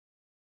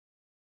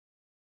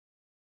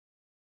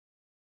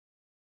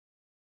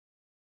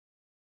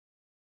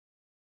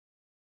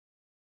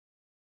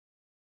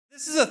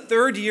This is a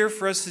third year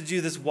for us to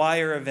do this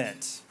WIRE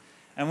event.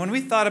 And when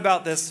we thought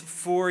about this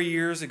 4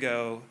 years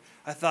ago,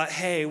 I thought,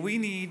 hey, we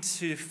need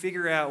to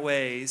figure out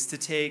ways to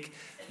take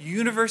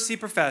university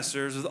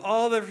professors with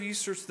all the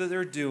research that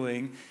they're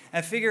doing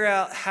and figure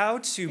out how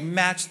to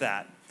match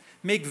that,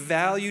 make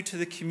value to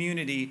the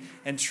community,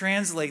 and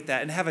translate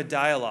that and have a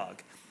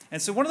dialogue.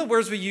 And so one of the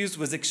words we used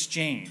was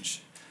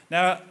exchange.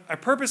 Now, I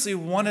purposely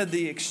wanted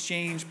the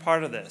exchange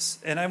part of this,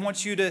 and I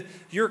want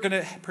you're going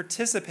to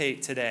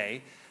participate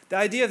today. The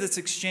idea of this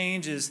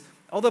exchange is,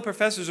 although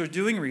professors are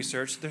doing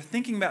research, they're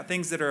thinking about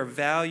things that are of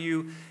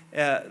value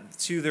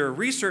to their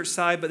research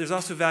side, but there's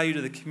also value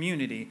to the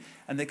community.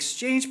 And the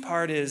exchange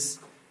part is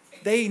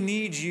they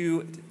need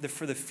you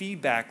for the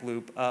feedback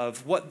loop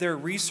of what they're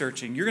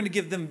researching. You're going to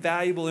give them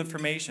valuable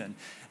information.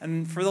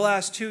 And for the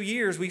last 2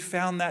 years, we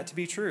found that to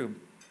be true.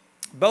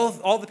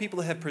 All the people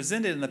that have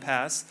presented in the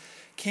past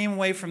came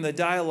away from the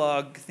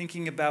dialogue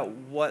thinking about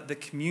what the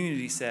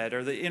community said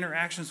or the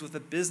interactions with the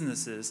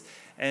businesses,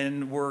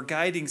 and were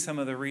guiding some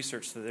of the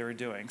research that they were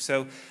doing.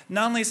 So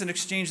not only is an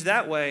exchange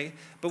that way,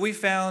 but we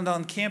found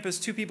on campus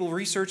 2 people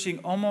researching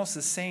almost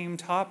the same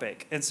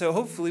topic. And so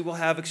hopefully we'll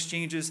have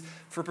exchanges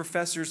for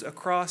professors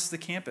across the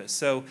campus.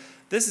 So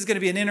this is going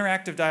to be an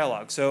interactive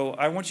dialogue. So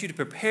I want you to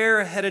prepare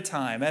ahead of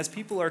time as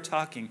people are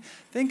talking.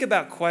 Think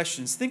about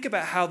questions. Think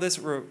about how this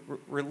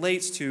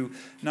relates to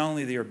not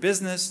only your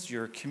business,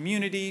 your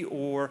community,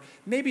 or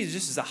maybe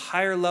just as a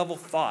higher level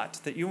thought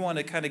that you want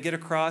to kind of get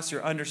across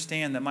or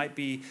understand that might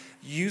be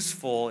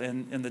useful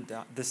in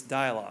this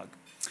dialogue.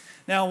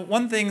 Now,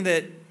 one thing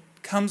that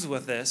comes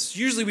with this,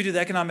 usually we do the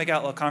Economic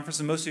Outlook Conference,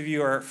 and most of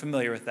you are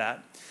familiar with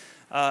that.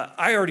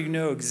 I already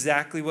know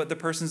exactly what the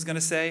person's going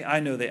to say. I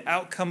know the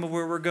outcome of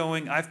where we're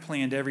going. I've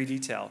planned every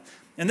detail.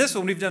 In this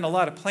one, we've done a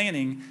lot of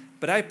planning,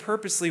 but I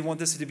purposely want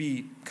this to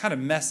be kind of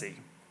messy.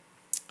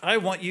 I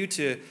want you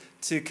to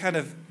kind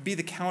of be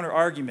the counter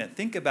argument,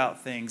 think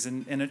about things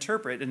and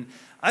interpret. And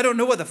I don't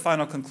know what the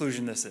final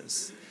conclusion this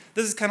is.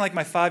 This is kind of like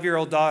my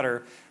 5-year-old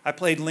daughter. I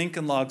played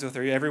Lincoln Logs with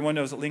her. Everyone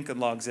knows what Lincoln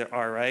Logs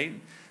are, right?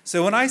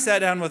 So when I sat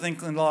down with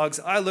Lincoln Logs,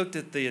 I looked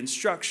at the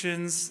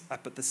instructions. I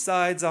put the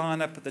sides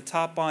on. I put the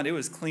top on. It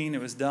was clean.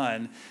 It was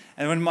done.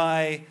 And when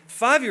my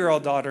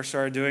 5-year-old daughter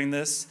started doing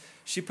this,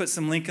 she put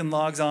some Lincoln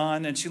Logs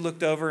on, and she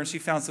looked over, and she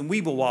found some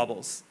Weeble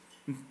Wobbles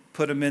and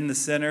put them in the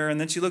center.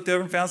 And then she looked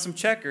over and found some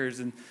checkers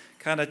and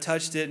kind of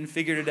touched it and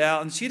figured it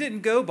out. And she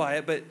didn't go by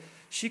it, but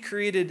she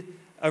created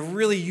a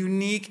really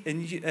unique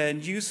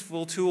and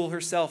useful tool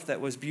herself that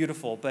was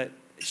beautiful, but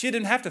she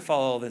didn't have to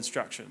follow all the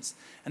instructions.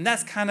 And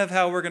that's kind of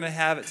how we're going to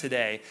have it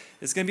today.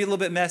 It's going to be a little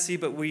bit messy,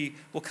 but we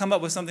will come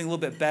up with something a little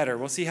bit better.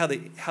 We'll see how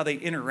they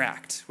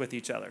interact with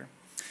each other.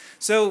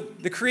 So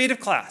the creative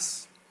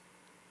class.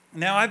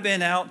 Now, I've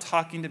been out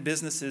talking to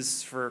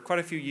businesses for quite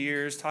a few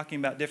years, talking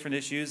about different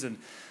issues, and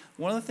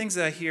one of the things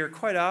that I hear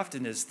quite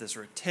often is this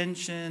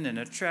retention and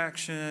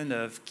attraction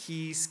of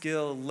key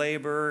skilled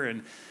labor.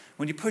 And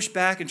when you push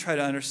back and try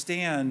to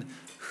understand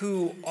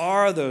who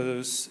are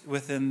those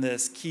within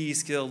this key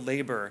skilled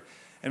labor,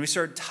 and we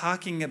start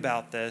talking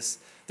about this,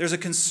 there's a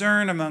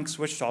concern amongst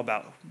Wichita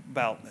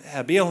about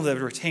being able to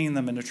retain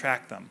them and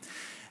attract them.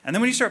 And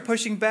then when you start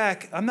pushing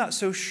back, I'm not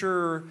so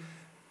sure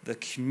the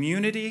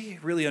community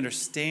really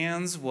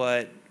understands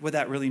what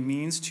that really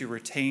means to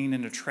retain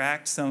and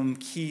attract some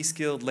key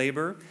skilled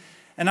labor.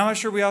 And I'm not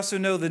sure we also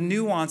know the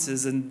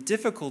nuances and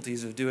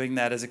difficulties of doing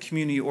that as a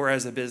community or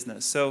as a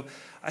business. So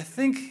I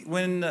think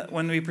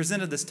when we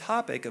presented this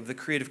topic of the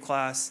creative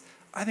class,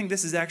 I think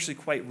this is actually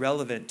quite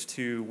relevant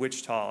to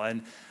Wichita.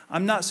 And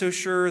I'm not so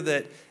sure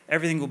that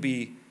everything will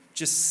be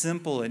just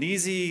simple and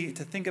easy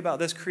to think about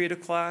this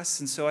creative class.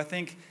 And so I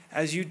think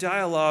as you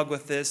dialogue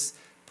with this,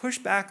 push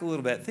back a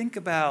little bit. Think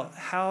about,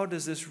 how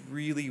does this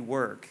really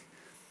work?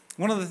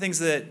 One of the things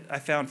that I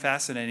found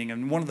fascinating,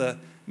 and one of the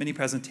many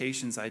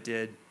presentations I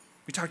did,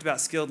 we talked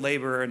about skilled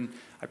labor, and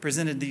I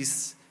presented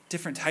these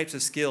different types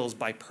of skills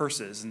by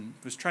purses and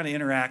was trying to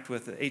interact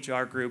with the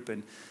HR group.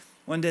 And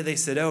one day they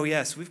said, oh,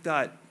 yes, we've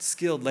got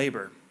skilled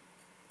labor.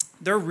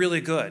 They're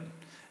really good.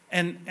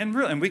 And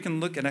we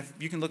can look, and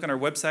you can look on our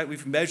website.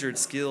 We've measured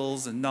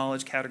skills and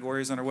knowledge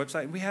categories on our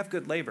website, and we have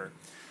good labor.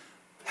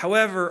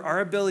 However, our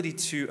ability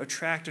to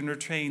attract and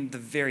retain the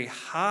very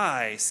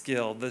high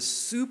skilled, the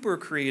super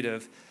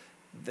creative,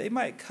 they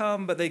might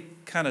come, but they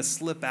kind of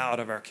slip out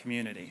of our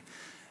community.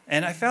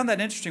 And I found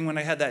that interesting when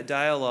I had that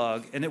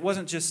dialogue, and it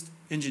wasn't just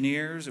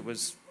engineers, it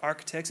was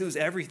architects, it was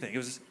everything. It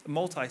was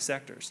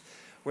multi-sectors,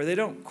 where they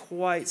don't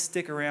quite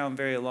stick around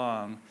very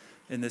long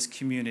in this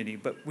community.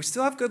 But we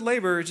still have good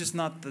labor, it's just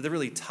not the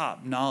really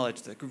top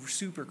knowledge, the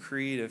super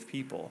creative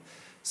people.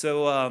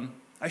 So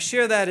I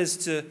share that as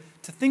to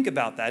think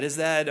about that. Is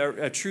that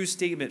a true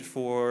statement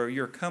for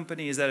your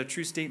company? Is that a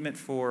true statement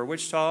for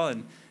Wichita?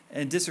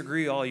 And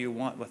disagree all you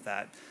want with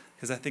that,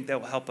 because I think that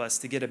will help us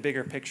to get a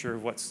bigger picture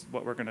of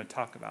what we're going to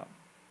talk about.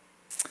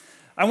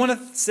 I want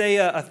to say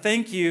a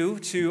thank you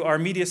to our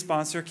media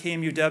sponsor,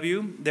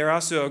 KMUW. They're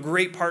also a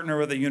great partner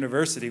with the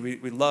university.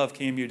 We love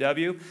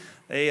KMUW.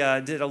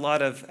 They did a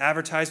lot of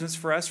advertisements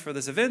for us for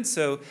this event,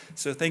 so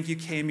thank you,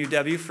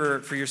 KMUW,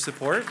 for your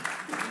support.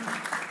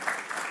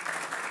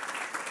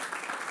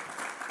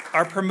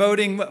 Our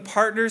promoting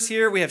partners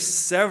here, we have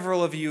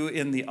several of you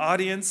in the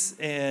audience,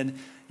 and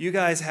you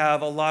guys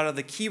have a lot of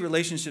the key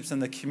relationships in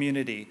the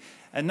community.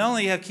 And not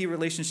only have key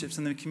relationships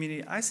in the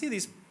community, I see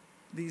these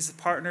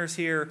partners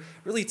here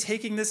really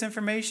taking this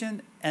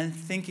information and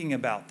thinking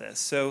about this.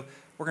 So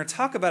we're going to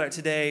talk about it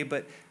today,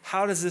 but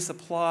how does this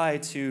apply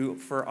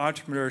for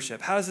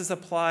entrepreneurship? How does this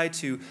apply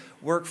to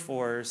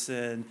workforce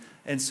and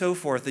so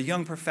forth, the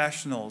young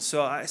professionals?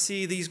 So I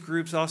see these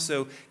groups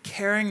also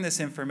carrying this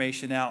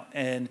information out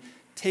and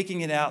taking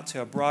it out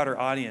to a broader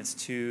audience,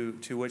 to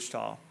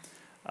Wichita,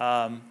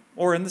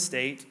 or in the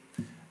state.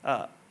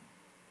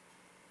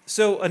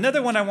 So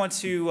another one I want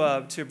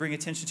to bring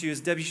attention to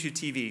is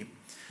WSU-TV.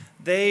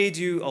 They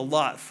do a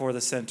lot for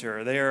the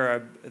center.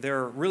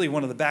 They're really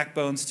one of the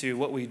backbones to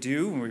what we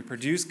do when we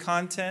produce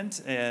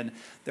content, and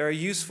they're a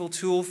useful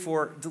tool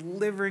for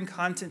delivering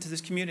content to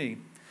this community.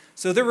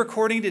 So they're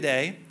recording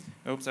today.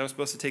 Oops, I was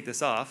supposed to take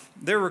this off.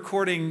 They're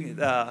recording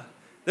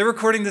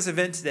this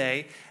event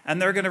today,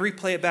 and they're going to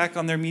replay it back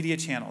on their media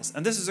channels.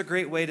 And this is a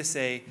great way to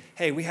say,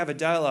 hey, we have a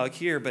dialogue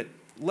here, but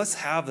let's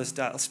have this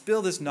dialogue. Let's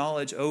spill this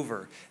knowledge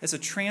over. It's a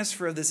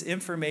transfer of this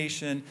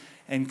information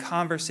and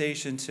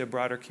conversation to a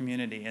broader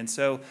community. And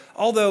so,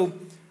 although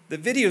the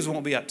videos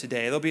won't be up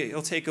today,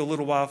 it'll take a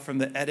little while from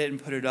the edit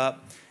and put it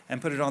up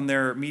and put it on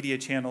their media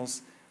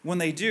channels. When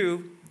they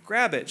do,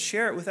 grab it,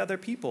 share it with other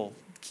people.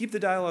 Keep the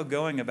dialogue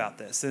going about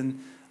this.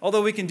 And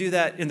although we can do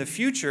that in the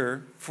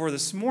future, for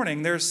this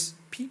morning, there's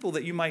people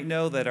that you might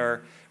know that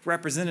are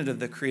representative of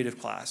the creative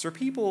class, or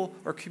people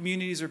or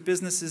communities or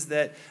businesses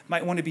that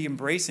might want to be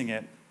embracing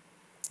it.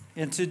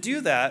 And to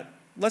do that,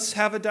 let's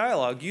have a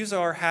dialogue. Use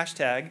our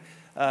hashtag,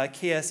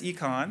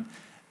 KSEcon,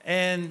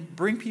 and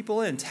bring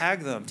people in,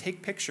 tag them,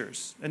 take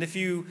pictures. And if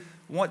you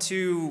want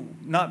to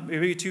not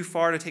maybe too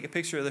far to take a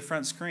picture of the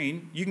front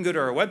screen, you can go to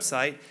our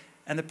website,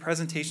 and the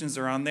presentations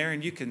are on there,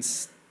 and you can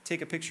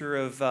take a picture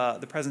of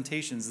the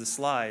presentations, the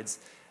slides,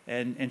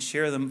 and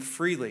share them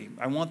freely.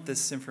 I want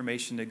this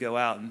information to go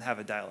out and have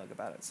a dialogue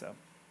about it.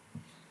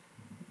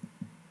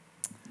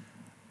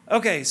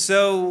 Okay,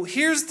 so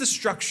here's the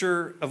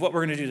structure of what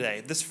we're going to do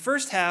today. This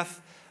first half,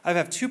 I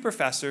have two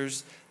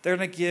professors. They're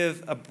going to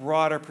give a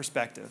broader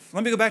perspective.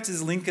 Let me go back to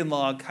this Lincoln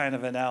log kind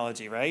of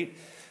analogy, right?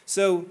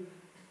 So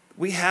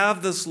we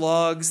have those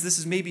logs. This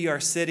is maybe our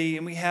city,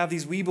 and we have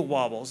these weeble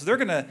wobbles. They're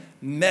going to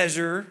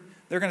measure.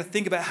 They're going to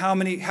think about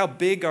how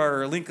big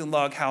our Lincoln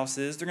log house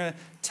is. They're going to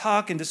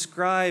talk and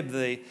describe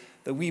the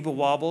weeble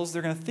wobbles.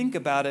 They're going to think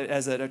about it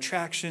as an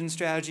attraction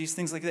strategies,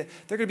 things like that.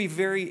 They're going to be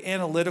very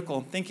analytical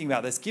in thinking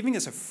about this, giving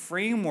us a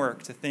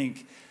framework to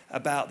think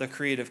about the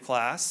creative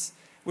class,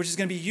 which is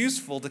going to be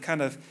useful to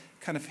kind of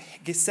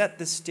set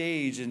the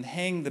stage and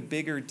hang the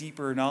bigger,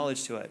 deeper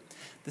knowledge to it.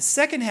 The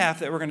second half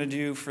that we're going to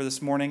do for this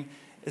morning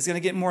is going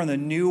to get more in the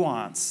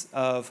nuance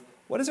of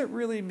what does it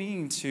really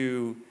mean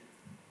to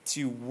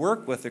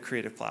work with the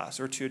creative class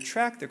or to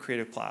attract the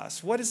creative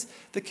class. What is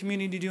the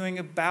community doing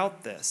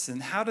about this?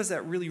 And how does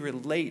that really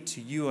relate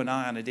to you and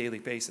I on a daily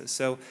basis?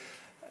 So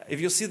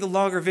if you'll see the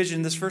longer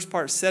vision, this first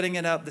part, setting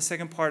it up, the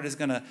second part is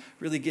going to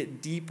really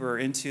get deeper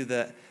into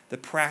the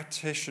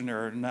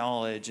practitioner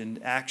knowledge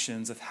and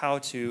actions of how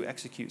to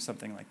execute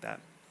something like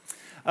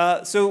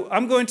that. So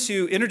I'm going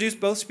to introduce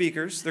both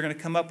speakers. They're going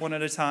to come up one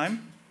at a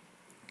time.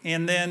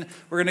 And then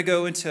we're going to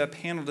go into a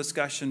panel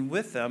discussion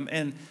with them.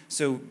 And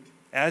so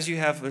as you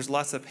have, there's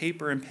lots of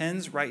paper and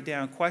pens, write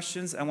down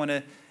questions. I want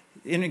to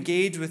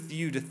engage with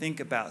you to think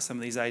about some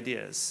of these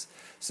ideas.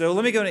 So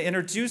let me go and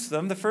introduce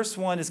them. The first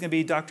one is going to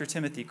be Dr.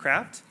 Timothy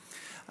Kraft.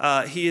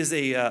 He is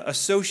an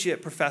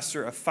associate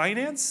professor of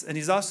finance, and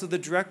he's also the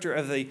director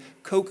of the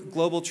Koch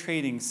Global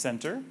Trading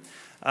Center.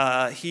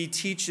 He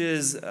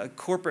teaches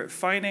corporate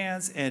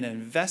finance and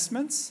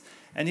investments,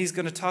 and he's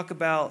going to talk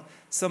about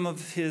some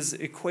of his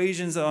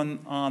equations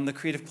on the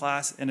creative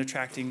class and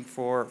attracting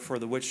for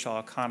the Wichita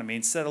economy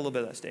and set a little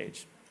bit of that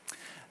stage.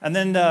 And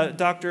then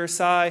Dr.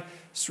 Sai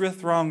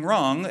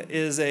Sritharangrong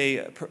is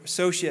an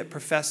associate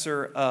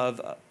professor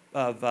of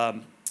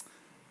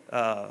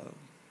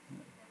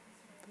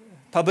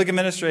public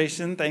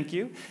administration, thank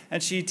you.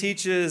 And she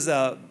teaches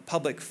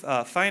public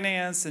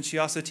finance, and she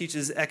also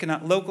teaches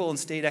local and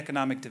state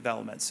economic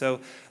development. So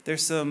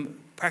there's some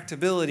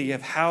practicability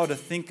of how to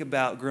think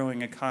about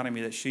growing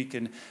economy that she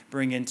can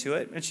bring into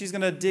it. And she's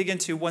going to dig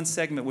into one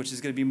segment, which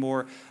is going to be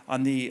more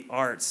on the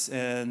arts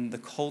and the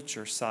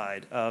culture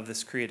side of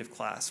this creative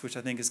class, which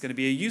I think is going to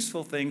be a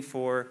useful thing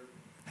for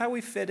how we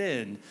fit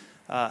in.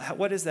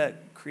 What is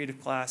that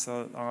creative class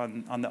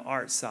on the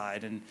art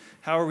side, and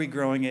how are we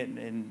growing it,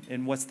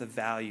 and what's the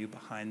value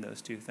behind those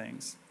two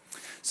things?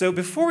 So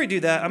before we do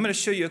that, I'm going to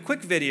show you a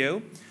quick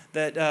video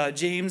that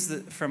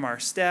James from our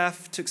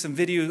staff took some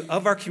video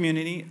of our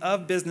community,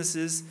 of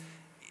businesses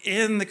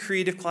in the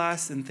creative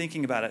class and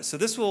thinking about it. So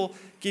this will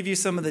give you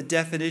some of the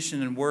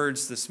definition and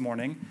words this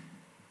morning.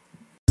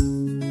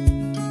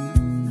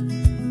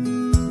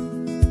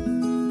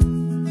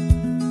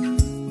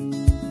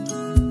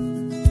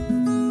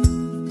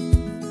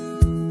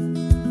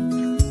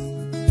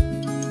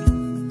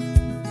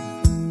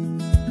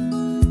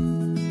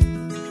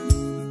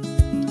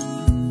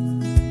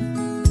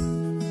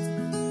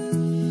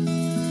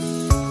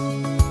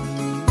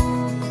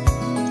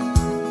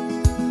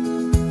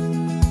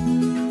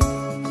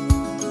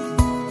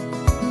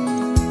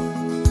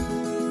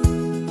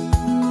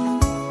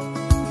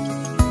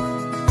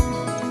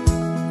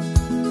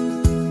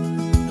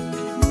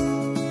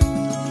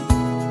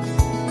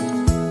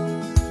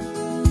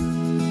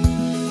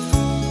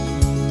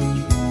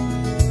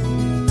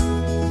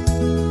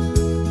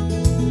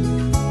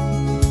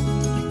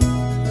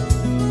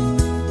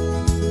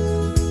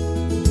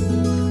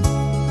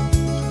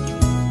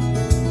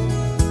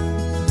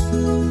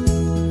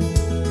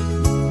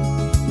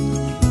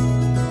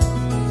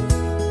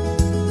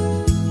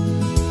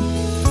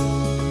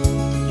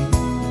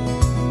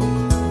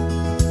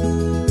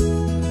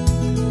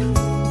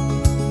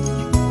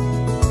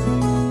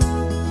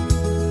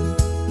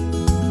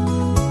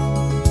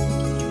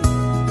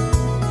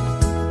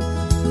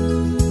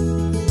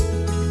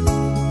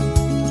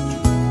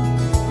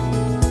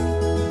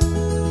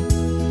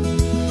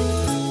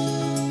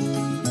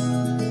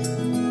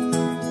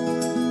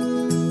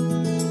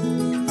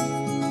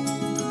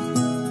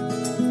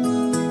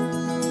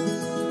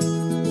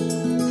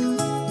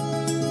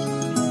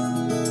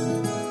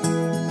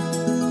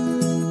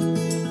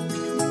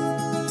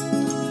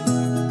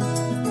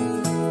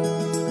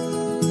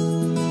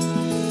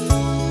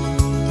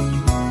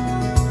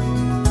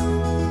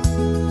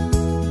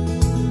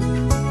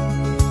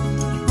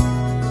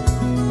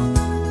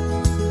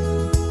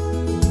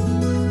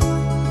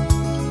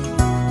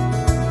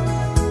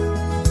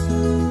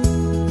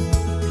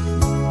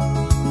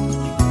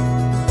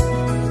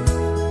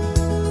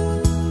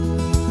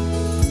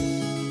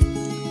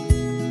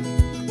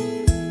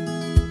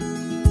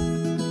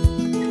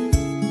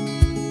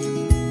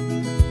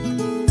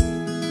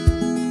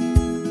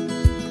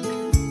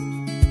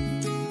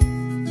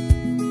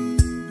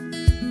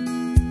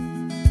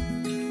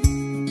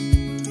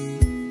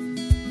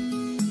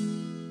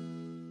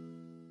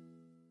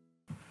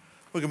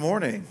 Well, good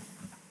morning.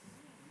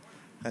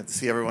 Glad to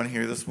see everyone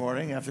here this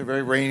morning after a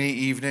very rainy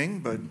evening,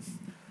 but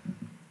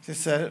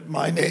just said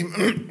my name,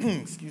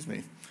 excuse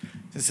me.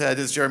 Just said,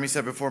 as Jeremy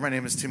said before, my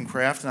name is Tim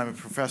Kraft, and I'm a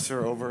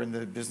professor over in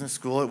the business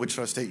school at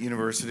Wichita State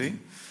University.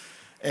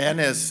 And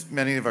as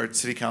many of our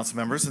city council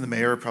members and the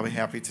mayor are probably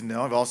happy to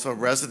know, I'm also a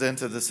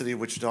resident of the city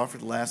of Wichita for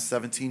the last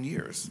 17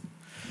 years.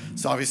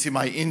 So obviously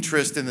my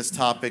interest in this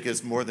topic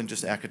is more than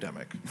just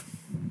academic.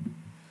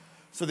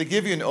 So to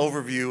give you an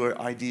overview or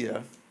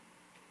idea,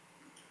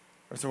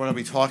 so what I'll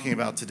be talking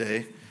about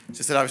today,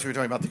 just that obviously we're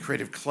talking about the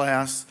creative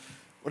class.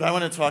 What I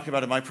want to talk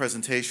about in my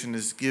presentation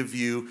is give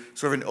you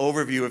sort of an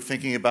overview of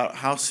thinking about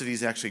how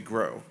cities actually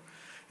grow.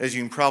 As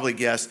you can probably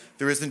guess,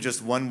 there isn't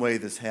just one way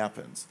this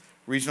happens.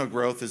 Regional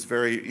growth is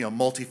very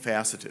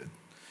multifaceted.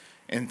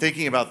 And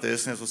thinking about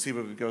this, and as we'll see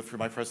when we go through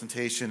my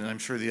presentation, and I'm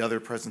sure the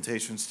other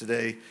presentations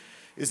today,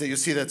 is that you'll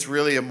see that's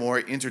really a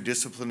more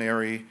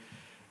interdisciplinary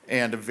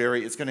and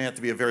it's going to have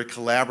to be a very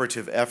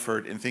collaborative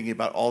effort in thinking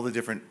about all the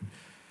different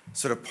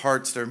sort of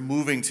parts that are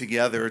moving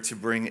together to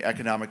bring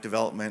economic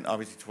development,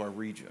 obviously, to our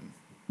region.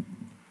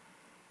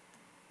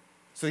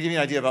 So to give you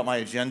an idea about my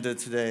agenda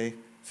today,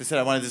 as I said,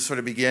 I wanted to sort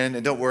of begin,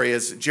 and don't worry,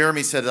 as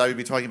Jeremy said, I would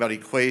be talking about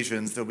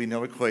equations. There'll be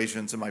no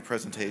equations in my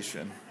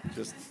presentation.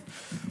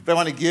 But I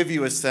want to give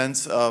you a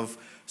sense of,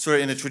 sort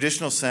of in a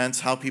traditional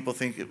sense, how people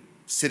think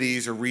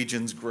cities or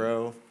regions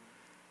grow.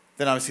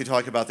 Then obviously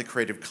talk about the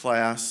creative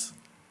class.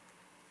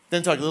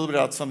 Then talk a little bit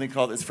about something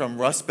called, it's from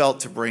Rust Belt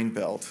to Brain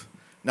Belt.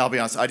 Now, I'll be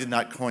honest, I did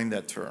not coin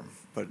that term,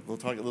 but we'll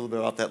talk a little bit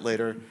about that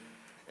later.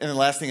 And the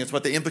last thing is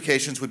what the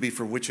implications would be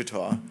for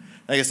Wichita. And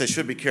I guess I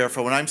should be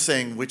careful. When I'm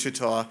saying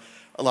Wichita,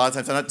 a lot of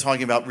times I'm not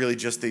talking about really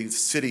just the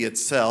city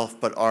itself,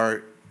 but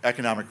our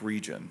economic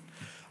region.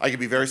 I could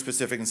be very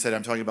specific and say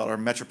I'm talking about our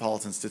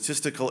metropolitan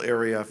statistical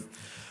area,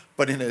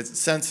 but in a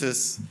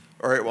census,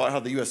 or how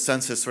the U.S.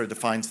 Census sort of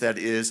defines that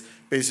is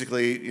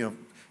basically,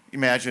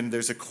 imagine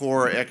there's a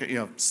core,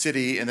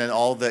 city, and then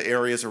all the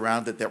areas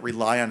around it that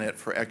rely on it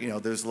for,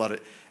 there's a lot of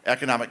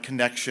economic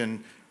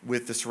connection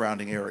with the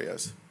surrounding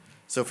areas.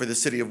 So for the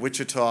city of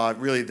Wichita,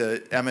 really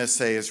the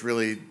MSA is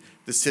really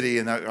the city,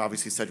 and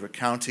obviously Sedgwick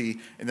County,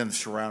 and then the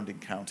surrounding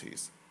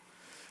counties.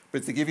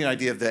 But to give you an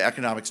idea of the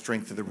economic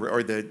strength of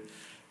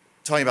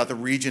talking about the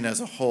region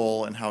as a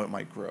whole and how it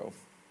might grow.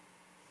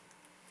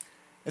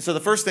 And so the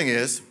first thing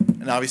is,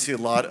 and obviously a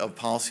lot of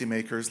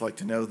policymakers like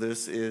to know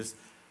this, is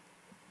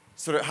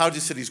sort of how do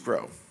cities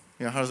grow?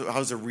 How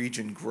does a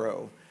region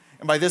grow?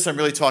 And by this, I'm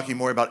really talking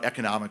more about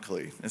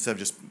economically instead of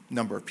just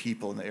number of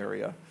people in the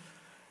area.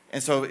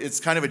 And so it's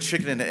kind of a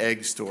chicken and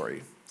egg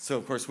story. So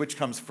of course, which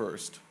comes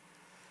first?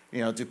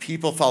 Do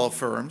people follow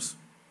firms?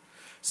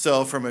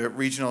 So from a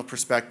regional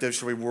perspective,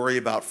 should we worry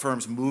about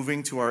firms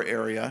moving to our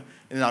area?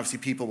 And then obviously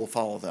people will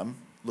follow them,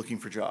 looking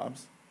for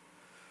jobs.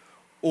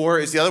 Or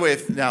is the other way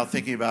of now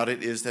thinking about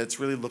it is that it's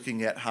really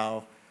looking at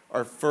how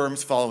are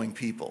firms following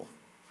people.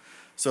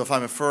 So if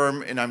I'm a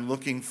firm and I'm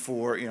looking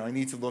for, I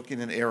need to look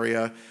in an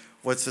area,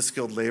 what's the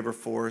skilled labor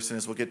force? And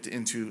as we'll get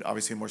into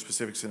obviously more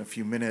specifics in a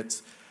few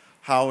minutes,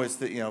 how is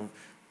the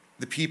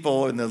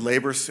people and the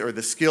labor, or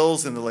the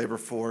skills in the labor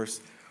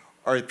force,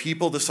 are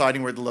people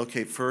deciding where to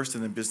locate first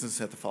and then businesses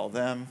have to follow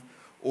them?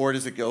 Or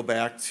does it go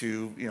back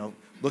to,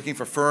 looking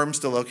for firms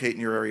to locate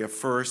in your area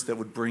first that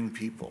would bring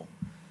people?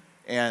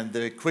 And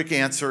the quick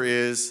answer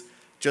is,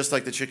 just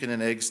like the chicken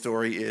and egg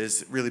story,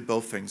 is really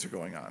both things are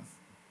going on.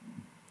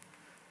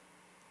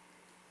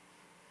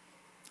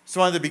 So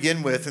I wanted to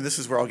begin with, and this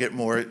is where I'll get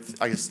more,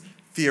 I guess,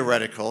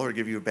 theoretical or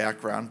give you a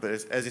background, but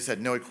as I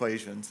said, no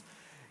equations.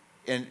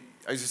 And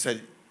as I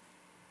said,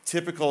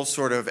 typical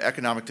sort of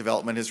economic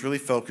development is really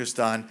focused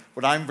on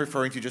what I'm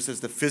referring to just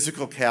as the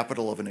physical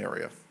capital of an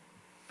area.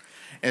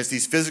 And it's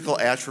these physical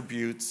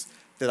attributes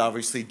that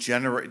obviously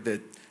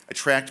that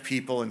attract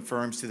people and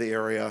firms to the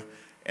area,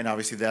 and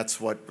obviously that's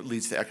what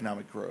leads to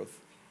economic growth.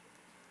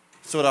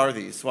 So what are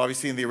these? So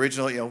obviously in the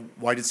original,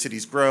 why did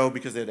cities grow?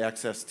 Because they had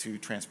access to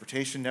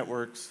transportation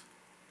networks,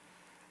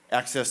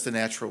 access to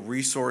natural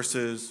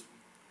resources,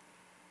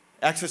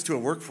 access to a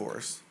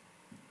workforce.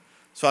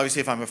 So obviously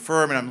if I'm a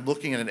firm and I'm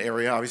looking at an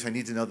area, obviously I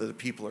need to know that the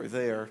people are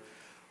there.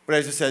 But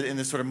as I said, in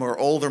this sort of more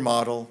older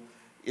model,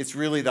 it's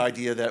really the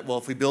idea that, well,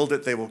 if we build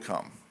it, they will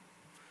come.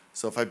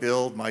 So if I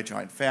build my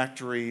giant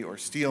factory or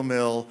steel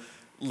mill,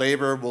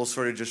 labor will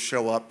sort of just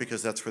show up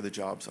because that's where the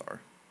jobs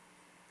are.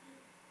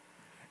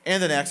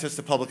 And then access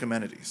to public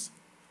amenities.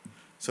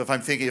 So if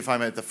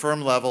I'm at the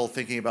firm level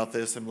thinking about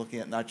this, I'm looking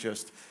at not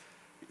just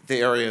the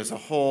area as a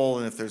whole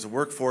and if there's a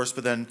workforce,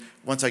 but then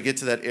once I get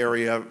to that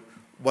area,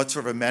 what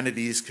sort of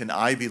amenities can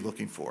I be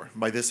looking for?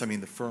 By this, I mean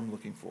the firm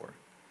looking for.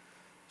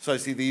 So I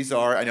see these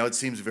are, I know it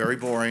seems very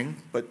boring,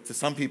 but to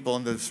some people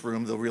in this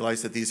room, they'll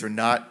realize that these are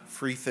not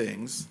free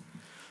things.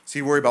 So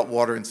you worry about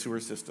water and sewer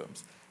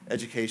systems,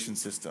 education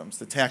systems,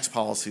 the tax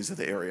policies of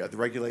the area, the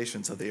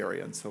regulations of the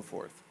area, and so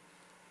forth.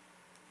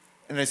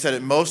 And I said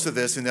at most of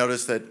this, and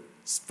notice that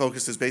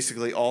focus is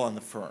basically all on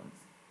the firm.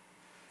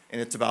 And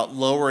it's about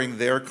lowering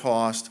their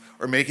cost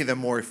or making them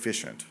more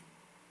efficient.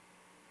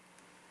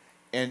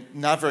 And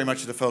not very much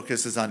of the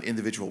focus is on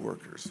individual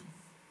workers.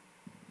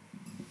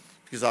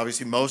 Because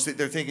obviously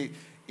they're thinking,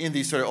 in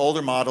these sort of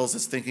older models,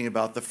 it's thinking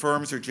about the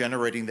firms are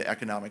generating the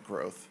economic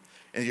growth.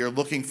 And you're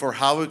looking for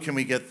how can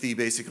we get the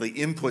basically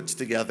inputs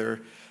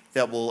together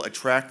that will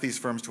attract these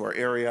firms to our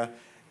area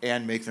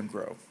and make them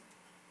grow.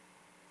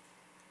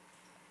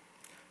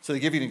 So to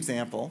give you an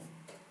example,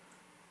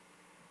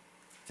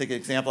 take an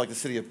example like the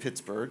city of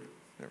Pittsburgh.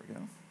 There we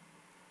go.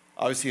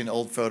 Obviously an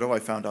old photo I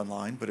found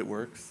online, but it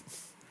works.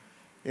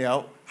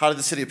 How did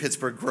the city of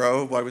Pittsburgh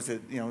grow? Why was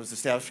it, it was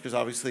established because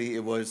obviously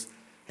it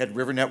had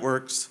river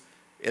networks,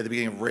 at the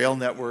beginning rail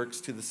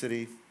networks to the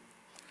city.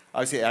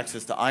 Obviously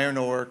access to iron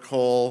ore,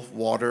 coal,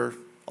 water,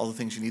 all the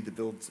things you need to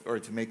build or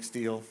to make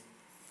steel.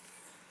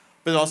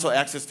 But also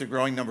access to a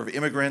growing number of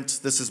immigrants.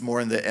 This is more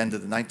in the end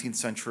of the 19th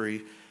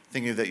century,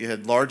 thinking that you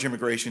had large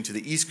immigration to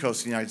the east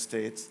coast of the United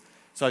States.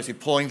 So obviously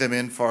pulling them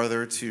in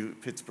farther to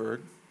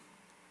Pittsburgh.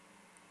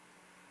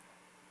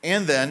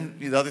 And then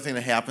the other thing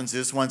that happens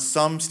is once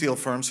some steel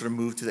firms sort of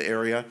move to the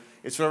area,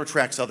 it sort of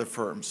attracts other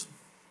firms.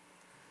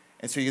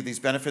 And so you get these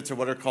benefits of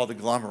what are called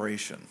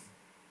agglomeration.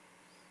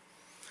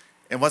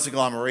 And what's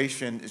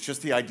agglomeration? It's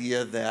just the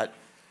idea that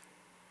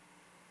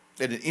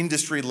at an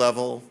industry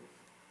level,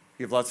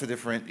 you have lots of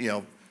different,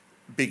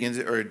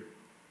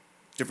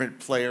 different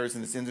players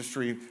in this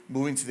industry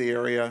moving to the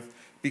area.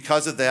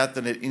 Because of that,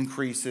 then it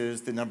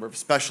increases the number of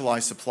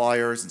specialized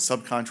suppliers and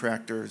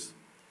subcontractors.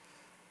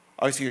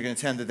 Obviously, you're going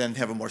to tend to then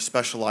have a more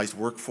specialized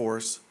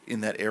workforce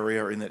in that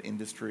area or in that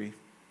industry.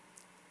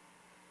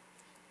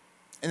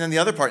 And then the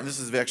other part, and this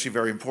is actually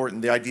very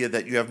important, the idea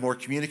that you have more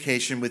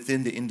communication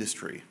within the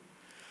industry.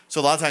 So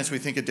a lot of times we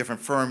think of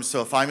different firms.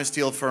 So if I'm a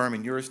steel firm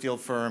and you're a steel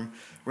firm,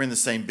 we're in the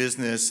same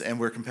business and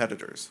we're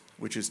competitors,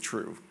 which is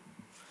true.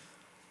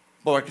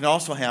 But what can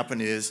also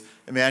happen is,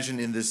 imagine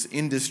in this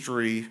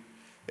industry,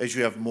 as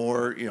you have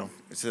more,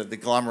 it's the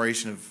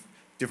agglomeration of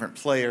different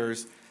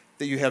players,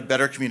 that you have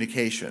better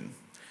communication.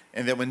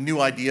 And that when new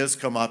ideas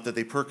come up, that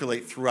they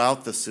percolate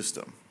throughout the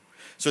system.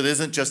 So it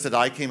isn't just that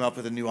I came up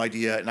with a new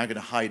idea and I'm going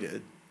to hide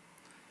it,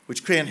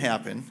 which can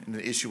happen, and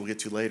an issue we'll get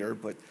to later,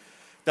 but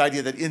the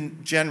idea that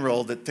in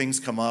general that things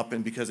come up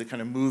and because it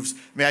kind of moves,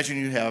 imagine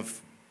you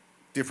have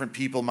different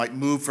people might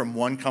move from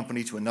one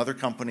company to another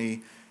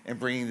company and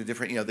bringing the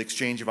different, the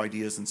exchange of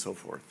ideas and so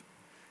forth.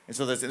 And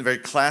so that's in a very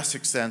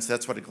classic sense,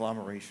 that's what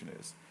agglomeration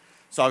is.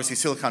 So obviously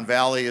Silicon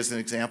Valley is an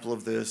example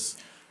of this,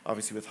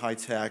 obviously with high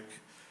tech,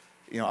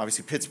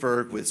 obviously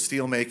Pittsburgh with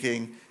steel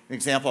making. An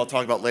example I'll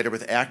talk about later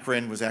with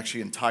Akron was actually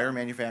in tire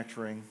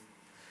manufacturing.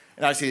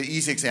 And obviously an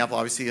easy example,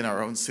 obviously in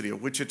our own city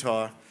of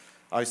Wichita,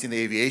 obviously in the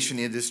aviation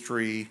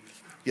industry.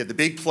 You have the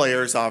big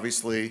players,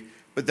 obviously,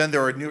 But then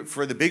there are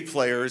for the big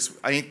players,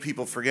 I think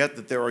people forget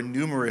that there are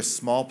numerous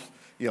small,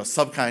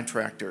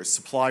 subcontractors,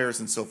 suppliers,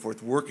 and so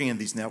forth working in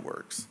these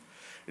networks.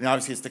 And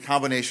obviously, it's the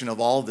combination of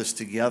all of this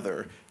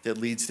together that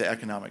leads to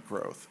economic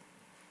growth.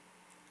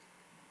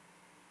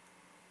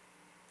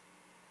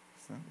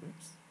 So,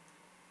 oops.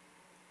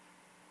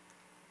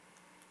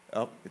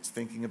 Oh, it's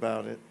thinking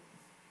about it.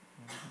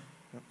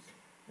 Oops.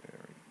 There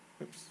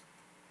we go. Oops.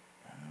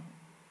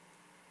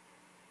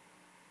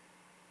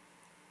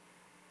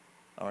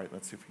 All right,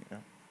 let's see if we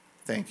can.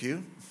 Thank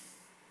you.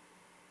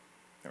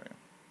 There we go.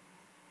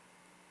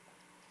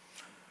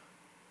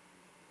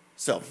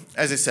 So,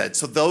 as I said,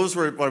 those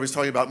were what I was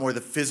talking about, more the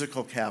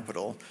physical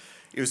capital.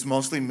 It was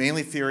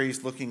mainly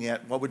theories looking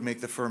at what would make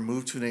the firm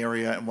move to an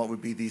area and what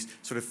would be these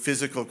sort of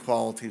physical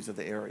qualities of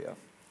the area.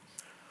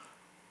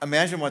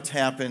 Imagine what's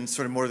happened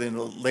sort of more than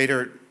the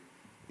later,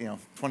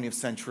 20th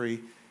century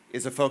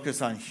is a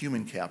focus on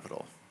human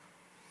capital.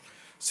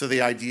 So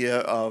the idea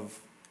of,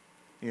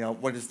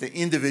 what is the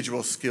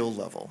individual skill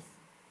level?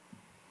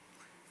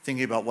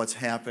 Thinking about what's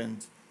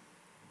happened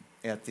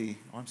at the,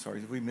 oh, I'm sorry,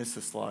 did we miss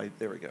a slide?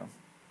 There we go.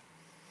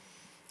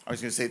 I was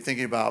going to say,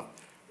 thinking about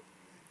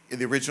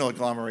the original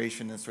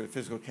agglomeration and sort of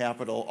physical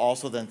capital,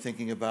 also then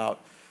thinking about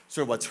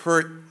sort of what's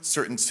hurt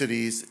certain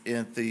cities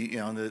in the,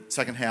 in the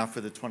second half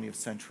of the 20th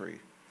century.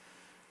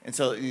 And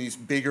so these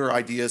bigger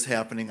ideas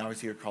happening,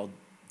 obviously, are called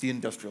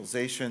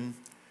deindustrialization,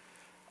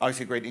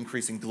 obviously a great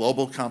increase in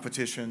global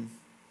competition,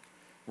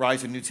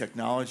 rise of new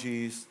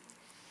technologies,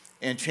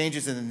 and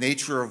changes in the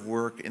nature of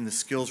work and the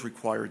skills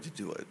required to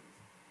do it.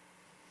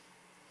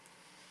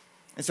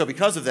 And so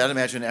because of that,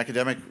 imagine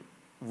academic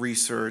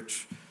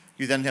research,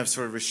 you then have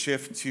sort of a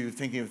shift to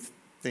thinking of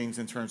things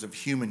in terms of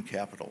human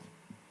capital.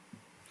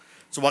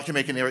 So what can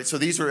make an area, so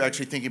these are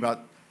actually thinking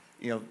about,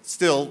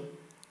 still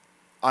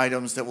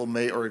items that will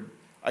make, or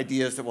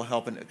ideas that will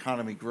help an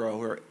economy grow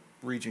or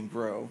region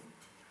grow.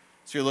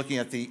 So you're looking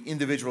at the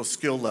individual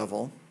skill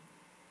level.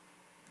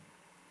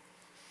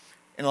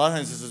 And a lot of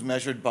times this is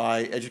measured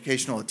by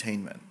educational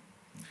attainment.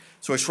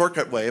 So a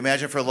shortcut way,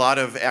 imagine for a lot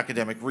of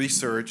academic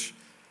research,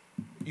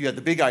 you have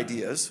the big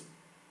ideas.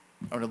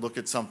 I want to look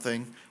at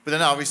something, but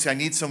then obviously I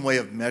need some way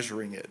of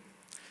measuring it.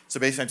 So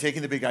basically I'm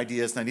taking the big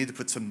ideas and I need to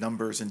put some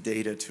numbers and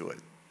data to it.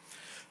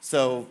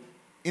 So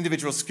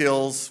individual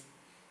skills,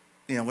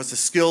 what's the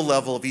skill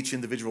level of each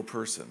individual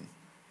person?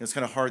 It's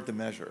kind of hard to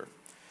measure.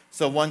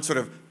 So one sort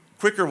of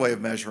quicker way of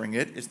measuring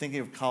it is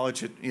thinking of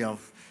college,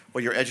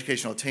 what your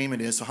educational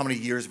attainment is, so how many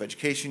years of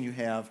education you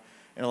have.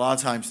 And a lot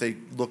of times they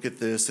look at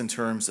this in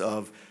terms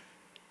of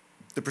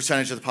the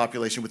percentage of the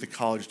population with a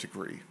college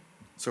degree.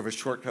 Sort of a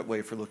shortcut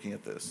way for looking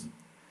at this.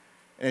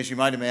 And as you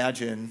might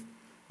imagine,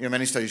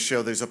 many studies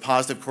show there's a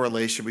positive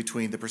correlation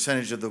between the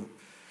percentage of the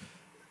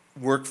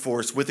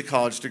workforce with a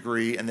college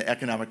degree and the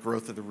economic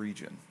growth of the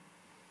region.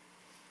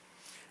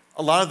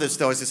 A lot of this,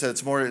 though, as I said,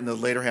 it's more in the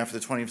later half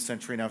of the 20th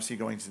century and obviously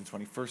going into the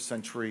 21st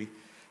century,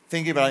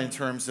 thinking about it in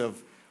terms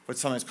of what's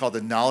sometimes called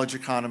the knowledge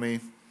economy,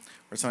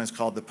 or sometimes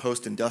called the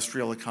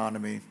post-industrial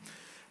economy.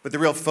 But the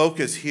real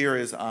focus here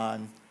is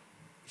on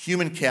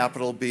human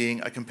capital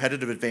being a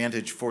competitive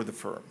advantage for the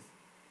firm.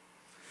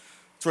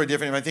 It's very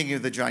different. If I'm thinking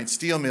of the giant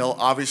steel mill,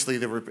 obviously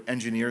there were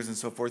engineers and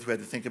so forth who had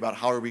to think about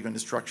how are we going to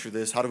structure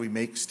this, how do we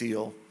make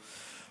steel.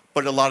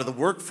 But a lot of the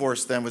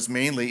workforce then was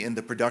mainly in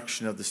the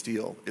production of the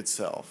steel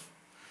itself.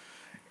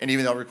 And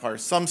even though it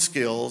requires some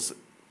skills,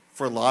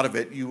 for a lot of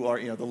it,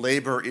 the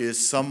labor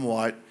is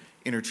somewhat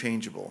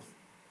interchangeable.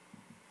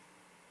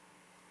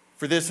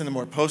 For this, in the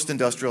more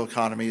post-industrial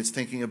economy, it's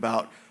thinking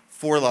about,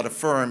 for a lot of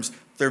firms,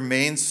 their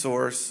main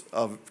source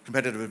of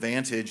competitive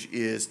advantage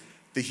is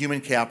the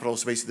human capital,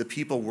 so basically the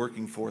people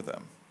working for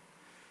them.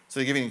 So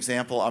to give you an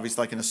example,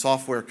 obviously like in a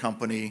software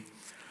company,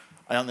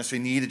 I don't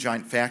necessarily need a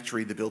giant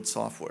factory to build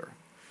software.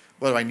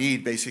 What I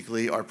need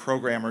basically are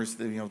programmers,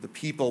 the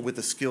people with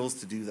the skills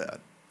to do that.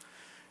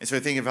 And so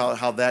thinking about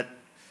how that,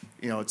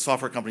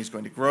 software company is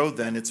going to grow,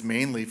 then it's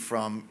mainly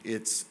from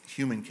its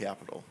human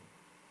capital.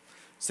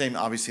 Same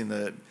obviously in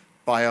the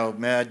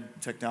biomed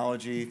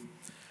technology.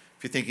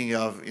 If you're thinking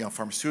of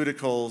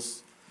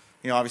pharmaceuticals,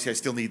 obviously I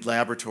still need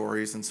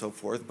laboratories and so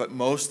forth, but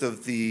most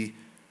of the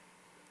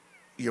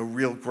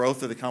real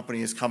growth of the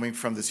company is coming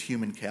from this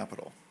human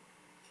capital.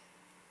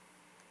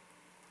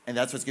 And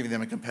that's what's giving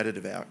them a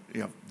competitive,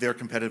 their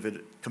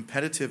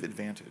competitive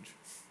advantage.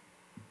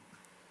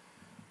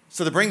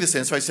 So to bring this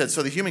in, so I said,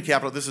 so the human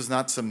capital, this is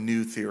not some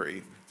new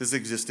theory. This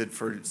existed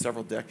for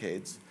several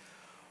decades.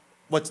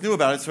 What's new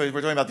about it, so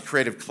we're talking about the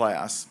creative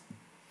class.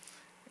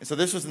 And so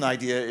this was an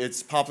idea,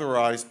 it's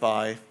popularized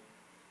by a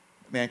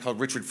man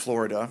called Richard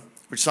Florida,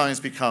 which sometimes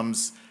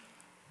becomes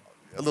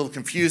a little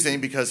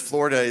confusing because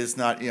Florida is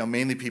not,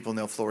 mainly people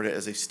know Florida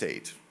as a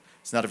state.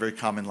 It's not a very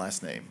common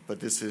last name, but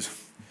this is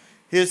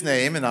his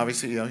name, and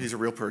obviously, he's a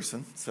real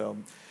person. So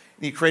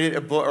he created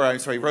a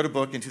book, he wrote a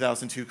book in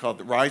 2002 called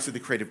The Rise of the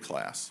Creative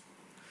Class.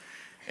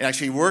 And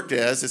actually he worked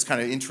as, it's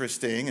kind of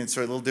interesting, and so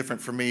a little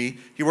different for me,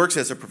 he works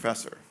as a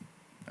professor.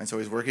 And so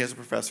he's working as a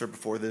professor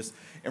before this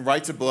and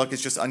writes a book.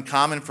 It's just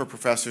uncommon for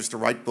professors to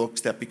write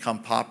books that become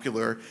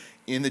popular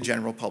in the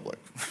general public.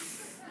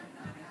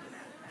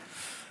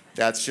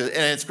 That's just,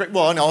 and it's great.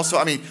 Well, and also,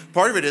 I mean,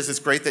 part of it is it's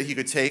great that he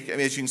could take, I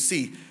mean, as you can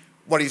see,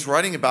 what he's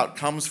writing about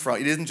comes from,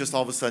 it isn't just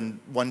all of a sudden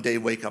one day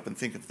wake up and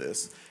think of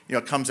this. You know,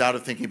 it comes out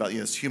of thinking about,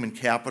 this human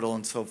capital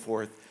and so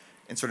forth,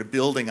 and sort of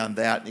building on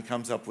that, and he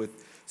comes up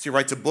with, so he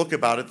writes a book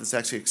about it that's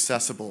actually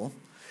accessible.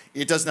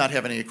 It does not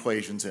have any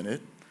equations in it.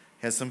 It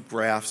has some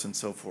graphs and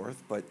so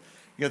forth, but,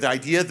 the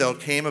idea, though,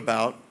 came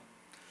about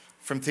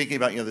from thinking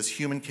about, this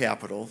human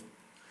capital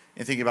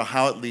and thinking about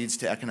how it leads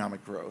to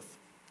economic growth.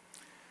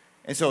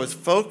 And so his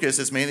focus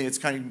is mainly, it's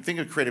kind of, think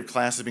of creative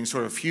class as being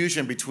sort of a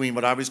fusion between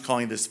what I was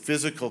calling this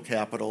physical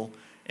capital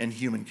and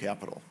human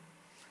capital,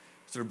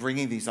 sort of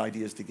bringing these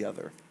ideas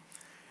together.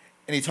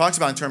 And he talks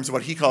about in terms of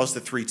what he calls the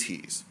 3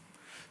 T's.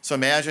 So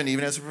imagine,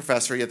 even as a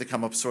professor, you have to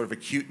come up with sort of a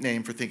cute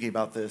name for thinking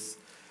about this.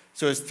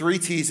 So his 3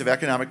 T's of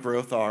economic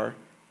growth are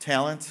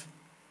talent,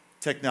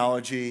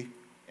 technology,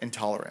 and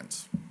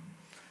tolerance.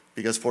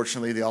 Because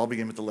fortunately, they all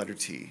begin with the letter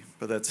T.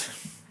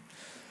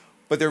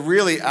 But they're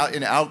really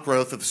an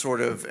outgrowth of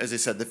sort of, as I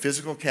said, the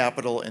physical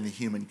capital and the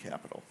human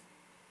capital.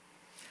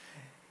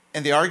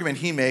 And the argument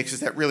he makes is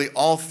that really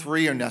all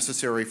 3 are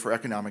necessary for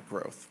economic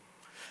growth.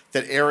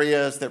 That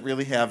areas that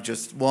really have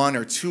just 1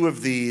 or 2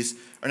 of these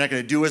are not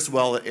going to do as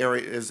well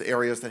as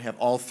areas that have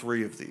all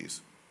 3 of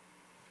these.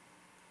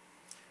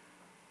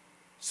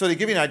 So to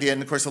give you an idea,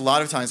 and of course a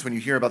lot of times when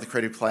you hear about the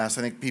creative class,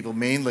 I think people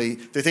mainly,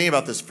 they're thinking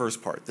about this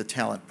first part, the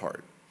talent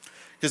part.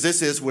 Because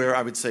this is where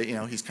I would say,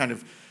 he's kind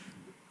of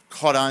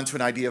caught on to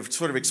an idea of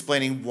sort of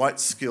explaining what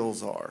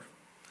skills are.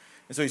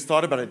 And so he's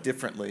thought about it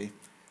differently.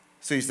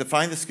 So he's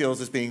defined the skills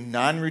as being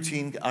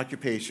non-routine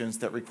occupations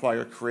that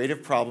require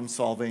creative problem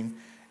solving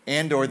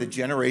and or the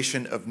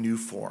generation of new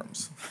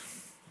forms.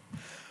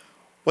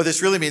 What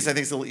this really means, I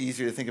think it's a little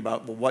easier to think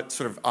about, well, what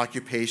sort of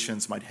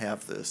occupations might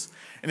have this.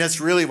 And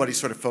that's really what he's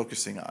sort of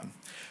focusing on.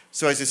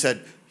 So as I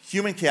said,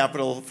 human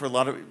capital for a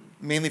lot of,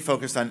 mainly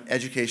focused on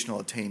educational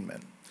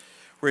attainment.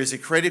 Whereas a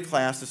creative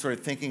class is sort of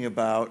thinking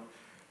about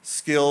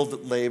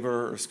skilled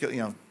labor or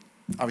skill,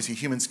 obviously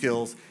human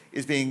skills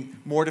is being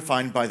more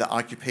defined by the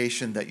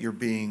occupation that you're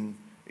being,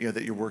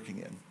 that you're working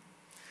in.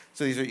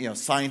 So these are,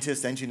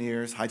 scientists,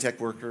 engineers, high-tech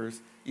workers,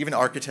 even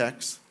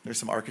architects. There's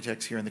some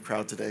architects here in the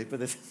crowd today,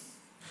 but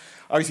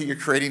obviously you're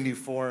creating new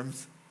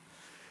forms.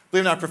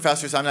 Believe it or not,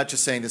 professors, I'm not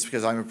just saying this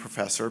because I'm a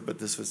professor,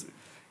 but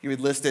you would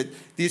list it.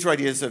 These are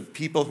ideas of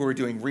people who are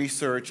doing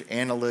research,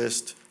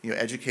 analysts,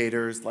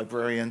 educators,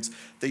 librarians,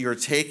 that you're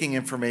taking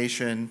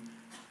information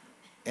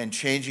and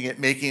changing it,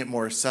 making it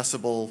more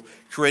accessible,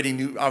 creating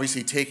new,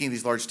 obviously taking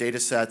these large data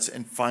sets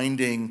and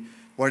finding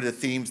what are the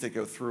themes that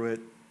go through it.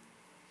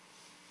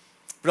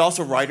 But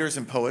also writers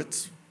and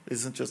poets.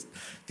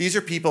 These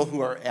are people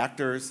who are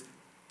actors,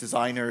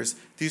 designers.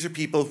 These are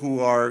people who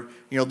are,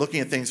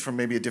 looking at things from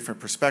maybe a different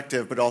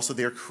perspective, but also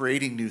they're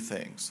creating new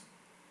things.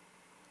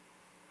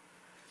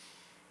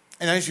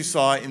 And as you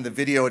saw in the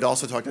video, it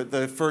also talked about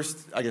the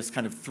first, I guess,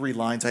 kind of 3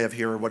 lines I have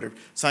here are what are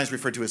science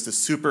referred to as the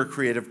super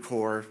creative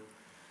core.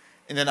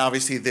 And then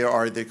obviously there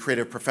are the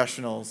creative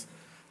professionals,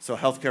 so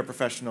healthcare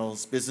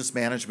professionals, business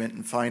management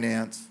and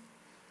finance,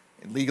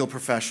 and legal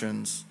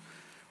professions.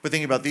 But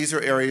thinking about these are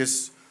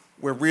areas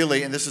where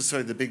really, and this is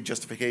sort of the big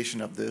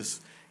justification of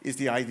this, is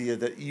the idea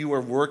that you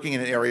are working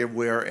in an area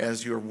where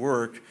as your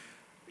work,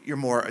 you're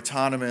more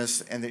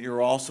autonomous and that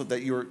you're also, the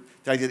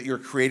idea that you're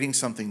creating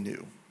something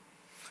new.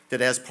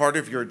 That as part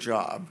of your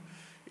job,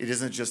 it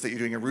isn't just that you're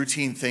doing a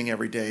routine thing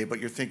every day, but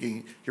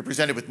you're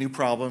presented with new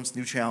problems,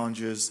 new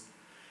challenges,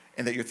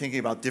 and that you're thinking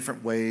about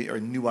different ways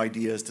or new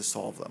ideas to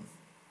solve them.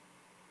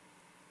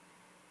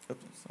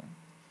 Oops, sorry.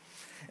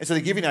 And so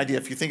to give you an idea,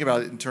 if you think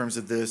about it in terms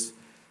of this,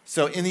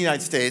 so in the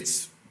United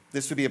States,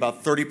 this would be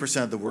about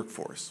 30% of the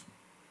workforce.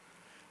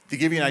 To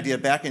give you an idea,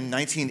 back in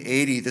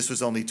 1980, this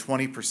was only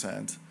 20%.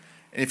 And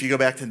if you go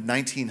back to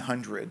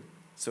 1900,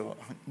 so,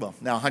 well,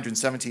 now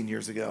 117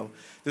 years ago,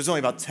 there's only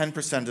about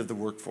 10% of the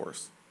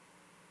workforce.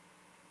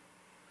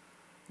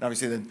 And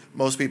obviously, then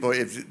most people,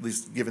 at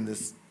least given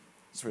this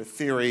sort of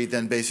theory,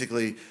 then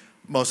basically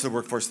most of the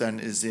workforce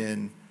then is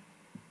in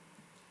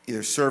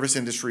either service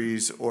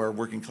industries or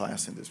working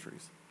class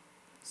industries.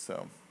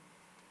 So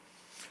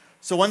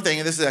one thing,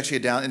 and this is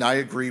actually and I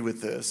agree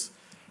with this.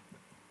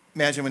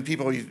 Imagine when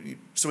people,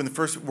 so when the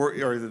first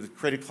or the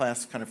creative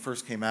class kind of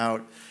first came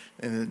out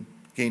and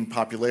it gained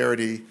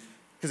popularity,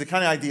 because the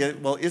kind of idea,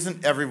 well,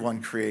 isn't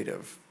everyone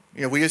creative?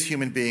 We as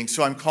human beings,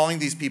 so I'm calling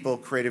these people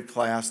creative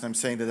class, and I'm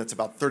saying that that's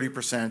about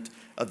 30%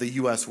 of the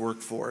U.S.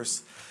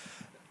 workforce.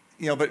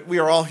 But we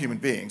are all human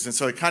beings, and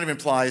so it kind of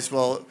implies,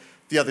 well,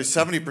 the other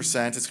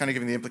 70%, it's kind of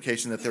giving the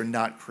implication that they're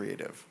not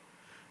creative,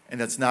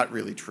 and that's not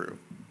really true.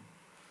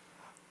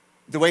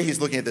 The way he's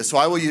looking at this, so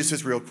I will use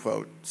his real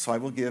quote. So I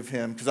will give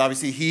him, because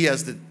obviously he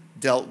has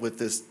dealt with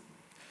this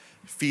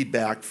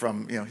feedback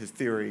from his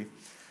theory,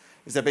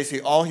 is that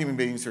basically all human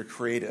beings are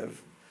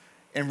creative.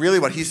 And really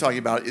what he's talking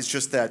about is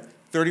just that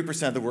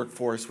 30% of the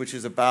workforce, which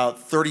is about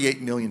 38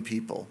 million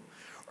people,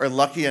 are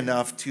lucky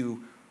enough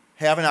to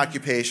have an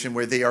occupation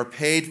where they are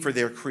paid for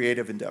their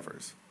creative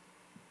endeavors.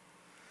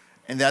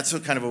 And that's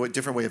kind of a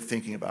different way of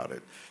thinking about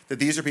it. That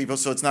these are people,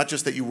 so it's not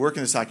just that you work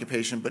in this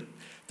occupation, but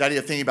the idea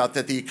of thinking about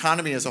that the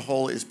economy as a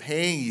whole is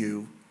paying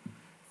you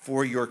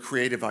for your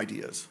creative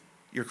ideas,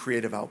 your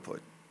creative output.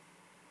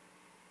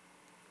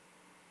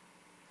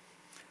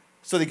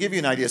 So to give you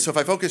an idea, so if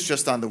I focus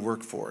just on the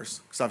workforce,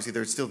 because obviously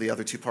there's still the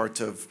other two parts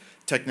of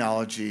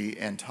technology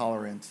and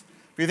tolerance.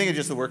 But you think of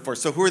just the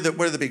workforce, so what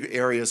are the big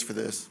areas for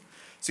this?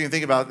 So you can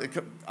think about,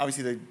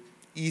 obviously, the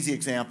easy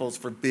examples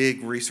for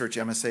big research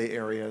MSA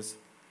areas.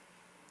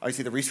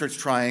 Obviously, the Research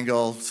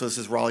Triangle, so this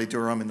is Raleigh,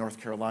 Durham, in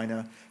North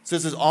Carolina. So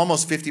this is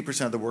almost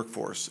 50% of the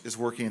workforce is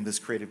working in this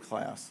creative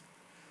class.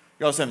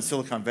 You also have in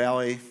Silicon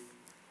Valley,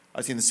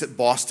 obviously in the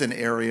Boston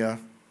area,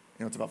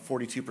 it's about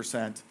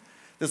 42%.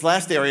 This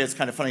last area is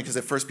kind of funny because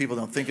at first people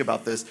don't think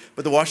about this,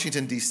 but the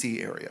Washington,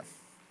 D.C. area.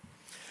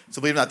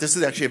 So believe it or not, this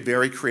is actually a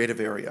very creative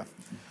area.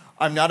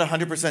 I'm not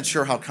 100%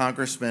 sure how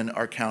congressmen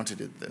are counted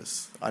in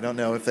this. I don't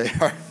know if they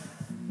are.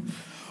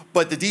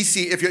 But the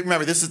D.C., if you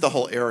remember, this is the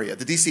whole area.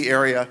 The D.C.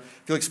 area,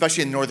 if you look,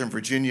 especially in Northern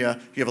Virginia,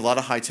 you have a lot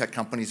of high-tech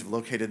companies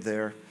located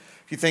there.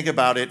 If you think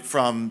about it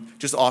from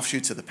just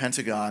offshoots of the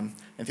Pentagon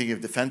and thinking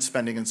of defense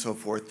spending and so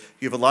forth,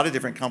 you have a lot of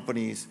different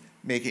companies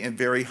making a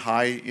very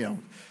high,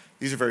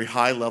 these are very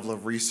high level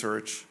of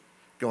research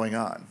going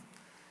on.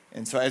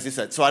 And so as I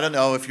said, so I don't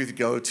know if you could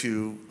go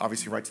to,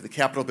 obviously right to the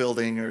Capitol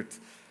building or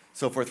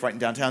so forth right in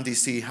downtown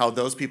DC, how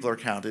those people are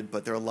counted,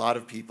 but there are a lot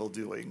of people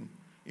doing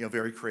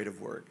very creative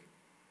work.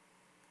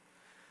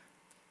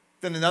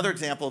 Then another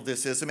example of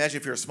this is, imagine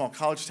if you're a small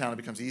college town, it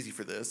becomes easy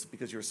for this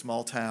because you're a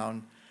small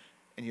town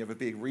and you have a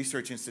big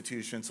research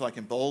institution. So like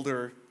in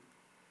Boulder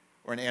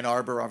or in Ann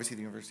Arbor, obviously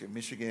the University of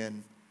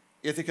Michigan,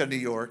 Ithaca, New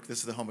York, this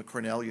is the home of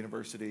Cornell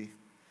University,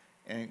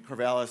 and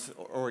Corvallis,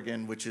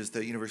 Oregon, which is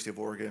the University of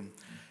Oregon.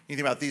 You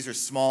think about these are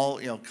small,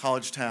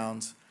 college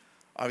towns,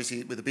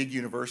 obviously with a big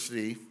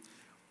university,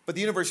 but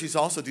the universities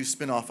also do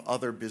spin off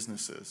other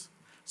businesses.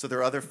 So there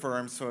are other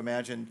firms, so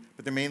imagine,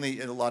 but they're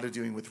mainly a lot of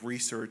doing with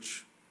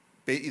research,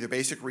 either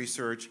basic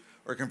research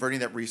or converting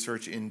that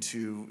research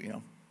into,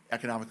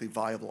 economically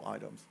viable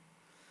items.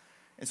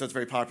 And so it's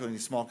very popular in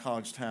these small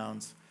college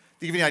towns.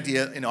 To give you an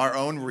idea, in our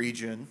own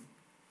region,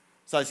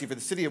 so obviously for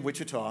the city of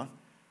Wichita,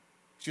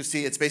 you'll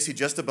see it's basically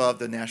just above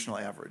the national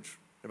average,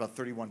 about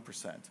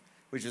 31%,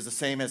 which is the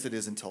same as it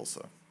is in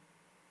Tulsa.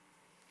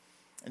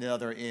 And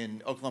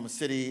in Oklahoma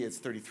City, it's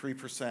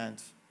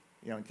 33%.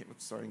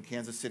 In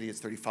Kansas City, it's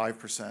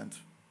 35%.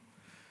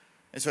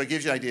 And so it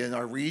gives you an idea. In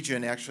our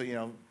region, actually,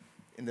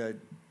 in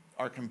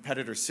our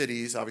competitor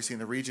cities, obviously in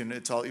the region,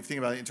 it's all, if you think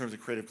about it in terms of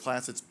creative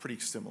class, it's pretty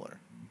similar.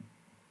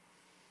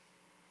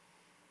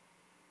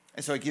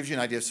 And so it gives you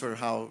an idea of sort of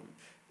how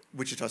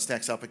Wichita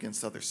stacks up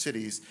against other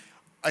cities.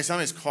 I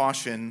sometimes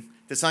caution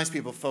that science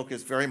people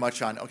focus very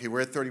much on, okay,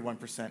 we're at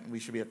 31% and we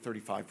should be at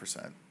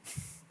 35%.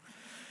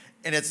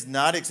 And it's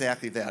not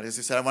exactly that. As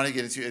I said, I want to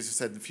get into, as I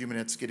said in a few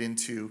minutes,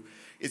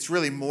 it's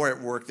really more at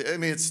work. I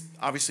mean, it's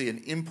obviously an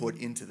input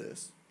into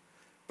this,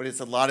 but it's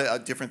a lot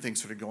of different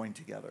things sort of going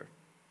together.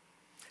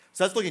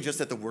 So that's looking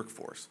just at the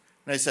workforce.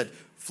 And I said,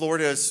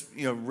 Florida's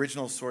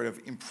original sort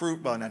of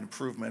not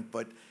improvement,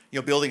 but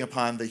building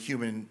upon the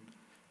human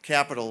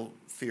capital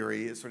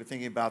theory is sort of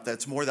thinking about that.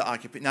 It's more the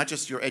occupation, not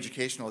just your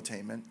educational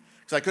attainment.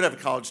 Because I could have a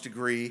college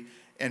degree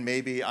and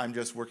maybe I'm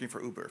just working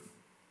for Uber,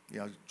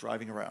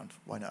 driving around.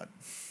 Why not?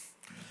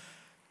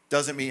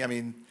 Doesn't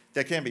mean,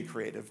 that can be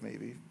creative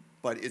maybe,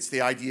 but it's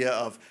the idea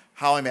of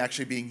how I'm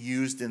actually being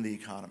used in the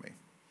economy.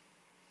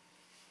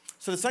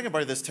 So the second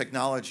part of this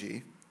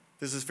technology,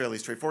 this is fairly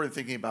straightforward in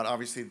thinking about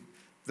obviously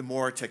the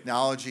more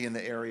technology in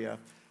the area.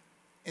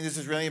 And this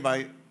is really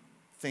by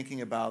thinking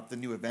about the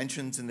new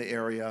inventions in the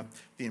area,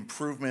 the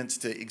improvements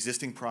to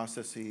existing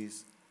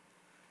processes.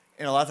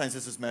 And a lot of times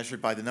this is measured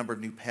by the number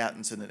of new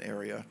patents in an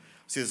area.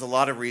 So there's a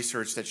lot of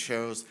research that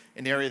shows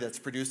an area that's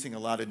producing a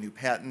lot of new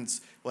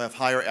patents will have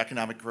higher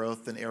economic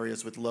growth than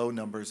areas with low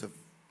numbers of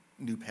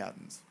new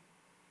patents.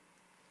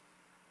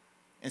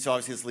 And so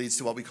obviously this leads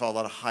to what we call a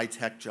lot of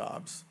high-tech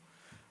jobs.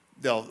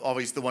 The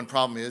one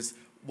problem is,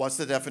 what's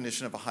the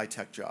definition of a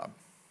high-tech job?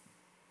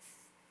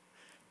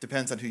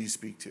 Depends on who you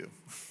speak to.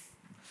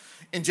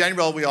 In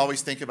general, we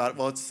always think about,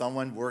 it's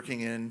someone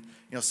working in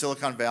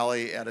Silicon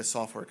Valley at a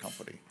software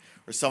company,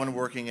 or someone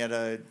working at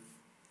a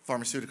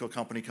pharmaceutical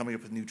company coming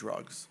up with new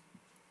drugs,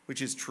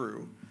 which is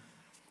true.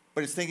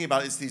 But it's thinking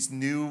about, it's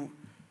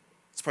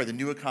probably the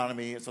new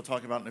economy, as I'll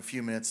talk about in a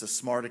few minutes, a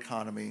smart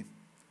economy.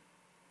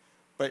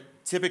 But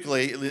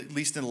typically, at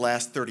least in the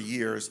last 30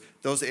 years,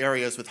 those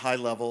areas with high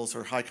levels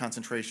or high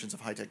concentrations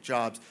of high-tech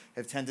jobs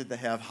have tended to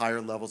have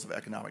higher levels of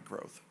economic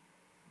growth.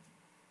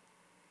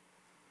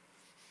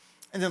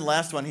 And then the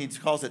last one, he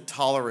calls it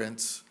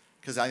tolerance,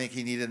 because I think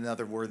he needed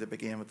another word that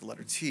began with the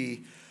letter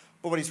T.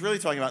 But what he's really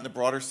talking about in the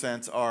broader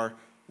sense are,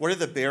 what are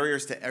the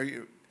barriers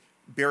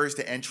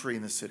to entry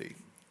in the city?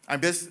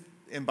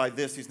 And by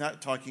this, he's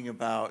not talking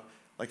about,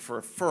 like for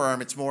a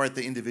firm, it's more at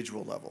the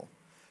individual level.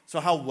 So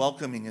how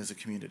welcoming is a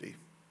community?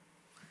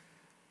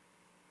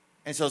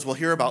 And so as we'll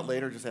hear about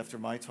later, just after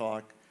my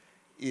talk,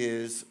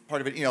 is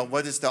part of it, how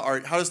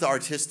does the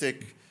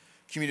artistic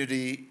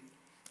community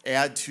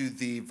add to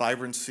the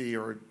vibrancy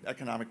or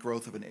economic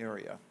growth of an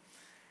area.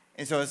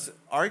 And so his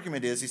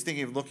argument is he's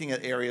thinking of looking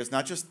at areas,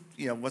 not just,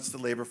 what's the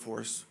labor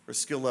force or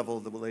skill level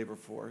of the labor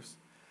force,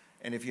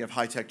 and if you have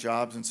high-tech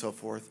jobs and so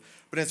forth,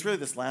 but it's really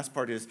this last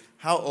part is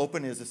how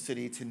open is a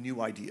city to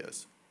new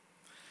ideas?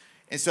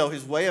 And so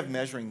his way of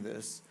measuring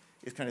this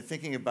is kind of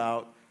thinking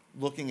about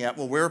looking at,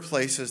 well, where are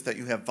places that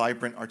you have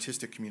vibrant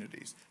artistic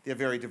communities? They have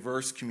very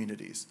diverse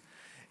communities.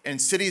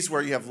 And cities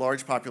where you have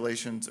large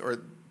populations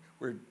or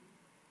where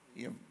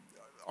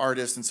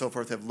artists and so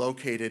forth have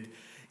located,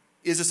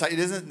 it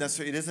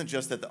isn't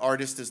just that the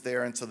artist is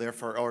there and so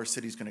therefore our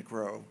city's going to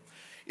grow.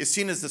 It's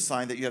seen as the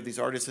sign that you have these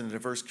artists in a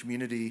diverse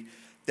community,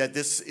 that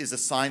this is a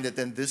sign that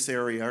then this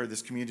area or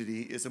this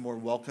community is a more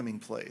welcoming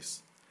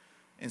place.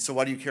 And so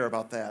why do you care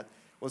about that?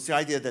 Well, it's the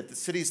idea that the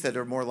cities that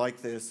are more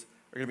like this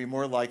are going to be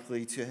more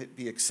likely to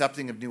be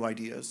accepting of new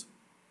ideas.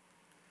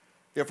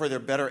 Therefore, they're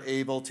better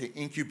able to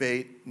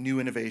incubate new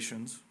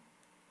innovations.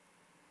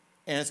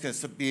 And it's going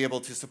to be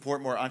able to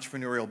support more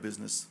entrepreneurial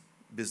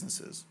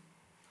businesses.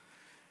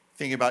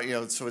 Thinking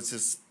about, so it's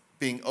this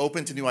being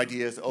open to new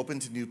ideas, open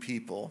to new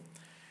people.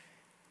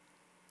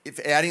 If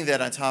adding that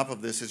on top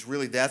of this is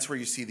really, that's where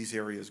you see these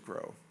areas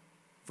grow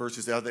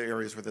versus the other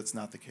areas where that's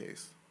not the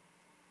case.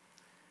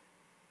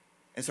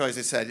 And so, as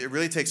I said, it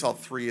really takes all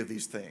three of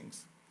these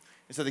things.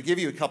 And so to give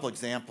you a couple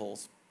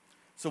examples,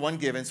 so one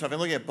given, so if I'm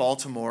looking at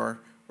Baltimore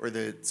or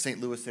the St.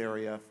 Louis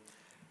area,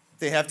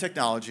 they have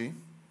technology,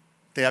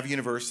 they have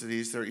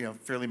universities, they're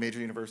fairly major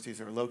universities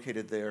that are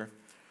located there,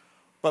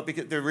 but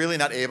because they're really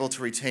not able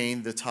to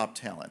retain the top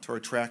talent or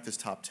attract this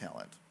top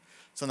talent.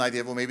 So an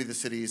idea, well, maybe the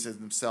cities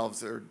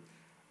themselves are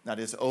not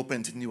as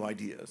open to new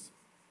ideas.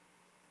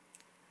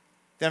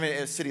 Then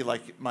a city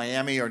like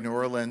Miami or New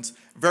Orleans,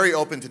 very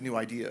open to new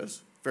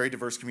ideas, very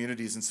diverse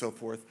communities and so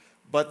forth,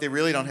 but they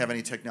really don't have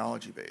any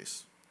technology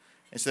base.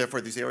 And so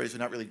therefore these areas are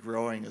not really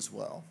growing as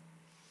well.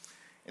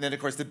 And then of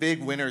course the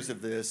big winners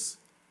of this,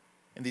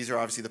 and these are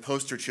obviously the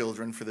poster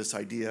children for this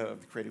idea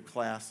of the creative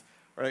class,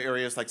 are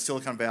areas like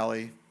Silicon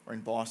Valley or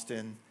in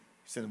Boston,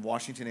 in the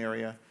Washington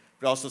area,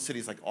 but also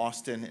cities like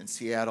Austin and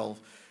Seattle,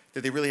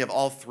 that they really have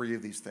all three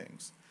of these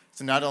things.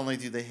 So not only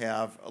do they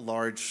have a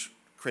large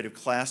creative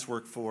class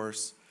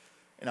workforce,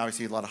 and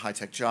obviously a lot of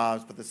high-tech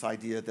jobs, but this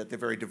idea that they're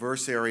very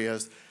diverse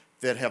areas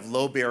that have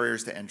low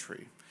barriers to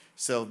entry.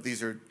 So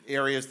these are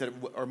areas that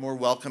are more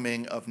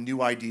welcoming of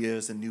new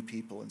ideas and new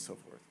people and so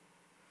forth.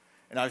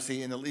 And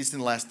obviously, at least in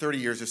the last 30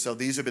 years or so,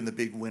 these have been the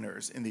big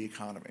winners in the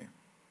economy.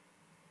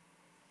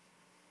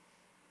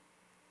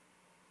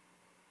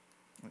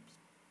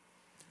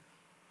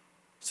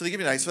 So to give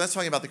you an idea, so that's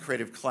talking about the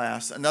creative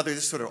class. Another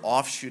this sort of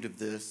offshoot of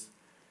this,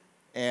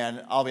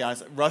 and I'll be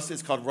honest,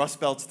 it's called Rust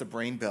Belts to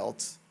Brain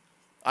Belts.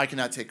 I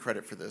cannot take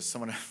credit for this.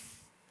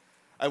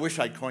 I wish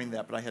I'd coined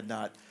that, but I had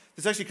not.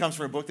 This actually comes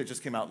from a book that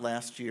just came out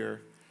last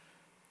year,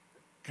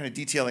 kind of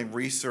detailing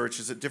research.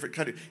 Is a different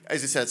kind of,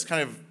 as I said, it's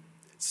kind of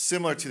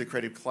similar to the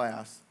creative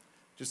class,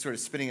 just sort of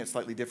spinning it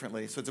slightly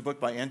differently. So it's a book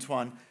by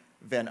Antoine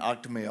van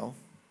Ogtemeel.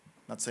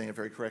 Not saying it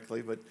very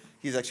correctly, but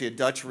he's actually a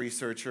Dutch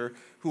researcher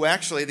who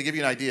actually, to give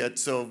you an idea,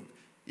 so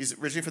he's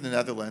originally from the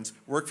Netherlands,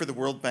 worked for the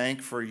World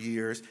Bank for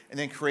years, and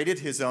then created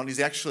his own.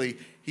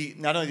 He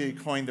not only did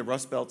he coin the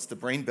Rust Belts, the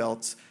Brain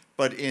Belts,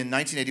 but in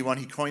 1981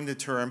 he coined the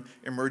term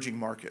emerging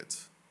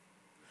markets.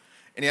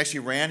 And he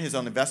actually ran his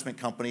own investment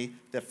company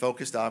that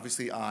focused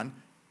obviously on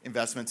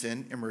investments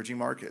in emerging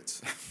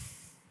markets.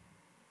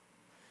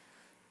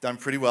 Done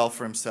pretty well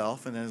for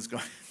himself, and then is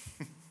going.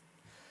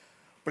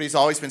 But he's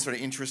always been sort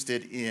of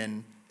interested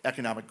in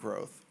economic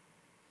growth.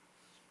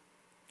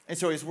 And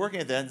so he's working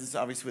at that,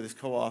 obviously with his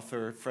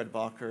co-author, Fred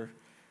Bakker. And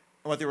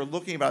what they were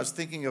looking about is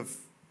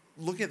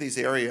looking at these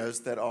areas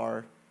that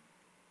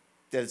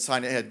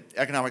had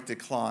economic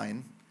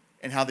decline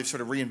and how they've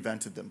sort of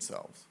reinvented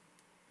themselves.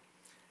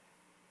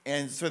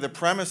 And so the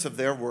premise of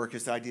their work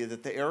is the idea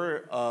that the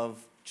era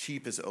of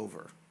cheap is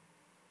over.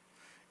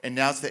 And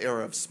now it's the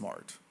era of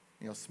smart.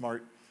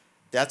 Smart,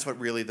 that's what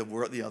really the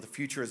world, the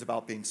future is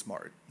about being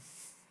smart.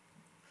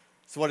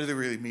 So what do they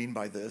really mean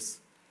by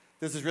this?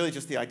 This is really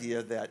just the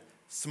idea that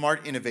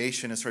smart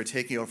innovation is sort of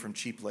taking over from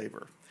cheap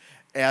labor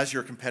as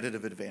your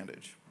competitive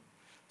advantage.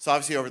 So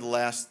obviously over the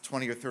last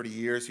 20 or 30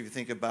 years, if you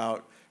think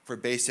about for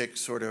basic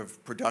sort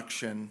of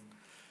production,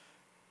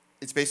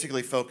 it's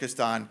basically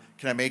focused on,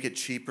 can I make it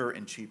cheaper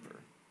and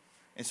cheaper?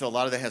 And so a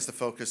lot of that has to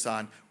focus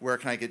on, where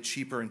can I get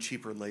cheaper and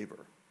cheaper labor?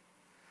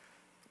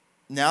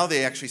 Now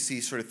they actually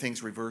see sort of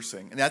things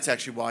reversing. And that's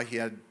actually why he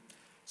had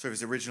sort of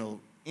his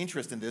original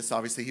interest in this.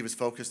 Obviously, he was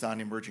focused on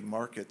emerging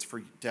markets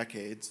for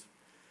decades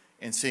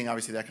and seeing,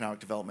 obviously, the economic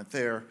development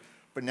there.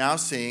 But now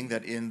seeing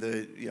that in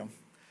the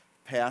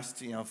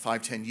past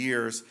 5, 10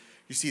 years,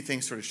 you see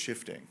things sort of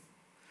shifting.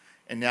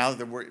 And now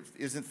the work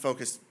isn't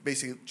focused,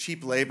 basically,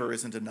 cheap labor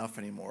isn't enough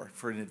anymore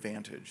for an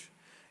advantage.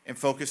 And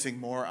focusing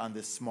more on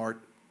this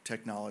smart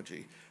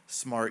technology,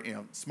 smart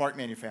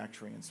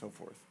manufacturing and so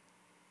forth.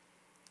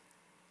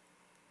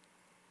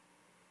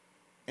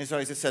 And so,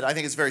 as I said, I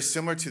think it's very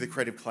similar to the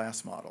creative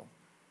class model.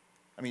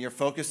 I mean, you're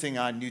focusing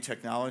on new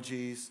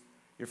technologies,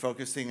 You're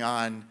focusing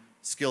on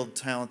skilled,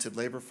 talented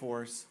labor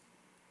force.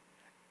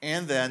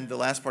 And then the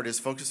last part is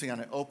focusing on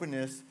an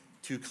openness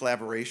to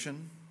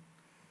collaboration,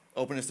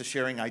 openness to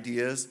sharing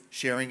ideas,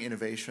 sharing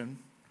innovation.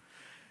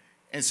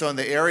 And so in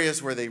the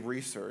areas where they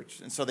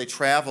researched, and so they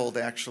traveled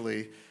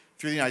actually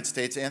through the United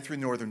States and through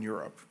Northern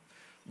Europe,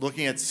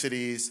 looking at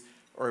cities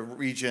or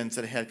regions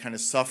that had kind of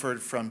suffered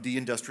from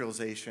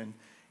deindustrialization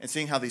and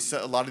seeing how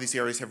a lot of these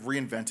areas have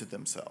reinvented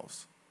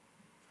themselves.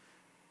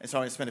 And so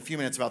I'm going to spend a few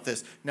minutes about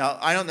this. Now,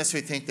 I don't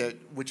necessarily think that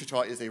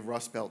Wichita is a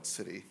Rust Belt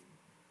city,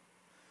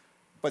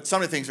 but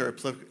some of the things are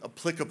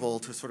applicable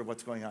to sort of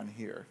what's going on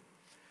here.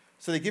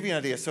 So they give you an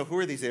idea. So who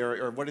are these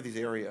areas, or what are these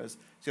areas?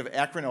 So you have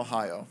Akron,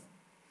 Ohio,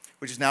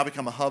 which has now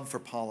become a hub for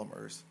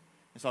polymers.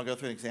 And so I'll go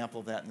through an example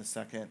of that in a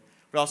second.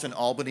 But also in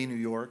Albany, New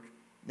York,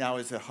 now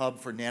is a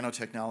hub for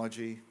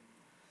nanotechnology.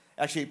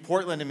 Actually,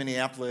 Portland and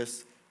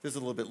Minneapolis, this is a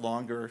little bit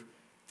longer.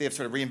 They have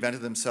sort of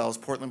reinvented themselves.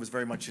 Portland was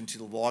very much into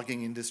the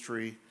logging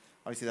industry.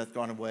 Obviously, that's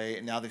gone away,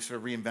 and now they've sort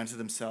of reinvented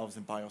themselves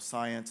in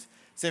bioscience.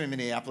 Same in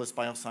Minneapolis,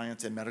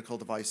 bioscience and medical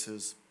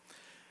devices.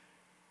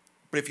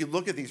 But if you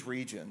look at these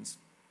regions,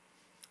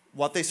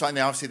 what they saw, and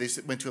obviously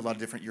they went to a lot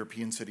of different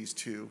European cities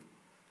too.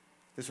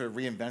 They sort of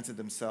reinvented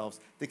themselves.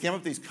 They came up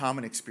with these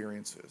common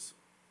experiences.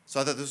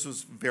 So I thought this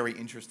was very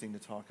interesting to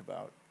talk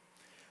about.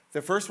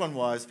 The first one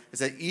is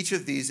that each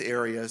of these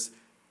areas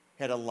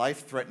had a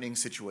life-threatening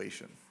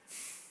situation.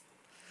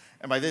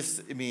 And by this,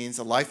 it means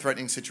a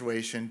life-threatening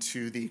situation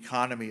to the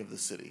economy of the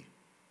city.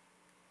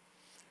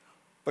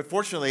 But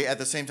fortunately, at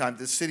the same time,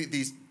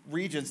 these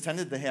regions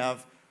tended to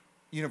have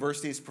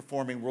universities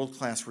performing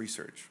world-class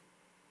research.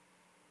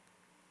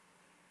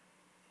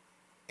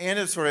 And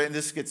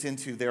this gets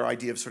into their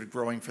idea of sort of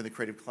growing for the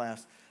creative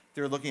class.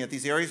 They're looking at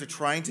these areas are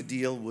trying to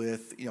deal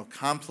with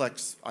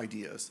complex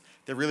ideas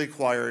that really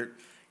require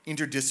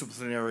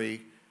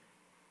interdisciplinary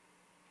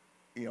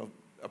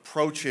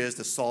approaches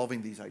to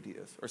solving these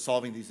ideas or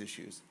solving these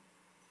issues.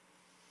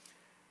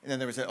 And then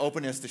there was an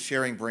openness to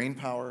sharing brain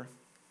power.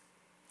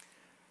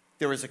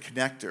 There was a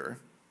connector.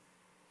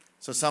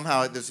 So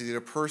somehow there's either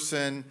a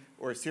person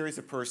or a series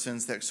of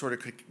persons that sort of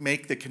could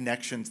make the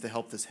connections to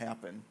help this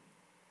happen.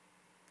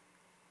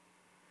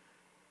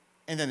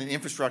 And then an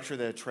infrastructure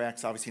that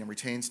attracts, obviously, and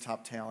retains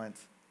top talent.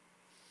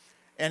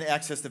 And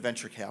access to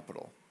venture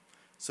capital.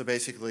 So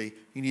basically,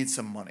 you need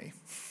some money.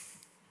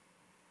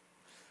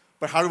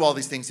 But how do all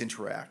these things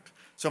interact?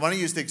 So I'm going to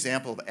use the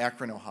example of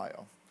Akron,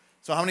 Ohio.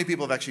 So how many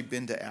people have actually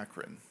been to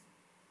Akron?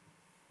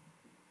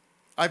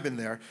 I've been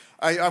there.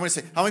 I'm going to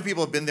say, how many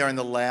people have been there in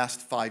the last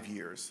 5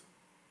 years?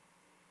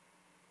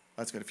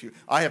 That's good, a few.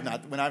 I have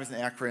not. When I was in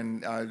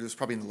Akron, it was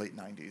probably in the late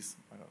 90s.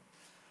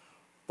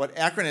 But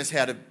Akron has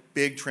had a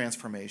big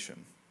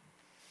transformation.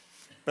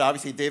 But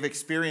obviously, they've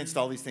experienced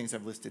all these things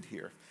I've listed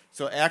here.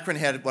 So Akron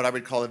had what I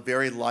would call a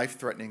very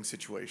life-threatening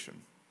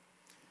situation.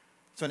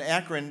 So in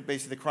Akron,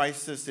 basically the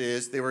crisis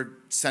is they were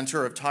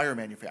center of tire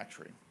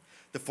manufacturing.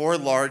 The 4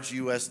 large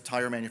U.S.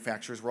 tire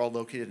manufacturers were all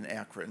located in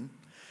Akron.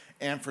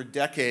 And for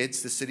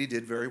decades, the city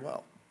did very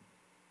well.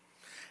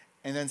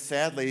 And then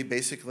sadly,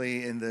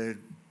 basically in the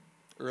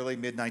early,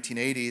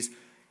 mid-1980s,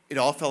 it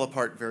all fell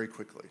apart very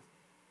quickly.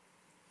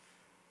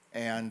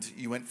 And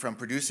you went from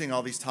producing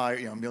all these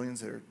tires,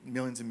 millions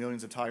and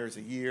millions of tires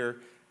a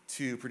year,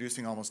 to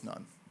producing almost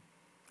none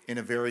in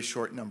a very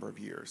short number of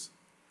years.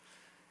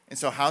 And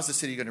so how's the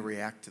city going to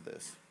react to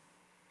this?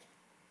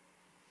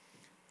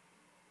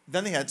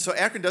 Then so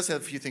Akron does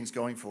have a few things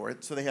going for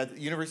it. So they had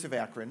the University of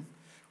Akron,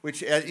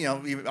 which,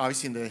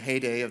 obviously in the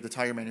heyday of the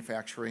tire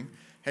manufacturing,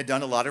 had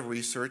done a lot of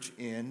research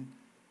in,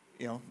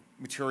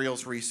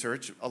 materials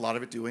research, a lot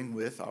of it doing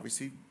with,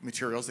 obviously,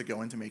 materials that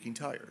go into making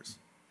tires.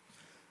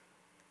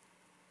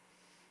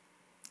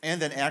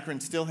 And then Akron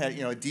still had,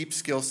 a deep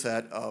skill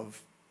set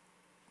of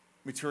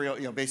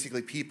material,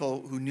 basically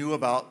people who knew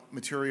about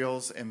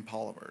materials and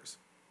polymers.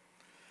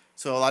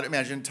 So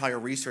imagine tire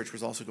research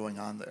was also going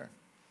on there.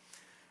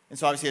 And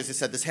so obviously, as I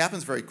said, this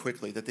happens very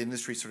quickly, that the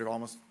industry sort of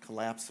almost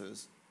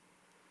collapses.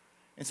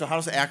 And so how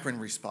does Akron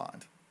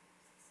respond?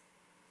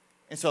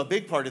 And so a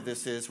big part of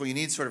this is, well, you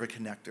need sort of a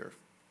connector.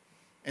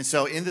 And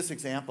so in this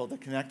example, the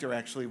connector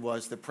actually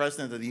was the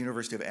president of the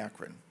University of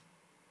Akron.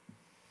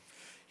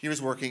 He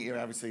was working,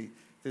 obviously,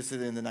 this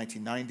is in the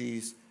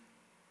 1990s,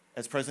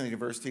 as president of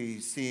the university,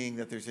 seeing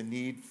that there's a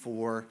need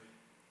for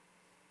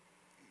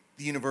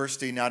the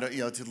university not,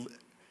 to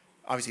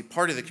obviously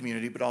part of the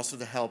community, but also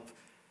to help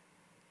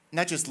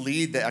not just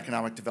lead the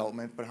economic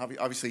development, but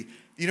obviously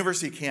the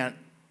university can't,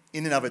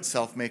 in and of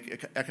itself,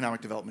 make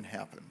economic development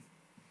happen.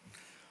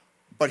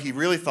 But he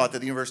really thought that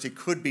the university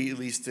could be at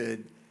least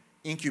an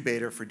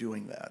incubator for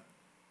doing that.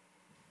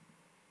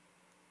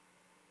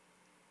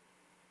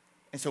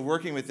 And so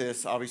working with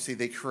this, obviously,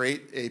 they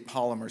create a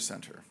polymer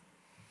center.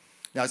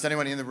 Now, is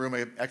anyone in the room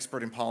an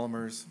expert in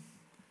polymers?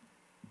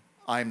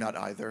 I'm not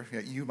either. Yeah,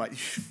 you might.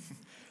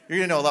 You're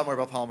going to know a lot more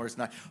about polymers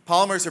than I.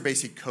 Polymers are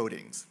basically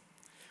coatings,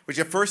 which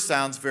at first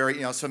sounds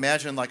very, so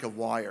imagine like a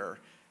wire,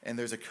 and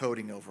there's a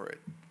coating over it.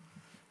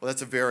 Well,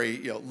 that's a very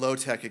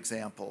low-tech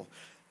example.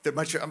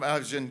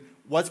 Imagine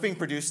What's being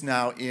produced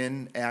now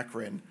in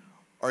Akron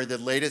are the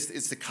latest,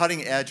 it's the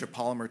cutting edge of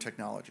polymer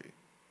technology.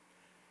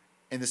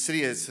 And the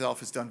city itself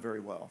has done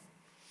very well.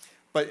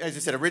 But as I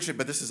said, originally,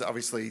 but this is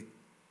obviously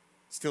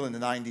still in the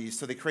 90s,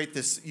 so they create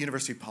this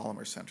University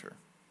Polymer Center.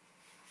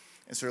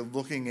 And sort of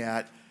looking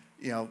at,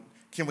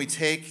 can we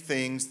take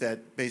things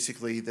that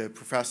basically the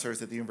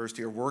professors at the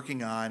university are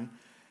working on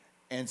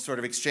and sort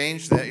of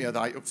exchange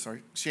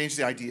exchange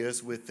the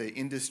ideas with the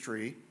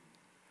industry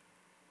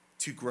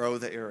to grow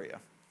the area.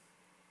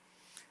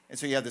 And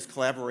so you have this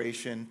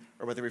collaboration,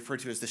 or what they refer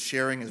to as the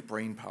sharing as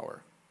brain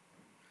power.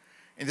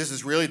 And this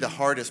is really the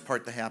hardest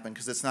part to happen,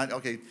 because it's not,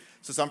 okay,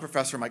 so some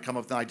professor might come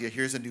up with an idea,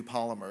 here's a new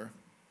polymer,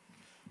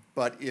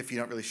 but if you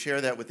don't really share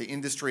that with the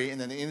industry,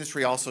 and then the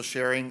industry also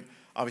sharing,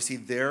 obviously,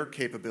 their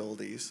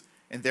capabilities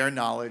and their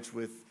knowledge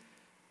with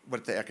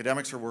what the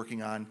academics are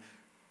working on,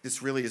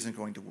 this really isn't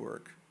going to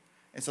work.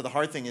 And so the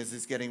hard thing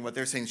is getting what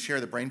they're saying, share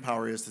the brain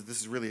power, is that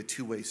this is really a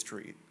two-way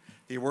street.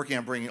 They're working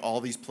on bringing all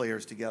these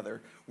players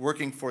together,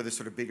 working for this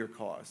sort of bigger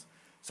cause.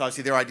 So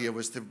obviously their idea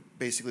was to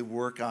basically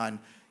work on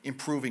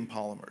improving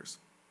polymers.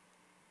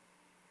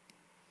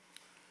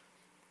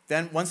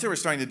 Then once they were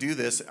starting to do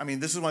this, I mean,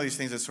 this is one of these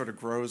things that sort of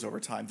grows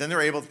over time. Then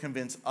they're able to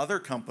convince other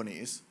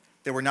companies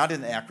that were not in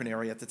the Akron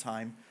area at the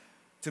time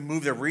to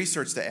move their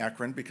research to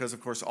Akron, because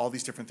of course all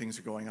these different things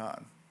are going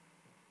on.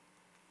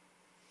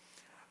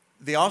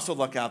 They also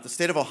look out, the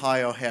state of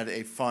Ohio had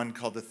a fund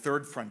called the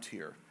Third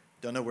Frontier.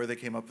 Don't know where they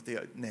came up with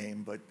the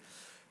name, but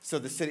so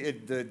the city,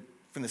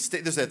 from the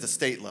state, this is at the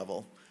state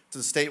level. So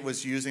the state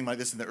was using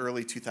this in the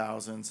early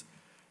 2000s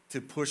to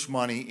push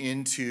money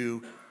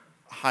into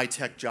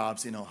high-tech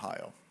jobs in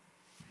Ohio.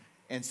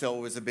 And so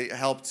it was a big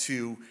help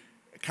to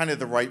kind of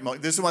the right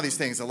moment. This is one of these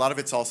things, a lot of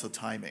it's also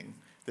timing,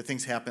 that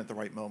things happen at the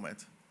right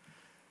moment.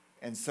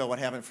 And so what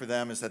happened for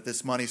them is that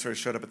this money sort of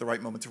showed up at the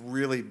right moment to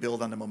really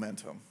build on the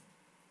momentum.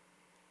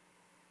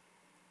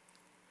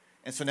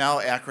 And so now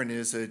Akron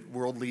is a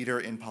world leader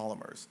in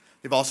polymers.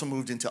 They've also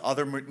moved into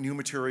other new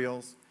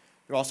materials.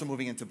 They're also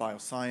moving into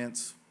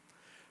bioscience.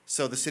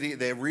 So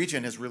the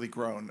region has really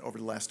grown over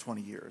the last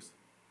 20 years,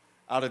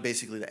 out of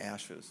basically the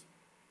ashes.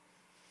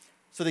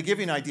 So they give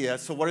you an idea.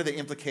 So what are the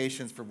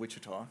implications for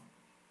Wichita?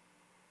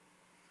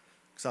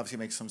 Because obviously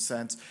it makes some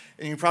sense.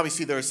 And you can probably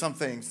see there are some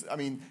things. I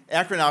mean,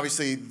 Akron,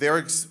 obviously,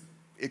 their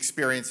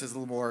experience is a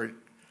little more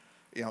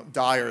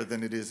dire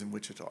than it is in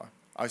Wichita.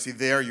 Obviously,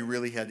 there you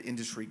really had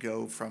industry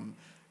go from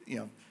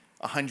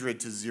 100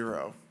 to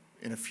 0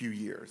 in a few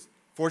years.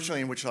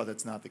 Fortunately, in Wichita,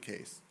 that's not the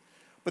case.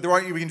 But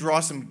we can draw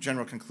some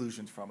general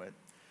conclusions from it.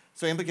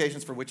 So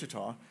implications for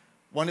Wichita.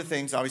 One of the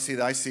things, obviously,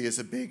 that I see as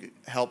a big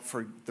help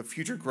for the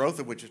future growth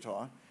of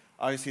Wichita,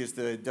 obviously, is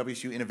the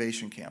WSU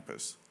Innovation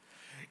Campus.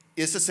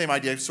 It's the same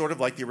idea, sort of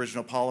like the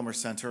original Polymer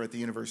Center at the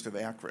University of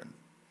Akron.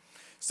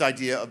 It's the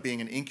idea of being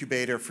an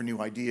incubator for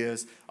new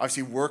ideas,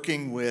 obviously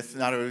working with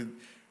not only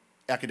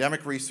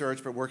academic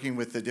research, but working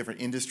with the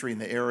different industry in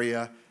the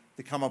area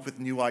to come up with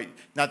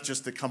not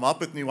just to come up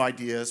with new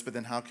ideas, but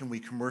then how can we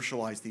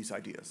commercialize these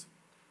ideas?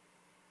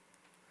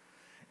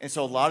 And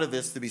so a lot of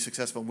this, to be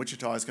successful in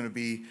Wichita, is going to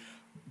be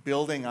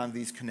building on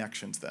these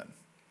connections then.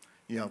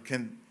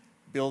 Can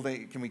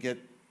we get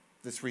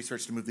this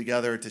research to move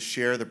together, to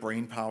share the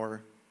brain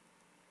power?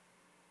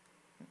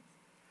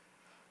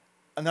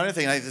 Another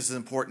thing I think this is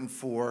important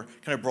for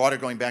kind of broader,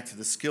 going back to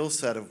the skill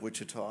set of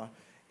Wichita,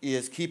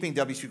 is keeping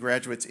WSU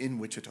graduates in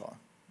Wichita.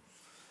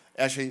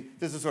 Actually,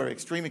 this is sort of an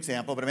extreme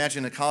example, but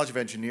imagine the College of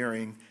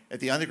Engineering,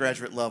 at the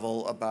undergraduate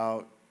level,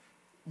 about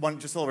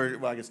just over,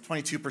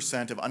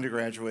 22% of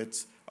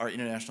undergraduates are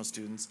international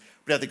students.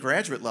 But at the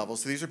graduate level,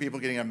 so these are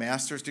people getting a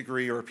master's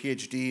degree or a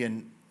PhD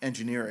in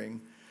engineering,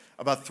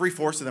 about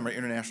 3/4 of them are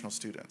international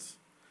students.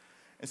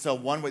 And so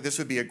this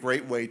would be a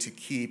great way to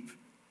keep,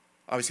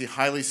 obviously,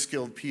 highly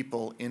skilled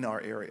people in our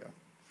area.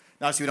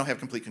 Now, obviously, we don't have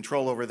complete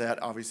control over that.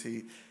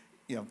 Obviously,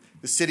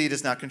 the city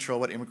does not control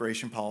what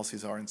immigration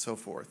policies are and so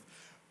forth.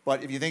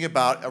 But if you think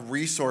about a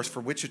resource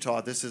for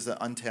Wichita, this is an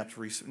untapped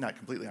resource, not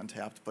completely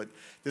untapped, but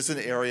this is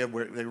an area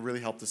where they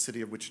really help the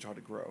city of Wichita to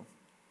grow.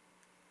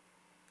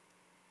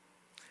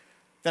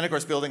 Then, of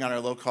course, building on our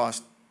low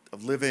cost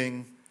of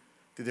living,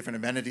 the different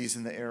amenities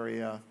in the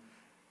area,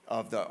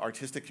 of the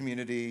artistic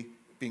community,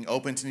 being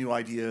open to new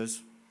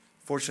ideas.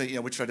 Fortunately,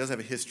 Wichita does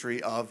have a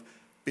history of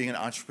being an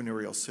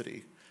entrepreneurial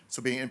city.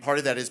 So and part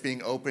of that is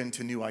being open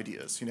to new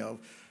ideas. In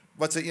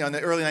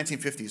the early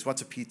 1950s,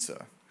 what's a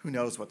pizza? Who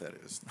knows what that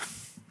is?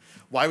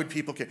 Why would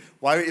people care?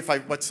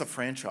 What's a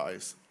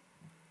franchise?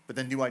 But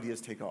then new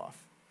ideas take off.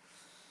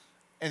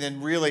 And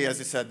then really, as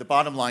I said, the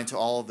bottom line to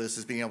all of this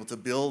is being able to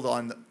build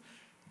on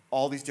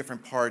all these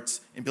different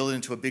parts and build it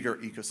into a bigger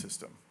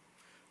ecosystem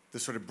to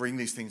sort of bring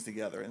these things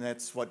together. And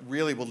that's what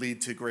really will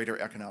lead to greater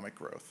economic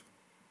growth.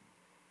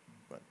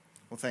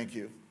 Well, thank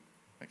you.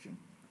 Thank you.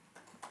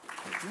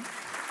 Thank you.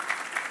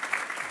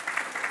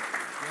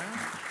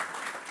 Yeah.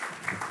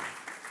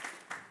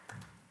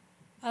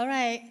 All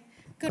right.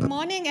 Good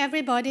morning,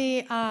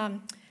 everybody.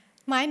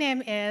 My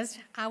name is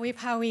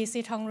Avipavi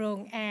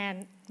Sithongrung,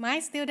 and my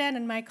student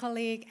and my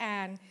colleague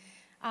and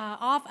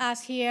all of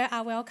us here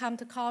are welcome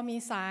to call me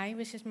Sai,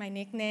 which is my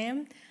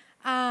nickname.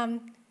 I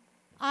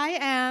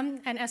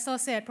am an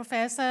associate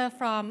professor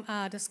from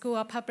the School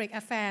of Public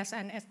Affairs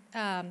and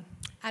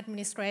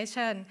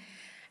Administration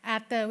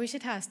at the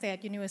Wichita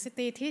State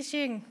University,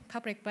 teaching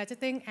public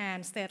budgeting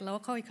and state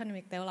local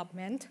economic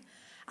development.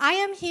 I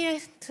am here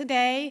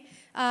today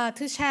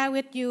to share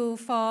with you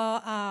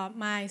for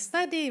my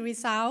study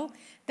result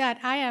that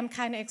I am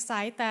kind of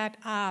excited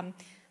on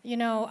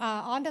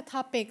the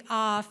topic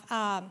of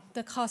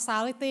the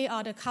causality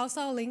or the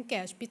causal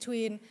linkage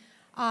between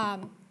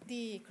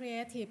the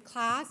creative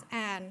class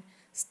and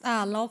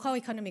local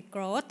economic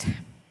growth.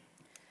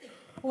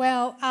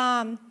 Well,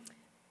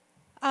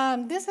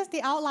 this is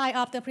the outline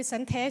of the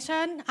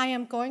presentation. I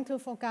am going to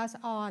focus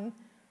on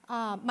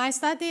my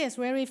study is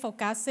really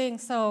focusing,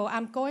 so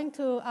I'm going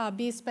to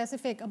be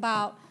specific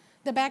about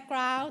the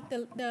background,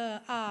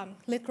 the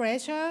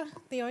literature,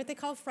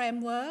 theoretical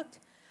framework,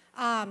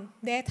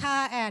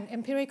 data and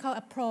empirical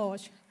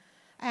approach,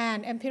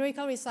 and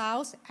empirical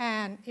results,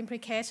 and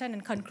implication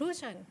and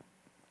conclusion.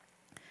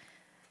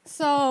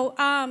 So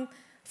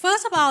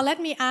first of all, let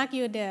me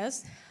argue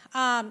this.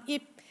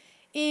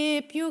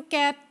 If you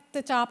get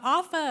the job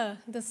offer,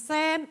 the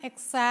same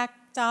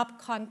exact job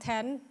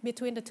content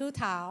between the two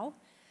towns,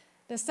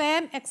 the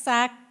same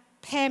exact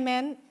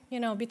payment,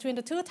 between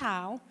the two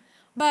towns,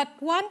 but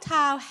one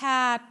town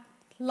had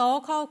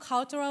local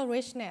cultural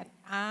richness,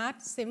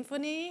 art,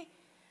 symphony,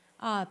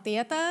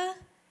 theater.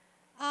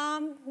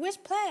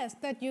 Which place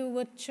that you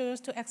would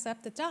choose to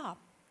accept the job?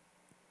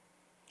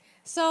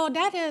 So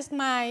that is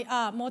my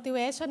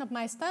motivation of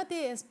my study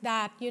is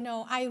that,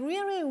 I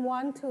really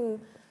want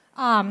to,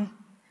 I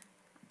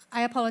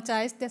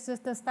apologize, this is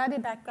the study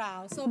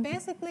background. So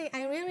basically,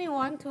 I really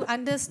want to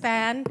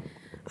understand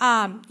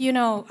part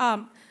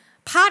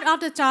of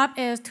the job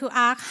is to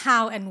ask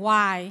how and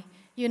why.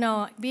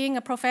 Being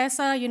a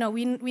professor,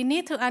 we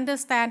need to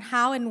understand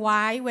how and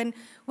why.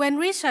 When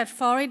Richard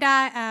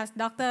Florida, as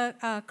Dr.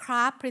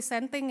 Kraft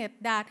presenting it,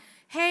 that,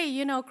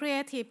 hey,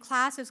 creative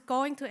class is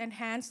going to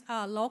enhance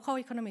local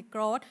economic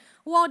growth.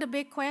 Well, the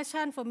big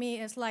question for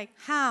me is like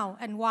how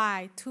and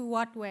why, to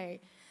what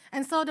way.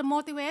 And so the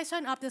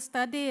motivation of the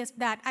study is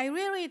that I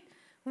really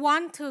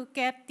want to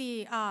get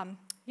the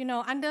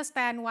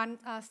understand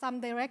some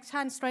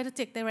direction,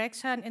 strategic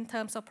direction in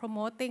terms of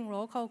promoting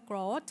local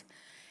growth.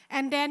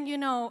 And then,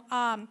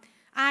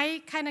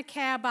 I kind of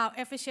care about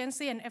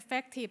efficiency and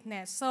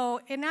effectiveness.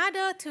 So in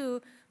order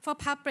for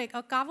public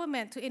or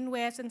government to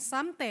invest in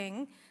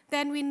something,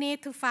 then we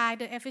need to find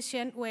the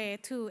efficient way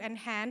to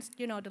enhance,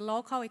 the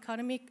local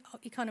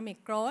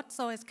economic growth.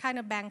 So it's kind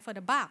of bang for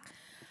the buck.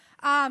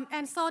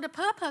 And so the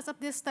purpose of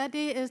this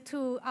study is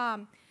to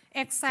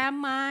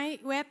examine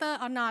whether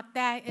or not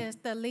there is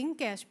the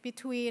linkage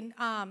between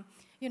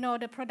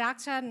the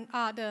production,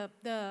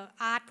 the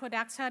art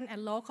production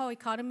and local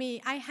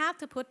economy. I have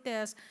to put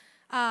this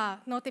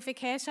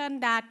notification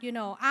that,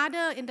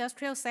 other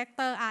industrial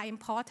sectors are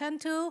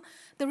important too.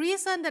 The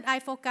reason that I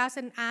focus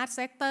in art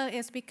sector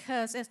is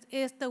because it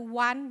is the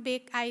one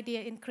big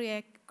idea in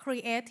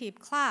creative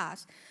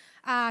class.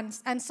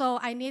 And so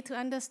I need to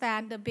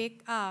understand the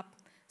big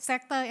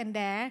sector in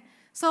there.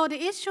 So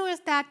the issue is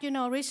that,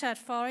 Richard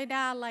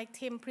Florida, like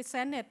Tim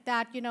presented,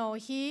 that,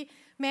 he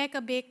make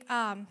a big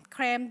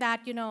claim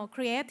that,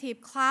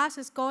 creative class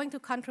is going to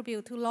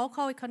contribute to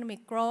local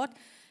economic growth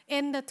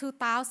in the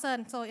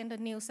 2000s, so in the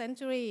new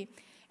century.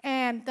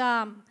 And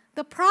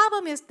the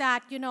problem is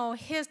that,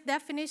 his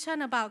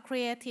definition about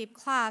creative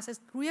class is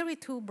really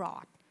too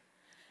broad.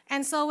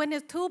 And so when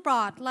it's too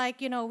broad, like,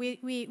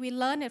 we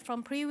learned it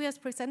from previous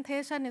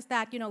presentation is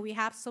that, we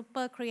have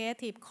super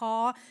creative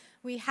core,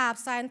 we have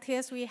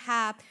scientists, we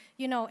have,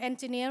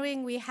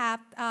 engineering, we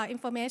have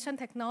information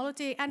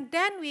technology, and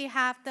then we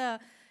have the,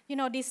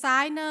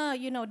 designer,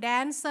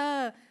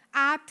 dancer,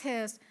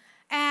 artist,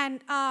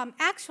 and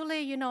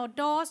actually,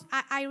 those,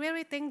 I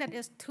really think that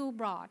is too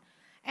broad.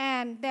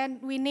 And then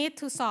we need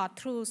to sort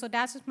through, so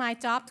that's my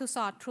job to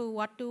sort through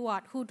what do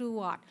what, who do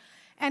what.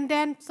 And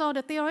then, so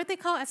the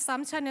theoretical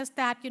assumption is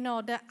that,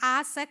 the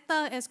art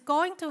sector is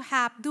going to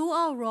have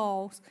dual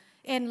roles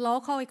in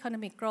local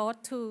economic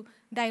growth to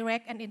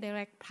direct and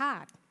indirect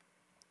part.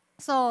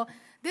 So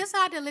these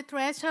are the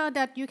literature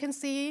that you can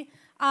see.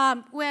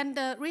 When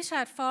the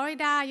Richard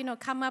Florida,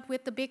 come up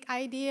with the big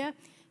idea,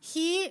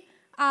 he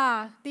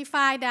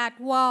defined that,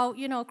 well,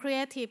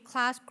 creative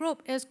class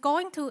group is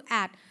going to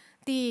add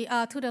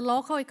to the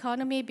local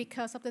economy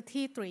because of the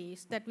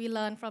T3s that we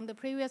learned from the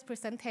previous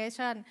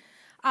presentation.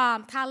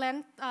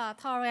 Talent,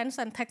 tolerance,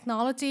 and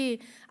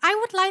technology. I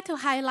would like to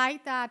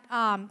highlight that,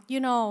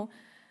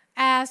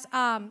 as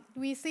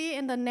we see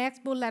in the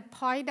next bullet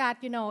point that,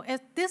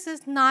 this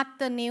is not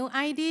the new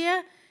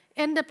idea.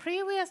 In the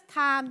previous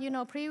time,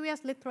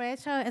 previous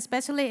literature,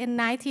 especially in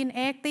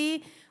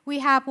 1980, we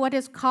have what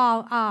is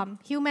called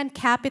human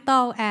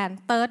capital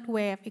and third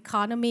wave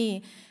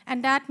economy.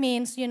 And that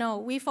means,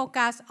 we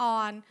focus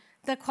on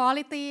the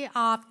quality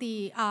of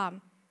the,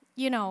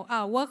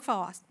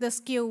 workforce, the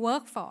skilled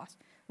workforce.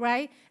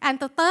 right? And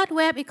the third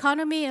wave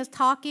economy is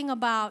talking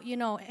about,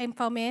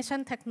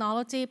 information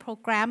technology,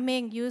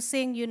 programming,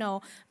 using,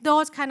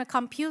 those kind of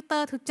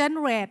computer to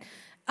generate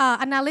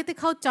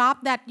analytical job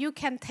that you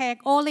can take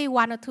only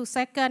 1 or 2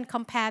 seconds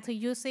compared to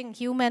using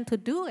human to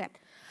do it.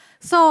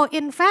 So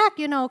in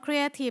fact,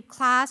 creative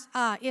class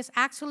is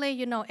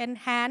actually,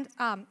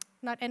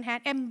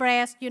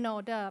 embrace,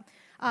 the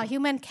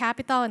human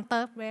capital and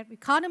third wave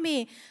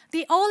economy.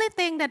 The only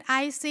thing that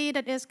I see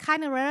that is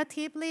kind of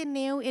relatively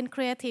new in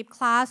creative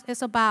class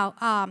is about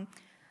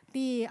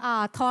the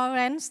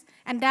tolerance,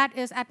 and that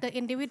is at the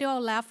individual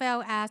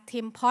level, as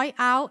Tim pointed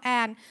out,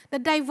 and the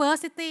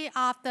diversity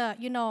of the,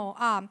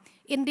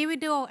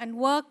 individual and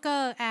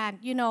worker, and,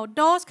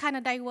 those kind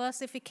of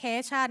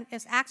diversification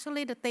is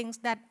actually the things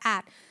that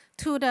add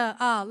to the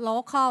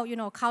local,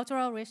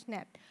 cultural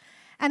richness.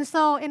 And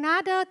so in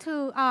order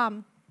to,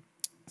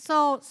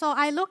 so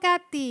I look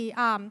at the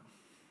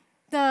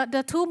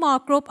two more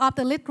group of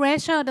the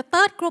literature. The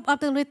third group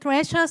of the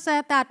literature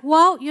said that,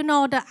 well,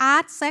 the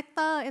art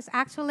sector is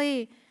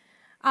actually,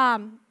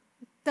 the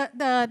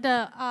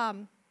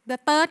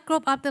third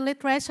group of the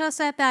literature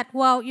said that,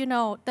 well,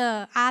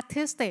 the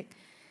artistic.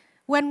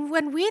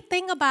 When we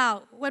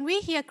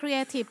hear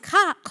creative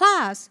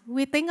class,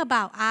 we think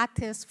about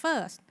artists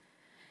first.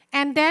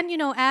 And then,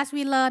 as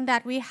we learn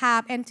that we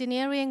have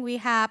engineering, we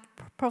have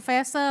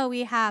professor,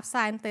 we have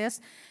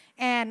scientists,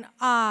 and,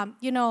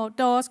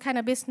 those kind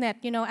of business,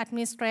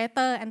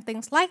 administrator and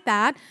things like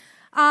that.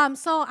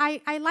 So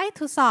I like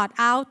to sort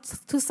out,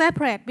 to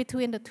separate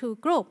between the two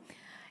groups.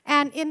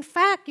 And in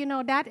fact,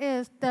 that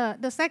is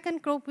the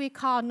second group we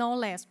call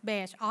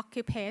knowledge-based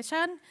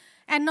occupation.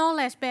 And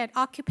knowledge-based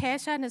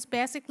occupation is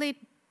basically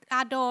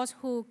are those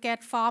who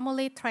get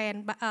formally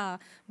trained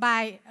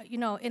by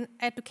in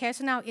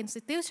educational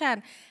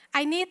institution.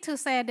 I need to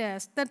say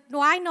this, that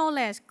why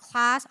knowledge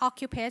class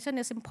occupation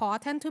is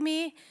important to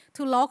me,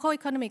 to local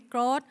economic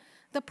growth.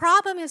 The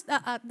problem is,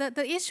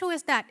 the issue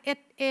is that it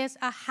is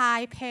a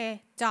high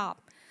pay job.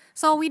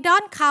 So we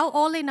don't count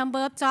only number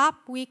of jobs,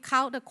 we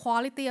count the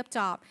quality of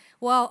job.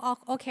 Well,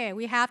 okay,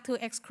 we have to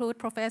exclude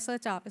professor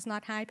job, it's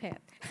not high paid.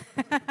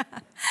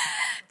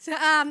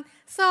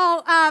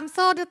 So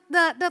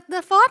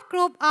the fourth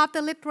group of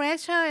the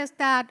literature is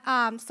that,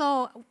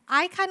 so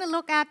I kind of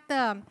look at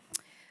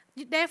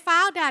they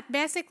found that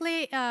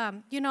basically,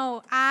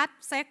 art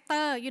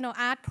sector,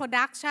 art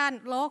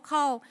production,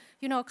 local,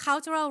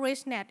 cultural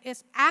richness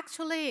is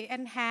actually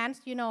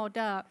enhanced,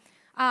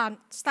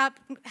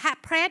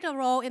 played a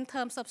role in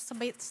terms of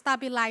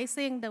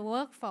stabilizing the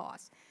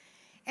workforce.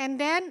 And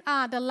then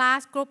the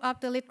last group of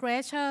the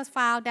literature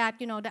found that,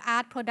 the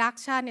art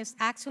production is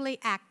actually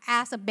act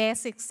as a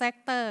basic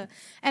sector.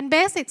 And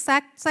basic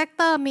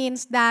sector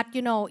means that,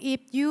 if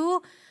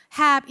you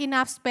have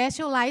enough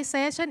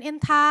specialization in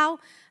town,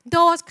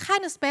 those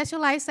kind of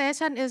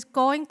specialization is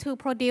going to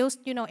produce,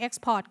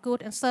 export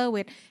goods and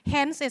service.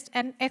 Hence, it's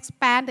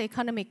expand the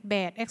economic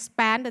base,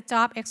 expand the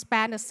job,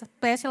 expand the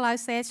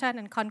specialization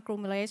and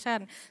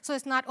conglomeration. So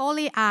it's not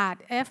only art.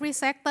 Every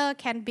sector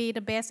can be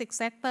the basic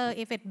sector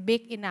if it's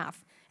big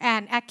enough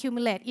and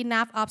accumulate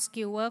enough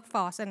upskill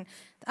workforce and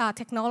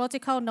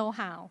technological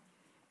know-how.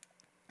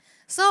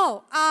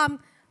 So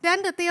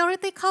then the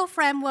theoretical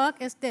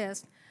framework is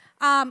this.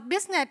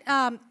 Business,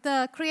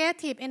 the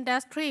creative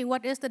industry,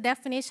 what is the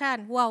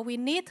definition? Well, we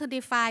need to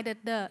define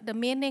the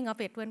meaning of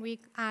it when we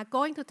are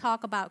going to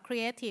talk about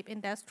creative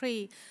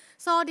industry.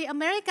 So the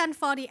American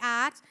for the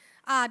Arts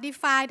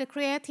define the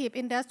creative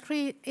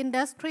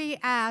industry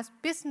as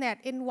business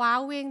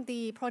involving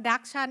the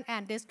production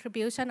and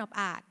distribution of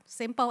art.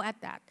 Simple as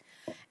that.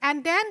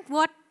 And then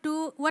what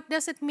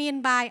does it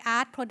mean by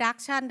art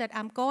production that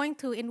I'm going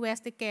to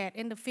investigate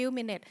in a few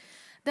minutes?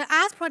 The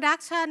art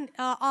production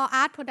or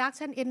art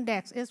production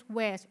index is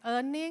wage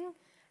earning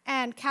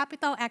and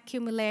capital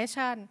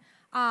accumulation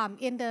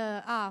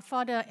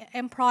for the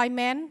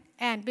employment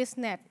and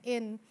business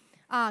in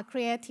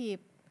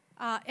creative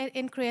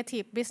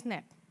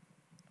business.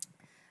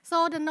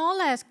 So the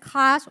knowledge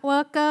class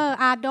worker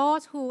are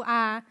those who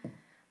are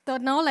the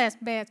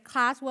knowledge-based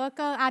class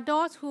worker are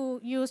those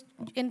who use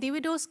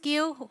individual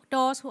skill,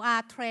 those who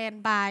are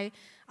trained by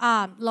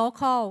those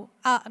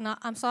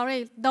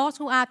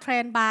who are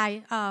trained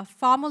by,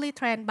 formally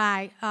trained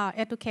by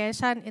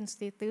education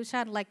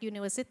institution like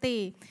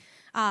university,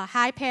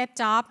 high-paid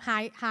job,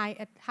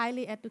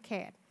 highly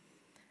educated.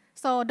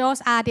 So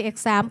those are the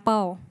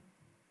example.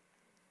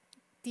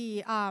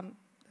 The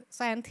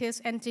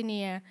scientist,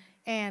 engineer,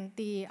 and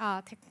the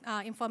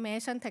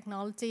information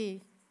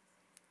technology.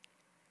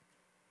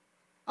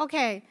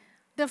 Okay,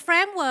 the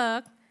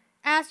framework,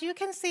 as you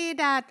can see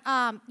that,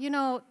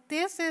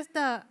 this is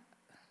the,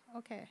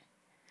 okay.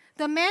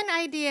 The main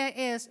idea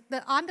is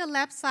that on the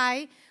left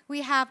side,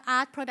 we have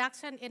art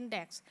production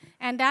index.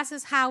 And that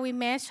is how we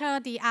measure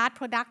the art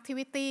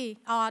productivity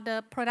or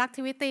the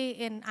productivity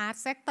in art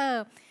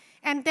sector.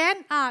 And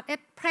then it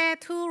plays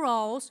two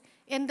roles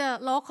in the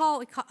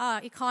local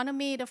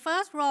economy. The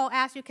first role,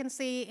 as you can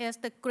see, is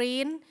the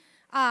green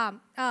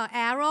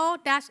arrow,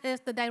 that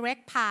is the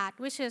direct part,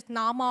 which is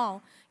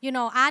normal.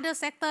 Other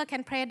sector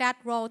can play that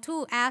role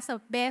too as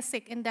a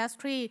basic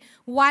industry.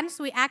 Once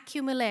we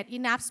accumulate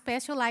enough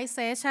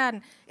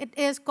specialization, it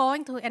is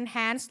going to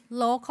enhance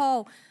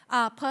local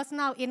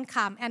personal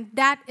income, and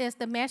that is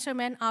the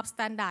measurement of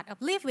standard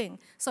of living.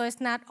 So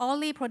it's not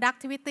only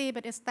productivity,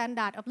 but it's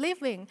standard of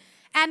living.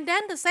 And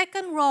then the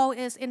second role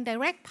is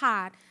indirect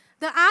part.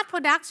 The art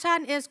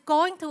production is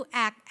going to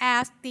act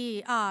as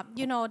the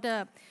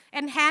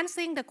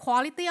enhancing the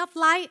quality of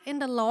life in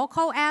the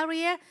local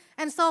area.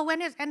 And so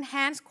when it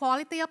enhances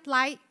quality of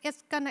life,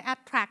 it's going to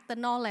attract the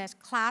knowledge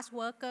class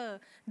worker,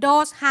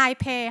 those high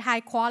pay, high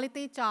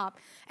quality job.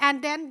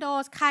 And then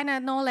those kind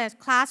of knowledge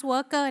class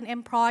worker and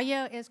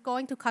employer is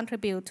going to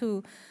contribute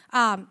to,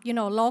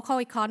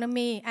 local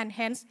economy and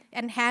hence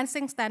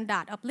enhancing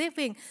standard of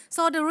living.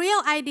 So the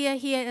real idea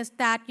here is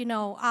that,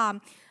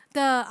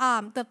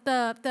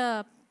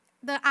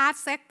 the art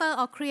sector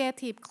or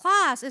creative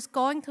class is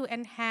going to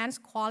enhance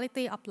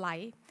quality of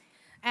life.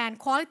 And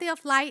quality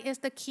of life is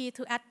the key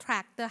to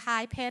attract the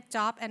high-paid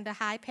job and the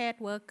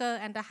high-paid worker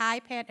and the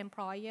high-paid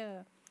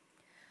employer.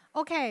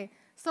 Okay,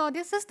 so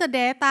this is the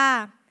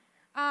data.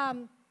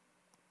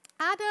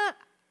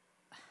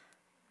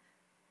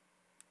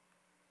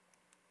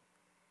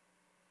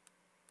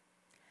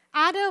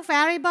 Other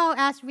variable,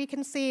 as we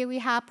can see, we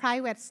have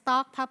private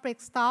stock,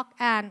 public stock,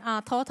 and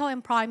total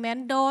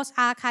employment. Those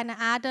are kind of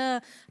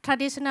other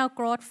traditional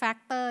growth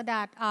factor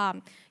that,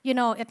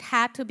 it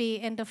had to be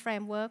in the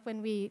framework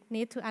when we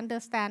need to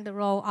understand the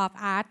role of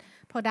art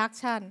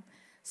production.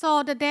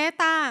 So the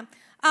data,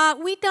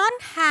 we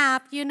don't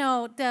have,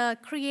 the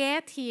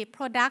creative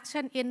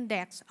production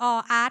index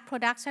or art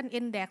production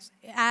index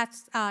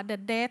as the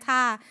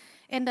data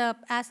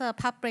as a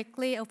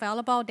publicly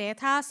available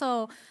data.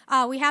 So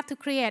we have to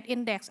create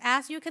index.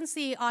 As you can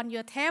see on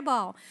your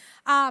table,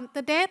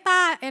 the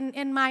data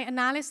in my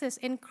analysis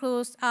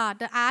includes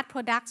the art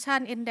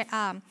production in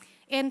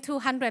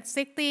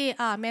 260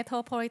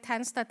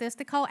 metropolitan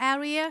statistical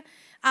area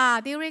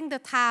during the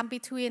time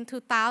between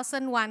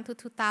 2001 to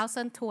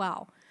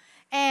 2012.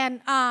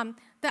 And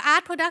the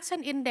art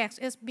production index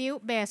is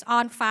built based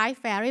on 5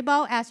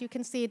 variables. As you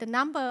can see, the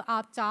number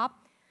of jobs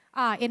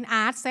in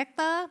art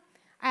sector.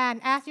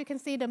 And as you can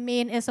see, the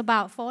mean is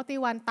about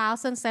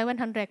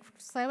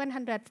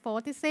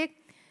 41,746.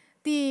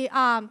 The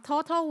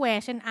total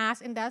wage in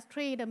arts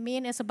industry, the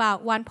mean is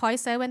about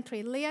 1.7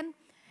 trillion.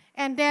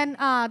 And then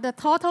the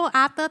total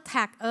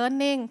after-tax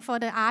earning for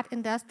the art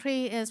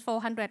industry is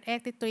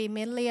 483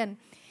 million.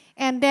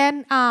 And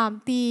then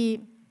the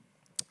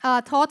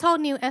total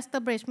new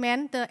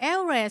establishment, the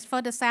average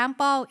for the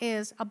sample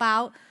is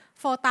about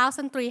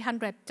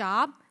 4,300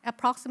 jobs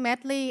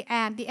approximately,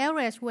 and the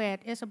average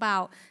wage is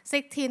about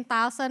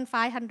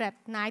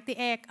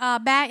 16,598.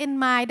 Bear in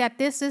mind that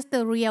this is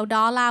the real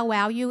dollar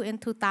value in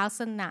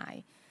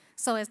 2009.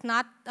 So it's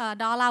not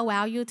dollar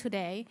value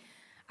today.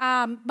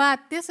 But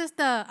this is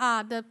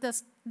the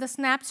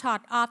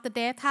snapshot of the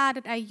data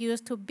that I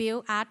used to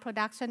build art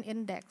production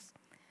index.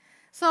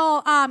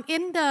 So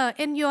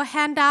in your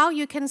handout,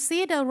 you can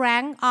see the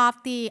rank of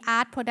the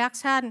art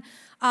production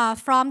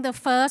from the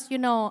first,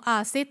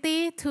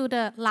 city to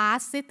the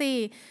last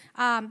city.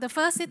 The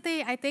first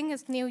city, I think,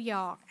 is New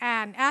York.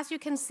 And as you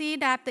can see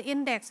that the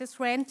index is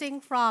ranging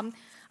from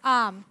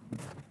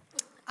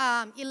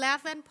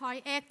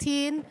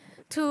 11.18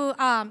 to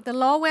the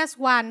lowest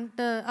one,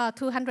 the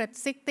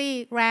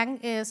 260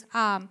 rank is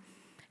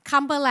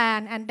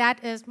Cumberland, and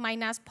that is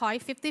minus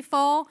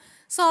 0.54.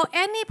 So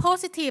any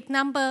positive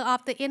number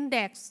of the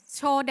index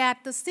show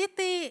that the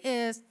city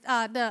is,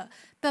 the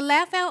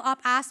level of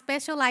art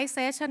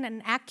specialization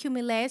and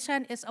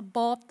accumulation is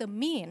above the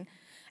mean.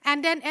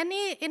 And then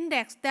any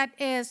index that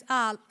is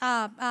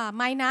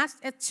minus,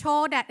 it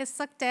shows that it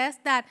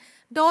suggests that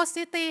those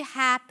cities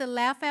had the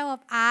level of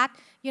art,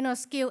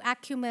 skill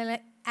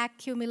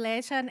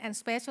accumulation and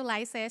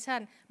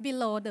specialization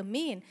below the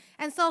mean.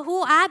 And so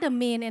who are the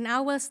mean in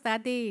our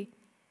study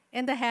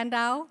in the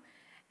handout?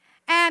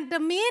 And the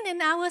mean in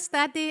our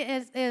study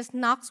is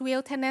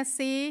Knoxville,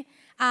 Tennessee.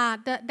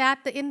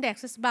 The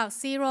index is about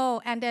 0,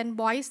 and then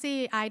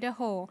Boise,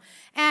 Idaho.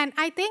 And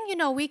I think,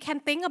 we can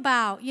think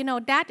about,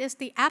 that is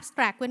the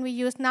abstract when we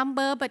use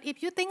number. But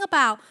if you think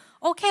about,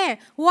 okay,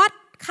 what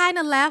kind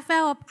of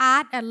level of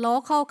art and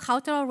local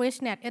cultural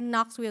richness in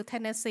Knoxville,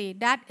 Tennessee,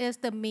 that is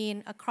the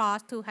mean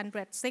across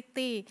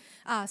 260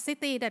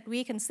 cities that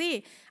we can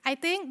see. I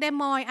think Des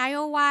Moines,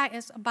 Iowa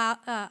is about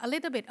a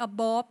little bit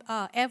above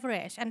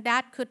average, and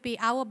that could be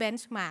our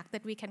benchmark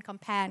that we can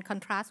compare and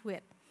contrast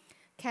with.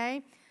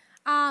 Okay.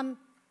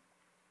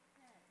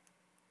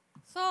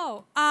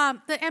 So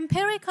the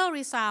empirical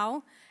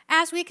result,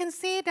 as we can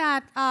see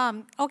that,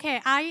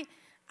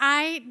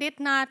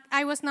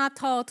 I was not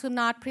told to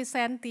not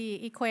present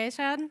the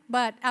equation,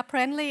 but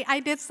apparently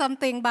I did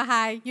something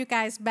behind you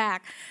guys'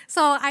 back.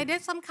 So I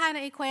did some kind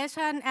of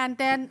equation, and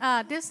then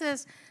this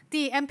is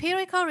the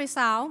empirical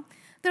result.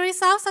 The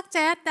result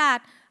suggests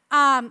that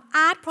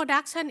art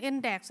production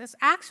index is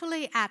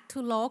actually add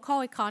to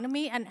local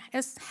economy and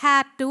it's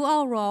had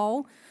dual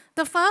role.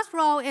 The first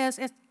role is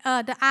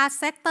the art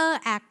sector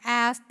act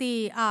as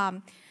the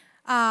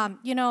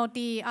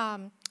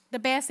the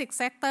basic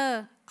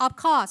sector. Of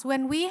course,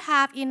 when we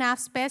have enough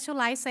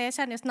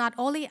specialization, it's not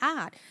only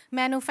art,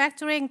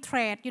 manufacturing,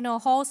 trade,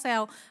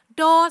 wholesale.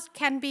 Those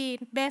can be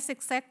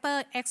basic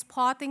sector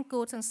exporting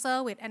goods and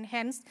service, and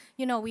hence,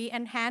 we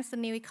enhance the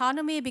new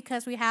economy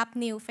because we have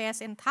new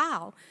face in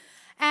town.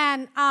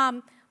 And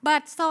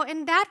but so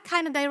in that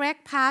kind of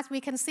direct path, we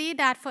can see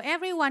that for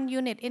every 1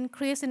 unit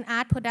increase in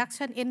art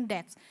production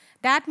index,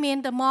 that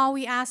means the more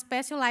we are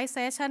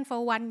specialization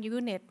for 1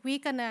 unit, we're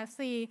gonna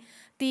see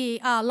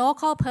the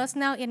local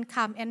personal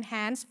income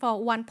enhanced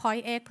for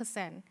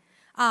 1.8%,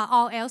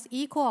 all else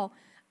equal.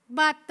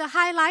 But the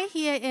highlight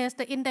here is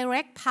the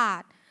indirect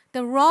part.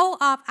 The role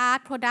of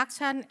art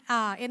production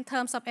in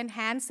terms of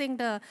enhancing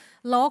the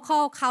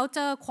local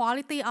culture,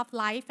 quality of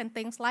life, and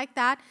things like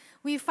that.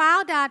 We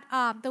found that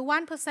the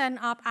 1%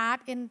 of art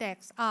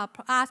index,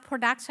 art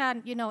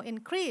production,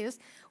 increase.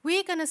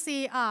 We're gonna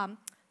see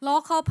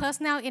local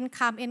personal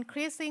income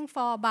increasing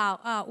for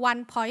about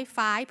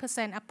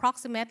 1.5%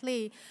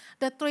 approximately.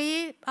 The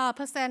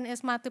 3%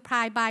 is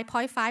multiplied by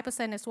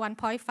 0.5% is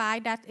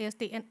 1.5. That is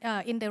the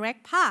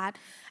indirect part.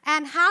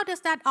 And how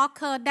does that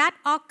occur? That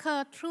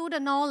occurs through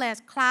the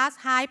knowledge class,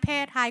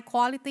 high-paid,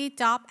 high-quality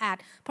job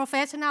at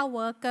professional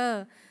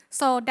worker.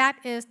 So that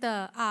is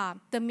the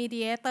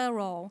mediator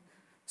role.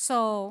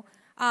 So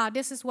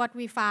this is what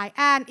we find.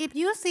 And if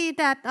you see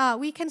that,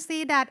 we can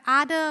see that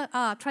other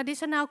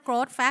traditional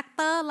growth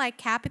factors like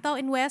capital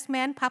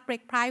investment,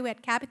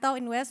 public-private capital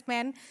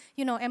investment,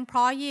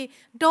 employee,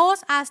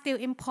 those are still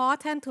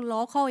important to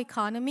local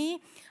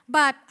economy.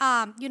 But,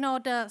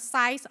 the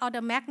size or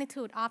the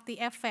magnitude of the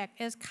effect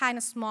is kind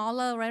of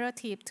smaller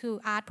relative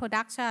to art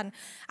production.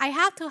 I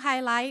have to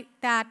highlight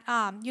that,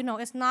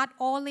 it's not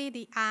only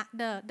the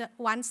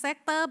one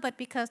sector, but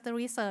because the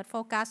research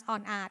focused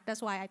on art.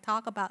 That's why I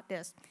talk about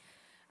this.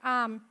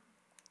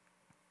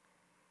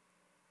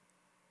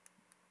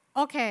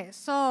 Okay,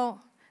 so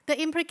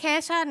the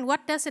implication,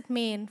 what does it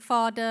mean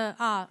for the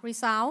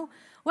result?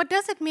 What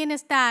does it mean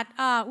is that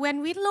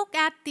when we look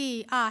at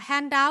the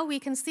handout, we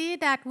can see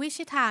that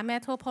Wichita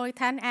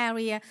metropolitan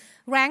area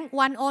ranked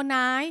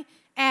 109,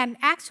 and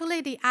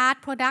actually the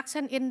art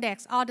production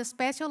index or the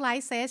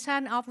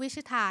specialization of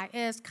Wichita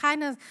is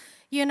kind of,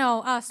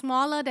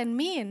 smaller than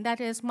mean,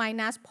 that is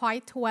minus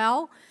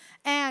 0.12.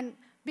 And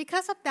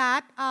because of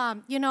that,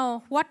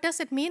 what does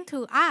it mean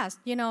to us?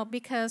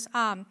 Because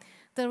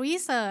the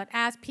research,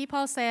 as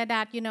people say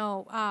that,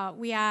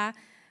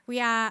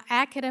 we are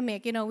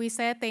academic, we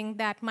say things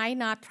that might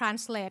not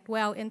translate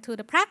well into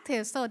the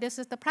practice. So this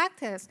is the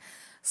practice.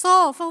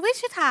 So for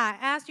Wichita,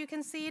 as you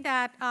can see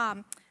that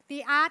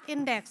the art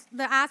index,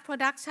 the art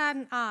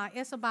production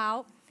is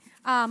about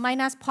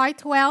minus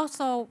 0.12.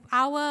 So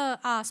our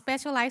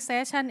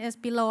specialization is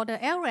below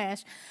the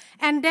average.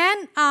 And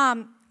then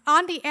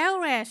on the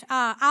average,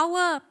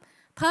 our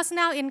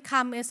personal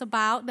income is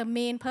about, the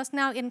mean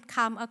personal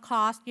income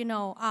across,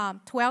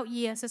 12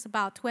 years is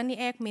about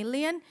 28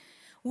 million.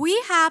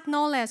 We have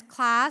knowledge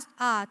class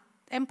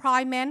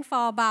employment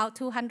for about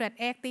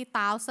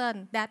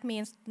 280,000. That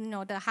means,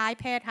 the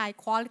high-paid,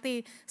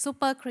 high-quality,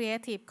 super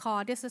creative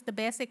core. This is the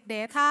basic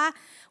data.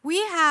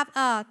 We have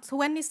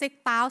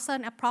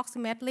 26,000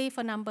 approximately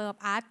for number of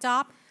art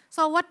jobs.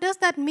 So what does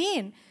that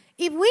mean?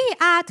 If we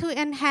are to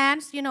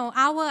enhance,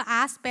 our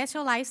art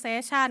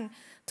specialization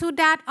to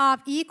that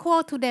of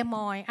equal to Des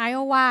Moines,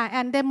 Iowa,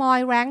 and Des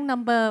Moines ranked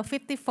number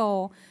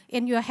 54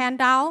 in your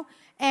handout,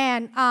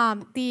 and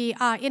the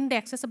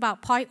index is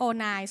about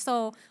 0.09.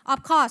 So,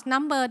 of course,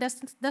 number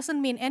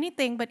doesn't mean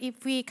anything, but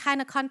if we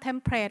kind of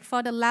contemplate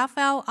for the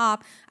level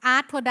of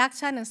art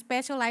production and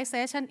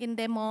specialization in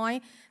Des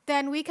Moines,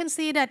 then we can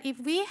see that if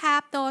we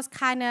have those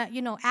kind of,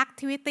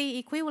 activity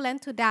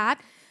equivalent to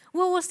that, we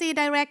will see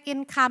direct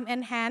income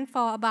enhanced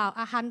for about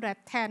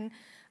 $110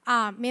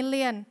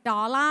 million,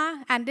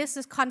 and this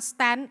is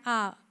constant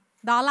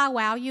dollar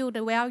value,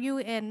 the value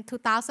in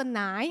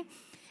 2009.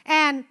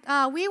 And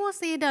we will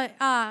see the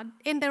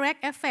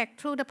indirect effect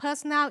through the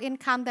personal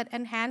income that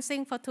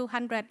enhancing for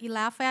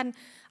 $211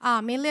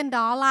 million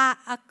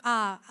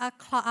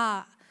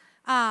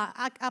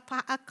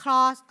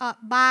across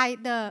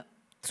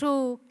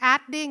through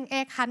adding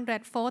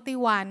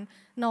 841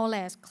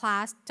 knowledge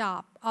class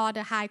job or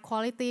the high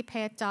quality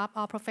paid job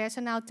or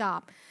professional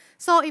job.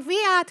 So if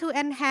we are to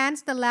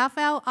enhance the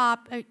level of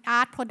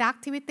art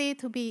productivity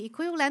to be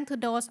equivalent to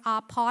those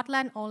of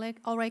Portland,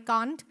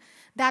 Oregon,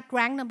 that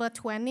rank number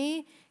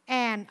 20,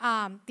 and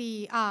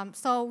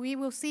so we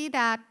will see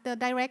that the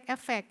direct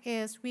effect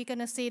is we're going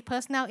to see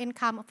personal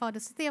income for the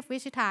city of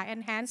Wichita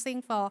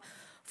enhancing for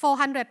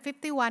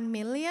 451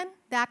 million,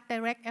 that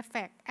direct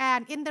effect.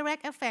 And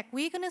indirect effect,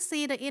 we're going to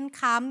see the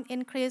income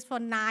increase for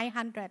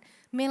 900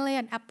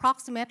 million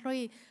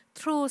approximately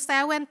through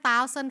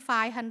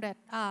 7,500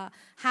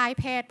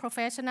 high-paid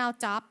professional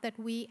jobs that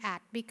we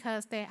add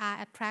because they are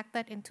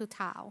attracted into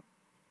town.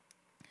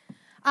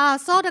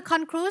 So the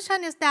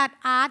conclusion is that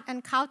art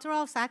and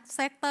cultural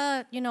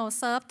sector,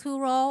 serve two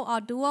roles or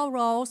dual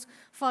roles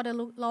for the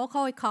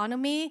local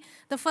economy.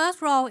 The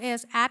first role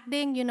is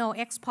adding,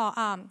 export,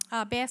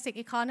 basic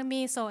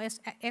economy. So it's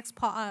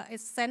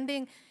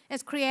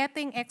it's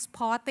creating,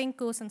 exporting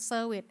goods and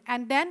service.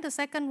 And then the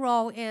second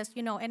role is,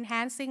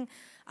 enhancing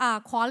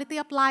quality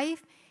of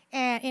life,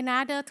 and in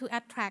order to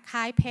attract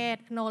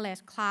high-paid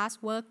knowledge class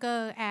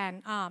worker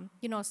and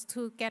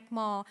to get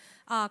more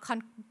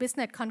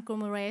business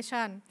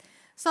conglomeration.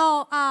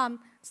 So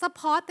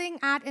supporting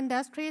art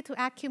industry to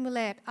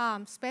accumulate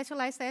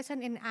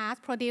specialization in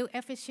art, produce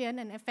efficient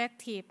and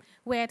effective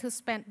way to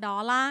spend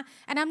dollar.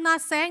 And I'm not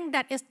saying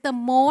that it's the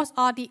most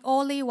or the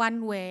only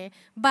one way,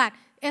 but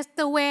it's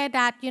the way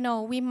that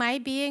we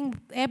might be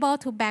able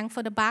to bang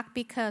for the buck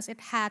because it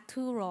had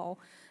two roles.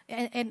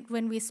 And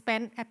when we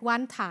spend at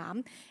one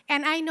time.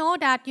 And I know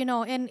that,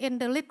 in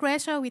the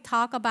literature we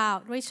talk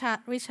about, Richard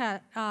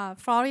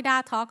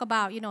Florida talk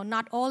about,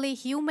 not only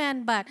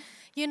human, but,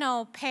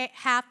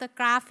 have the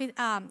graphic,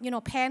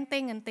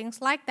 painting and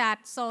things like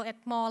that. So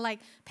it's more like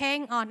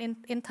paying on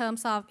in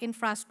terms of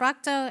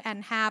infrastructure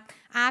and have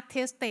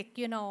artistic,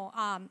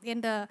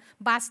 in the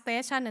bus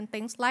station and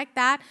things like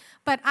that.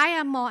 But I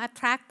am more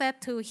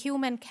attracted to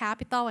human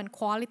capital and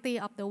quality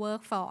of the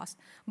workforce.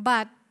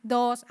 But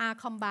those are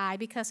combined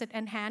because it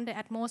enhances the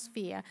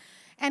atmosphere.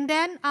 And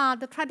then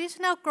the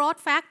traditional growth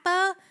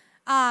factor,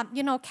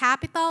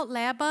 capital,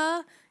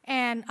 labor,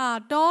 and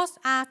those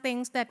are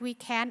things that we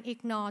can't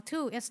ignore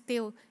too. It's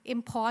still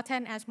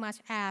important as much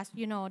as,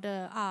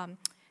 the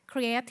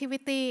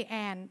creativity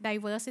and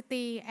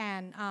diversity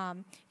and,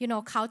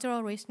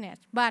 cultural richness.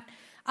 But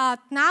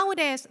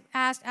nowadays,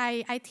 as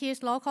I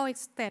teach local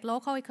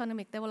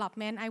economic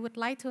development, I would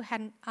like to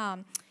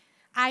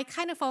I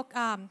kind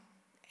of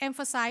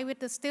emphasize with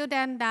the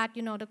student that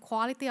the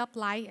quality of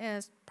life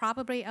is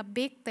probably a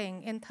big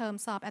thing in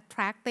terms of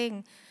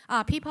attracting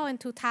people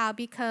into town,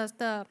 because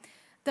the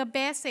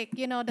basic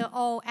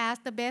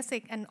the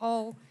basic and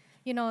old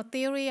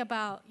theory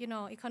about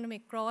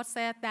economic growth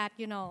said that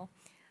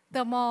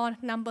the more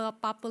number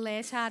of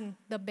population,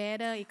 the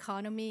better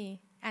economy,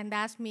 and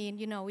that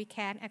means we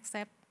can't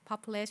accept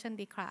population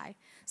decline.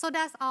 So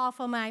that's all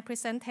for my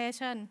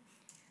presentation.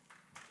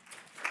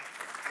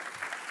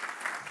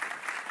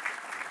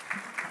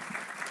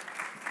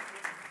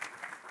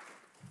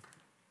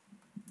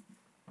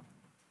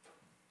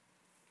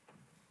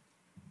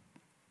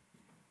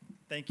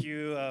 Thank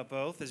you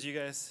both. As you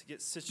guys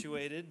get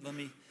situated, let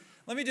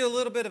me do a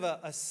little bit of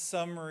a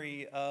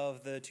summary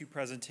of the two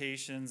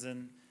presentations,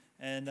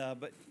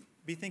 but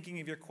be thinking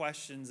of your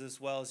questions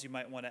as well as you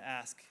might want to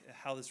ask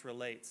how this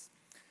relates.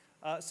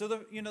 So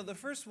the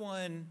first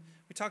one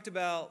we talked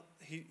about,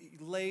 he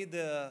laid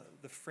the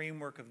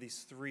framework of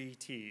these 3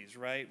 T's,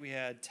 right? We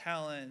had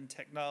talent,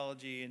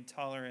 technology, and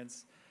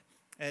tolerance,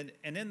 and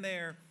in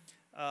there.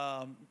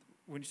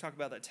 When you talk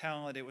about that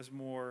talent, it was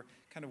more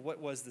kind of what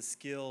was the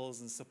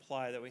skills and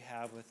supply that we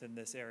have within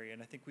this area.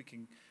 And I think we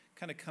can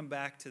kind of come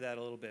back to that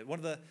a little bit. One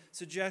of the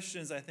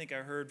suggestions I think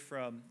I heard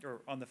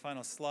on the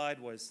final slide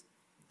was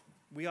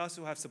we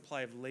also have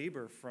supply of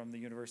labor from the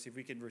university. If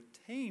we could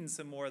retain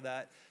some more of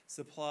that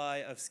supply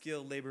of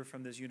skilled labor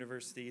from this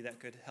university, that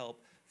could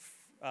help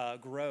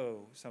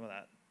grow some of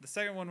that. The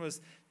second one was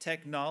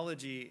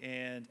technology,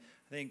 and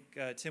I think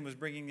Tim was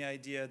bringing the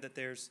idea that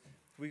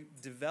we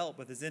develop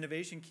with this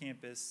innovation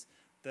campus,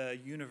 the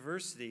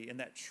university, and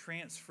that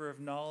transfer of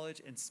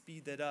knowledge and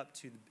speed that up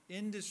to the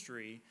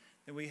industry,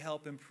 then we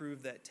help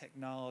improve that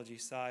technology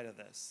side of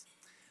this.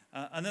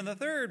 And then the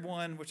third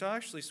one, which I'll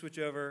actually switch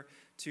over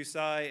to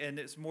Sai, and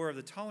it's more of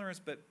the tolerance,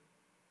 but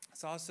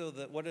it's also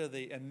what are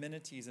the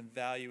amenities and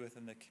value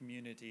within the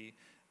community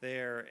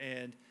there.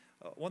 And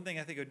one thing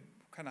I think I would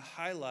kind of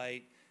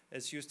highlight,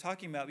 as she was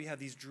talking about, we have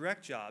these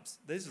direct jobs.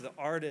 These are the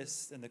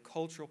artists and the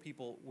cultural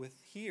people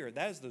here.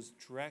 That is those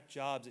direct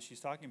jobs that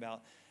she's talking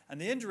about. And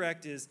the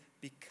indirect is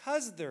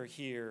because they're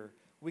here,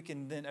 we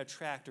can then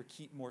attract or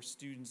keep more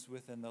students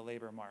within the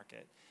labor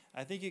market.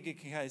 I think you can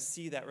kind of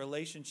see that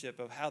relationship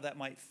of how that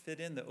might fit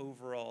in the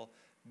overall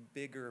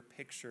bigger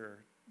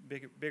picture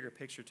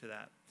to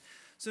that.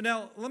 So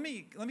now let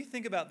me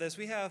think about this.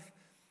 We have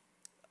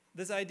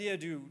this idea,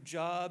 do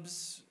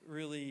jobs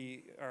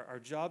really, are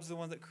jobs the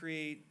ones that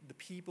create the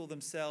people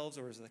themselves,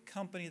 or is it the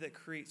company that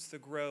creates the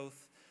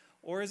growth?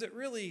 Or is it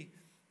really,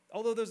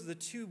 although those are the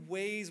 2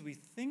 ways we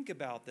think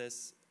about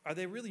this, are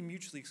they really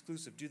mutually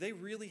exclusive? Do they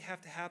really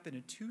have to happen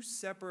in 2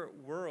 separate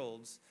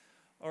worlds?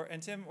 Or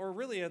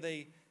really are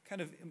they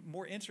kind of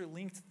more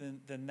interlinked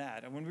than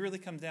that? And when we really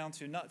come down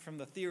to, not from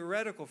the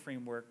theoretical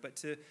framework, but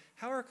to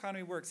how our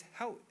economy works,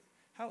 how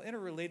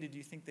interrelated do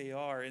you think they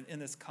are in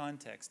this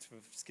context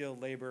of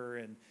skilled labor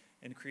and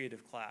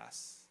creative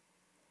class?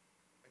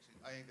 Actually,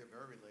 I think they're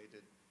very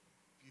related.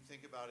 If you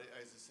think about it,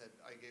 as I said,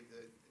 I gave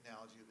the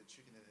analogy of the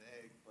chicken and an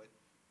egg, but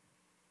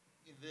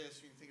in this,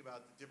 you can think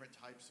about the different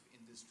types of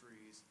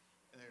industries,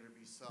 and there are going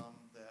to be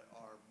some that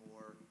are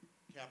more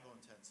capital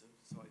intensive,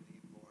 so I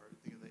need more.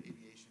 Think of the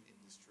aviation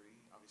industry.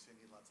 Obviously,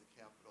 I need lots of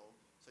capital,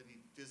 so I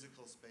need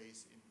physical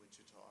space in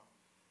Wichita.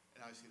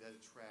 and obviously that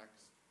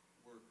attracts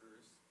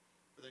workers.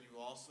 But then you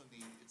also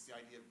need, it's the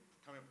idea of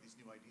coming up with these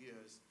new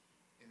ideas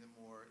in the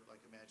more,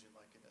 like imagine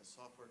like in a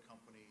software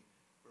company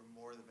where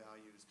more of the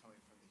value is coming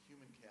from the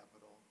human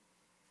capital,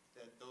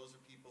 that those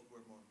are people who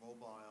are more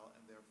mobile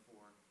and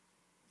therefore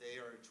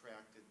they are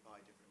attracted by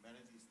different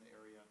amenities in the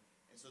area.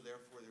 And so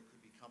therefore there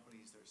could be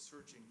companies that are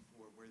searching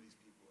for where these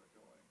people are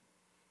going.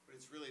 But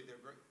it's really,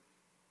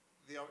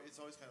 it's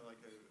always kind of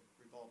like a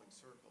revolving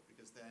circle,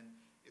 because then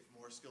if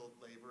more skilled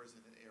labor is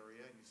in an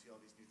area and you see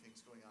all these new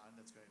things going on,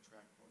 that's going to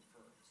attract more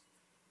firms.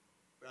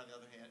 But on the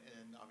other hand,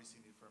 and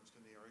obviously new firms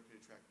in the area could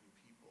attract new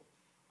people.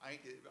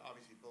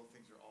 Obviously both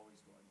things are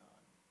always going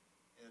on.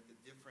 And the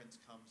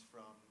difference comes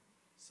from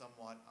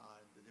somewhat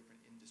on the different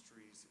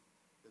industries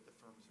that the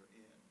firms are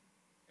in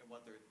and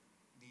what their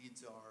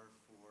needs are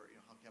for,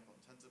 how capital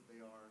intensive they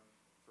are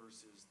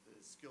versus the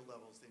skill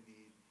levels they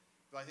need.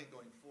 But I think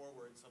going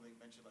forward, something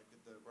mentioned like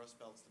the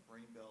Rust Belts, the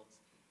Brain Belts,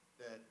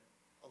 that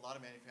a lot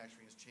of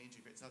manufacturing is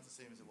changing. It's not the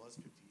same as it was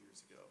 50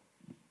 years ago.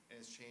 And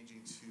it's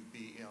changing to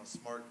be,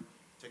 smart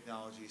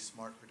technology,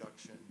 smart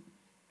production,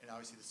 and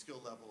obviously the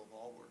skill level of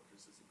all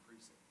workers is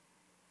increasing.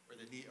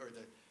 Or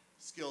the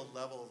skill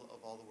level of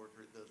all the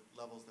workers, the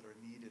levels that are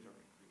needed are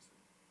increasing.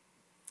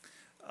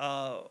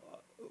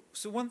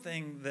 So one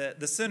thing that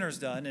the center's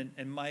done,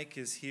 and Mike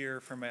is here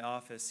from my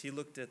office, he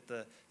looked at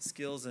the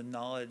skills and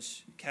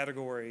knowledge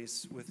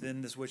categories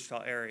within this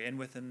Wichita area and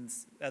within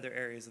other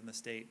areas in the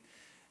state.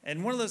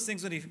 And one of those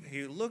things that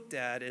he looked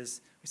at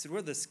is, we said, what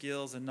are the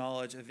skills and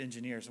knowledge of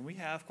engineers? And we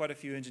have quite a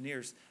few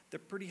engineers. They're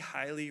pretty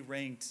highly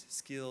ranked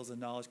skills and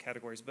knowledge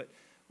categories. But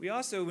we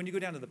also, when you go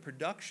down to the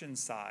production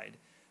side,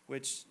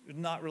 which is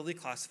not really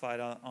classified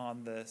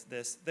on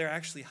this, they're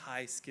actually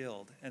high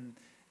skilled.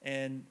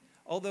 And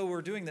although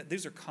we're doing that,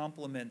 these are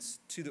complements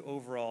to the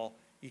overall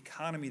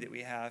economy that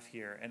we have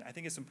here. And I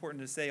think it's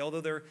important to say, although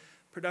they're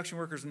production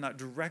workers are not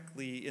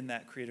directly in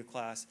that creative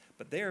class,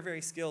 but they are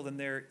very skilled and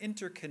they're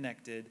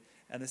interconnected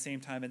at the same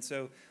time. And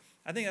so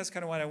I think that's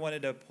kind of what I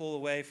wanted to pull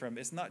away from.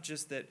 It's not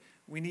just that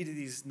we needed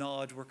these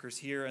knowledge workers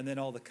here and then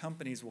all the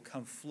companies will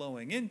come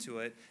flowing into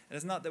it. And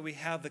it's not that we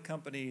have the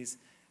companies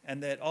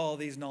and that all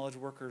these knowledge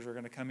workers are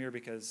going to come here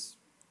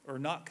or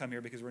not come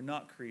here because we're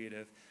not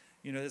creative.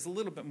 There's a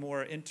little bit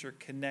more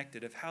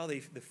interconnected of how the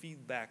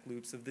feedback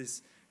loops of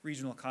these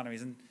regional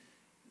economies. And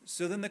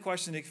so then the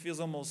question, it feels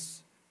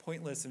almost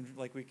pointless and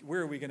like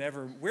where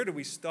do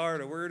we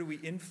start or where do we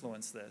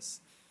influence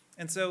this?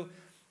 And so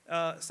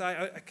I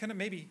kind of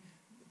maybe,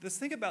 let's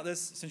think about this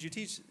since you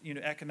teach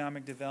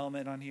economic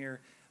development on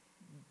here.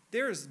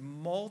 There's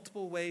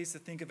multiple ways to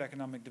think of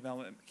economic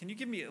development. Can you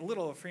give me a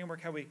little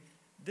framework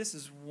this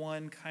is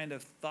one kind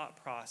of thought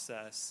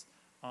process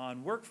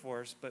on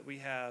workforce, but we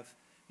have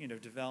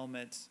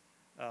development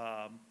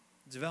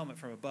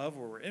from above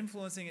where we're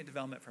influencing it,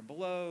 development from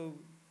below,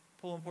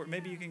 pull and port.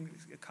 Maybe you can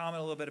comment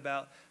a little bit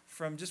about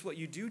from just what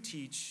you do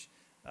teach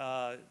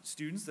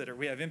students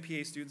we have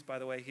MPA students, by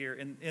the way, here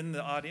in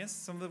the audience,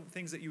 some of the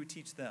things that you would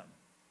teach them.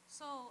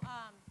 So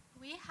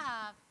we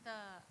have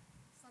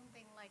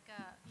something like,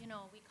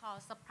 we call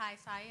supply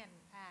side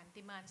and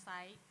demand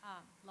side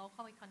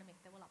local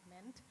economic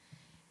development.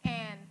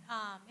 And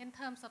in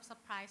terms of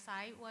supply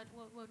side, what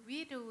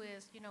we do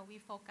is, we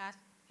focus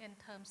in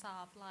terms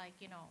of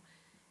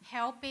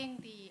helping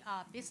the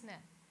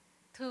business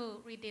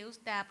to reduce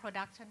their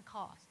production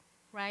cost,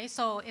 right?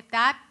 So if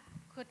that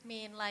could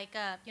mean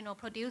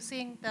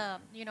producing the,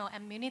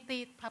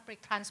 amenity,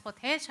 public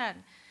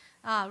transportation,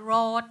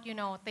 road,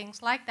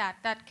 things like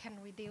that can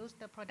reduce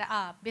the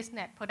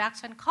business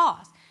production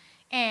cost.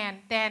 And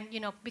then,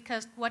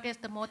 because what is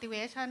the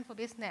motivation for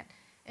business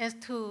is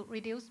to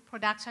reduce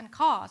production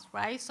costs,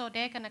 right? So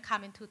they're going to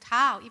come into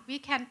town. If we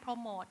can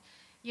promote,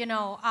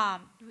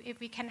 if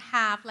we can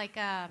have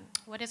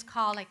what is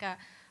called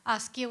a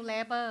skilled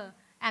labor,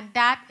 and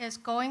that is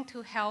going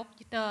to help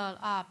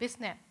the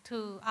business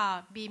to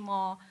be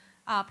more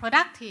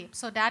productive.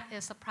 So that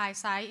is supply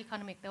side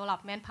economic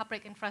development,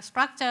 public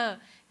infrastructure,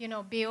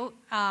 build,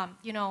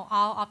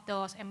 all of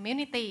those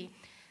amenity.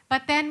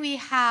 But then we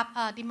have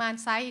demand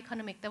side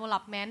economic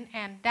development,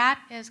 and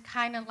that is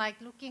kind of like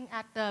looking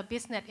at the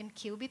business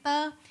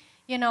incubator,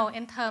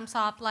 in terms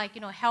of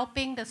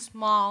helping the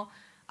small,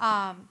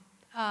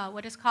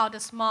 what is called the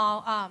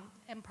small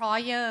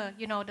employer,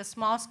 the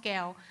small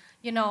scale,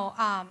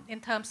 in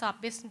terms of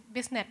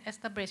business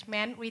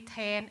establishment,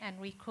 retain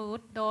and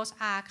recruit. Those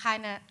are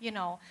kind of,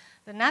 the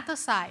another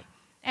side.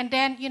 And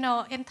then,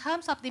 in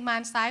terms of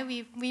demand side,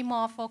 we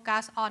more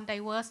focus on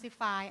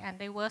diversify and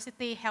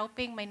diversity,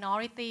 helping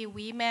minority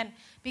women,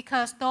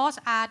 because those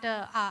are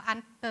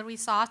the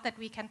resource that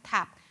we can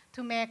tap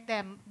to make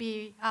them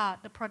be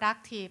the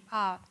productive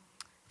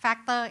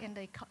factor in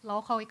the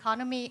local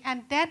economy.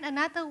 And then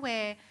another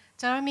way,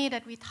 Jeremy,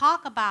 that we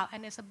talk about,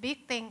 and it's a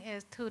big thing,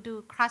 is to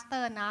do cluster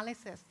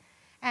analysis.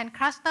 And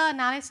cluster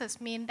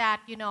analysis means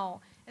that,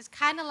 it's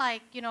kind of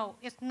like,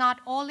 it's not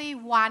only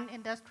one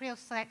industrial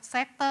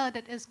sector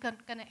that is going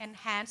to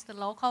enhance the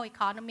local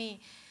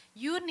economy.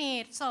 You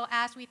need, so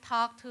as we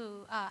talk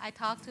to, I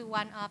talked to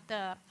one of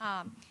the,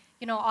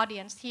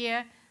 audience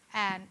here,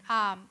 and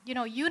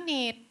you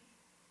need.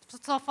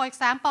 So for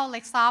example,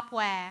 like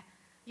software,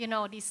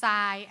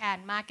 design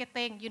and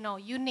marketing,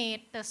 you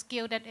need the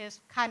skill that is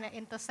kind of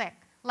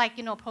intersect, like,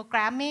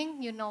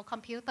 programming,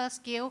 computer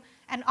skill,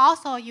 and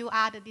also you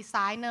are the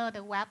designer,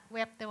 the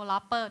web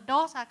developer.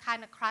 Those are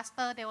kind of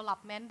cluster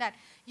development that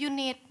you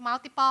need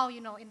multiple,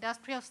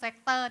 industrial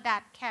sector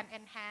that can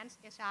enhance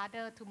each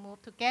other to move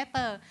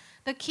together.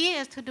 The key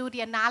is to do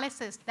the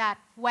analysis that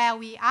where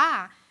we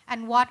are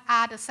and what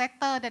are the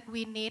sector that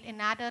we need in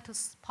order to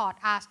support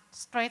us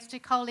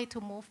strategically to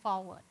move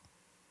forward.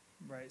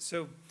 Right.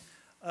 So,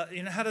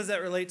 how does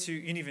that relate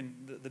to and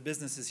even the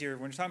businesses here?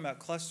 When you're talking about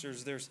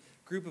clusters, there's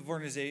a group of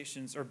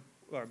organizations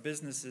or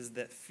businesses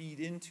that feed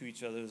into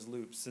each other's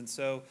loops. And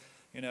so,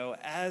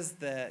 as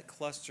that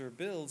cluster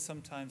builds,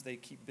 sometimes they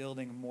keep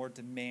building more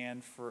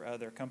demand for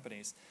other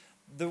companies.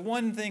 The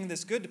one thing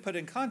that's good to put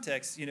in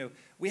context,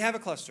 we have a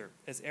cluster.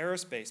 It's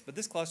aerospace, but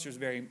this cluster is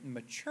very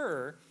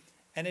mature,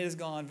 and it has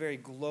gone very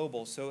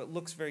global, so it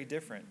looks very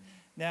different.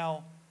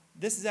 Now,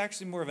 this is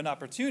actually more of an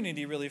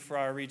opportunity really for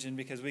our region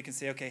because we can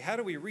say, okay, how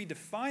do we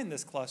redefine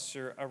this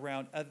cluster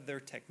around other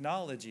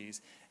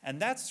technologies?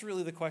 And that's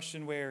really the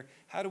question where,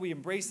 how do we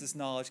embrace this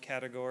knowledge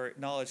category,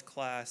 knowledge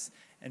class,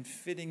 and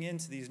fitting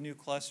into these new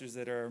clusters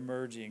that are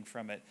emerging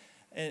from it?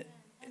 And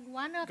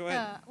one of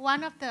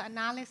the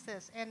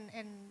analysis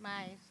in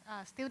my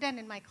student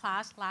in my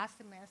class last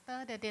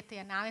semester, they did the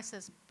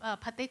analysis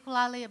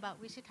particularly about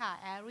Wichita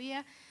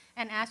area.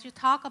 And as you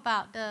talk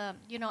about the,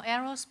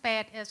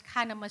 aerospace is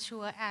kind of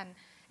mature,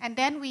 and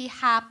then we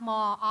have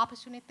more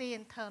opportunity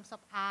in terms of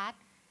art,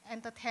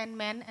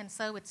 entertainment, and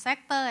service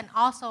sector, and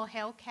also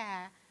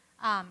healthcare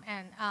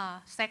and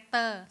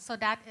sector. So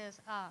that is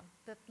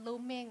the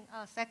looming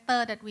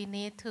sector that we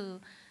need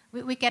to,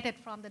 we get it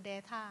from the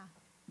data.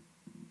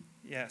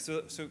 Yeah,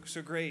 so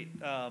great.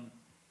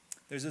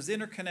 There's those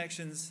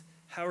interconnections,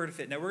 how we're to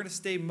fit. Now, we're going to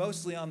stay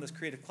mostly on this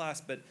creative class,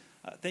 but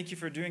thank you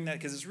for doing that,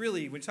 because it's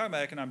really, when you talk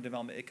about economic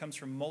development, it comes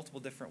from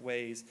multiple different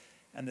ways,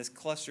 and this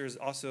cluster is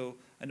also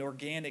an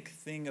organic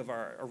thing of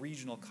our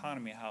regional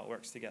economy, how it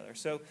works together.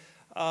 So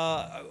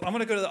I'm going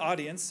to go to the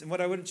audience, and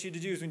what I want you to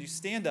do is when you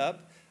stand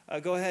up,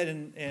 go ahead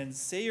and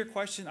say your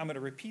question. I'm going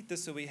to repeat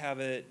this so we have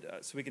it,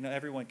 so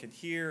everyone can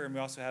hear, and we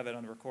also have it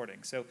on the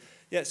recording. So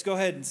yes, go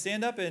ahead and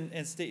stand up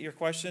and state your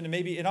question,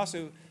 and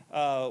also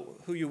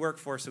who you work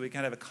for, so we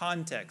kind of have a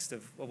context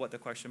of what the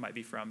question might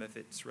be from, if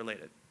it's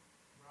related.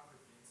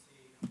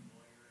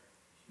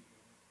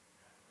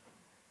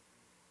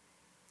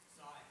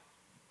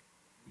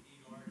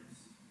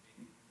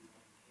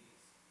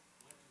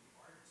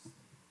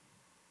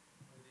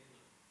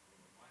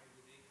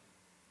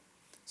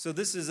 So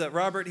this is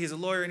Robert. He's a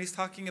lawyer, and he's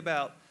talking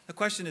about, the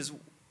question is,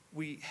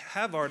 we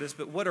have artists,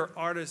 but what are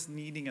artists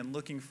needing and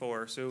looking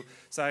for? So,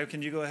 Sayo,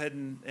 can you go ahead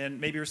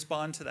and maybe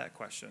respond to that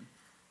question?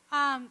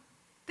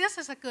 This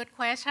is a good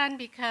question,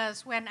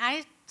 because when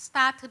I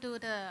start to do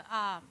the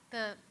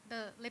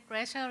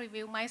literature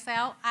review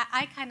myself,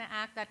 I kind of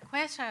ask that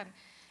question.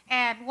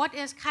 And what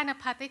is kind of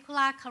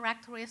particular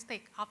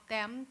characteristic of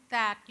them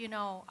that,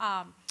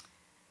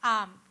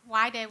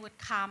 why they would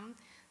come.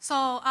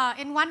 So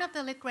in one of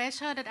the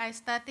literature that I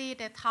studied,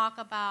 they talk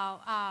about,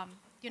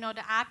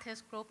 the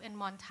artist group in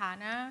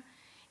Montana.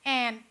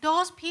 And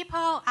those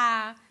people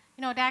are,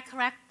 they're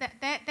correct,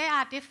 they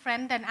are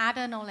different than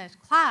other knowledge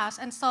class.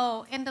 And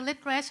so in the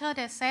literature,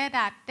 they say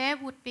that they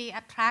would be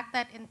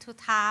attracted into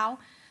town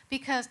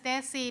because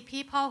they see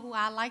people who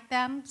are like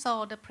them.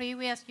 So the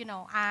previous,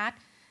 art,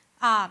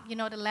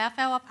 the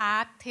level of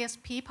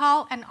artist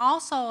people, and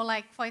also,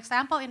 like, for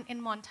example,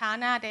 in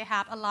Montana, they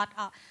have a lot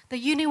of, the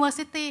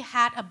university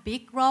had a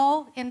big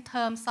role in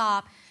terms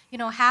of,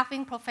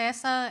 having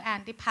professor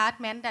and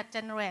department that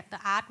generate the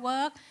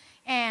artwork.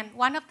 And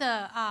one of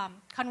the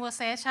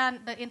conversation,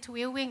 the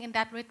interviewing in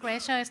that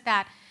literature is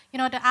that,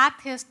 the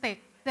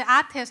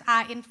artists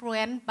are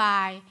influenced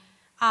by,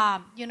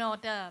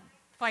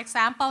 for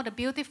example, the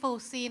beautiful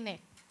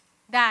scenic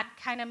that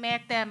kind of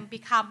make them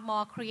become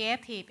more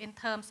creative in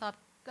terms of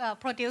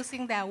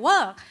producing their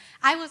work.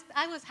 I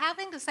was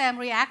having the same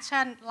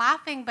reaction,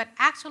 laughing, but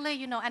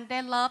actually, and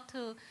they love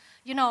to,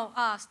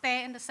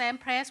 stay in the same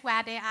place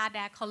where they are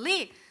their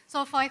colleague.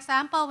 So for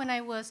example, when I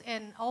was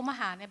in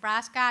Omaha,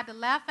 Nebraska, the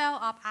level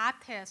of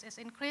artists is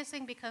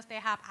increasing because they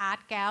have art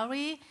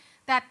gallery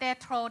that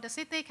the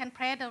city can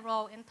play the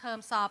role in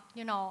terms of,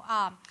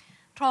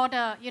 through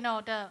the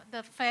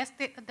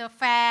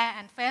fair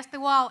and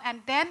festival,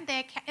 and then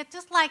it's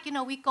just like,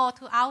 we go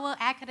to our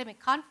academic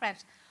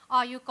conference,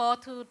 or you go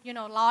to,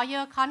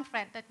 lawyer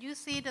conference, that you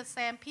see the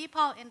same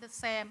people in the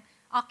same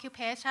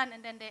occupation,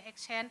 and then they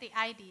exchange the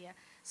idea.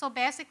 So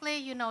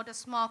basically, the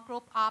small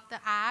group of the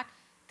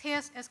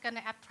artists is going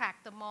to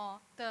attract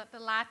the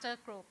larger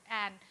group.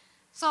 And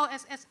so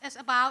it's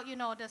about,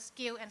 the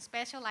skill and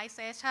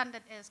specialization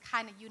that is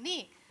kind of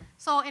unique.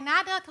 So in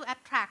order to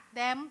attract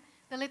them,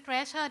 the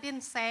literature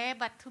didn't say,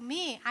 but to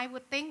me, I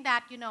would think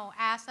that,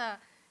 as a,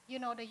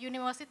 the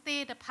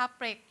university, the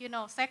public,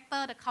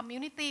 sector, the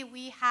community,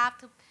 we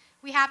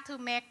have to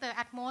make the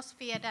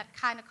atmosphere that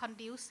kind of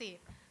conducive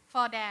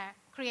for their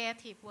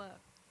creative work.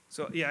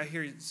 So yeah, I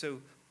hear you.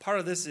 So part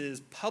of this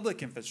is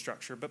public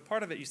infrastructure, but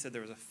part of it, you said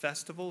there was a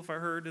festival, if I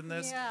heard in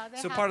this. Yeah, they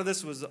so have part of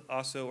this was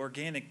also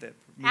organic that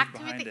moved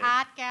behind activity it.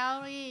 art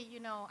gallery,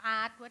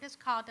 art, what is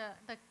called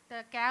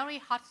the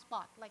gallery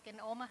hotspot, like in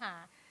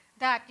Omaha,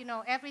 that,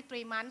 every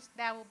 3 months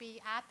there will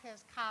be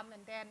artists come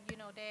and then,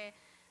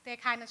 they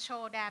kind of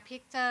show their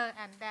picture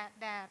and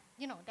their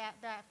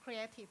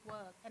creative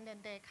work. And then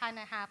they kind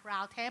of have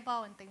round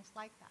table and things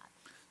like that.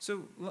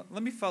 So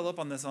let me follow up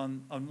on this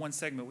on one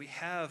segment. We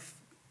have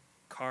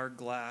Karg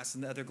Glass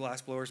and the other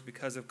glass blowers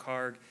because of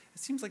Karg. It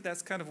seems like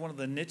that's kind of one of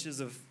the niches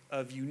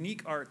of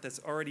unique art that's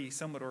already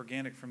somewhat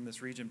organic from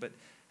this region. But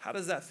how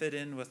does that fit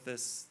in with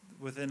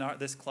within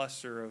this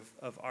cluster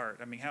of art?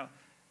 I mean,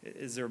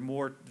 is there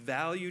more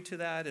value to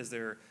that? Is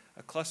there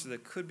a cluster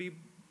that could be,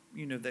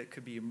 that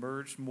could be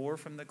emerged more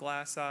from the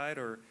glass side,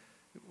 or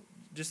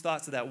just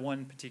thoughts of that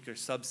one particular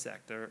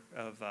subsector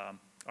of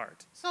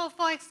art? So,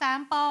 for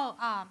example,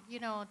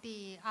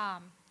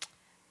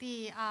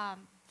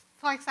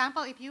 for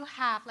example, if you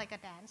have like a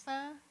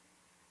dancer,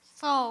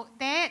 so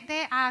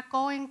they are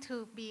going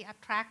to be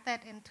attracted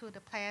into the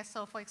place.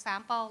 So, for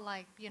example,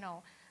 like,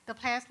 the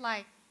place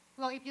like,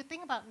 well, if you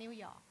think about New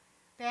York,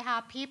 they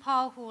have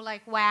people who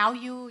like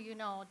value,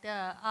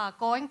 the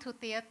going to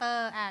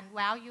theater and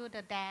value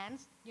the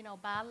dance,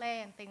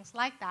 ballet and things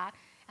like that.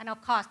 And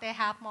of course, they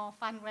have more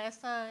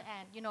fundraiser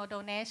and,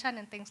 donation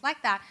and things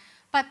like that.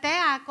 But they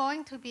are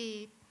going to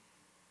be,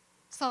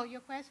 so your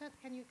question,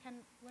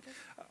 what is?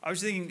 I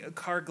was thinking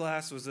Karg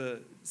Glass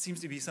seems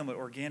to be somewhat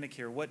organic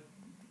here.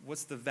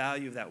 What's the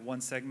value of that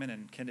one segment,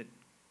 and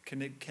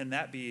can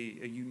that be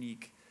a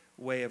unique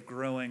way of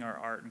growing our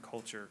art and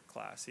culture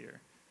class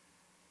here?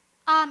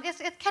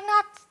 It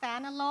cannot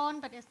stand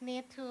alone, but it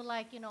needs to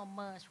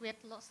merge with.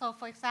 So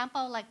for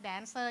example, like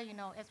dancer,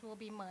 it will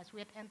be merged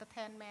with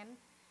entertainment,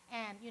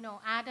 and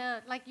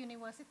other like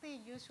university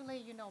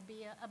usually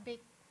be a big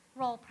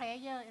role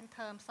player in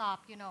terms of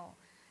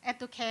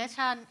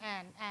education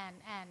and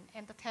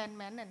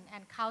entertainment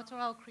and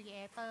cultural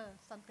creator,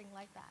 something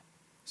like that.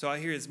 So I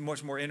hear it's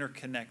much more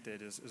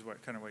interconnected, is what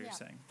you're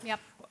saying. Yep.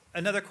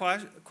 Another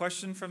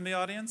question from the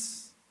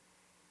audience?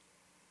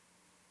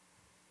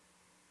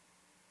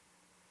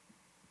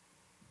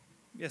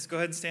 Yes, go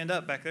ahead and stand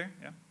up back there.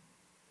 Yeah.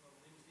 My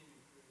name is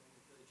David Crew. I'm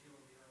with the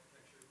GMLV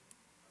Architecture.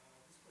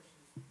 This question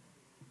is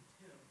from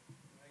Tim.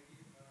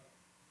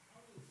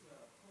 How does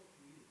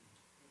telecommuting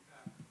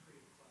impact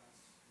creative class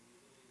and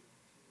the ability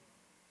to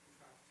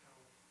attract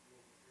talent to the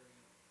local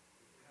area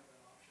if they have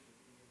that option of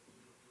being able to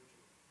do it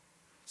virtually?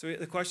 So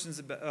the question is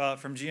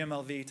from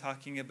GMLV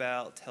talking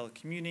about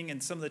telecommuting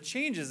and some of the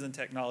changes in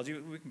technology.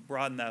 We can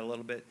broaden that a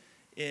little bit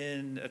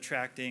in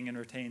attracting and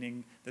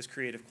retaining this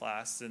creative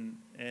class.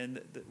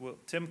 Well,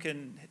 Tim,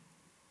 can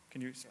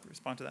you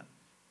respond to that?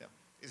 Yeah.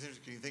 It's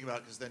interesting. Can you think about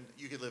it? Because then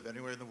you could live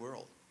anywhere in the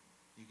world.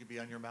 You could be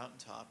on your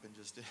mountaintop and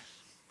just,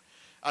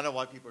 I don't know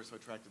why people are so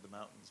attracted to the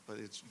mountains, but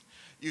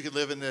you could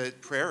live in the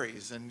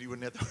prairies and you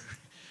wouldn't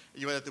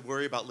have to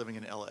worry about living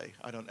in LA.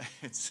 I don't know.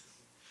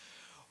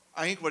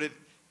 I think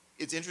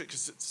it's interesting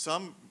because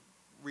some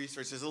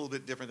research is a little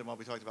bit different than what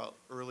we talked about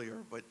earlier,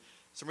 but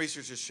some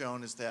research has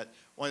shown is that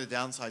one of the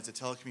downsides of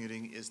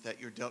telecommuting is that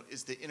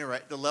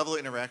the level of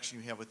interaction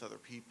you have with other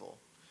people.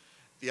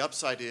 The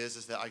upside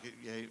is that I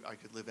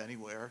could live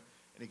anywhere,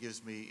 and it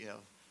gives me,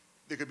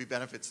 there could be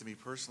benefits to me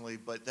personally,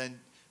 but then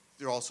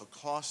there are also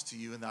costs to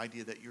you, and the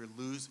idea that you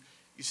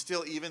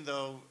still, even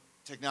though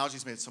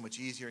technology's made it so much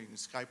easier, you can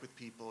Skype with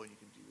people, and you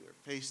can do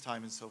their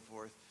FaceTime and so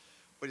forth,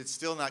 but it's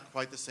still not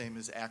quite the same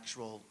as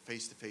actual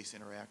face-to-face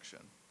interaction.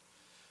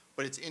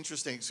 But it's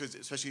interesting, so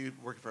especially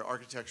working for an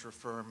architecture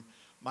firm,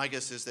 my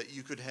guess is that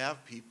you could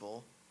have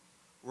people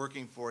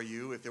working for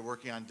you. If they're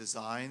working on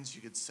designs,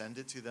 you could send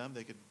it to them.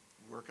 They could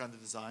work on the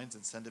designs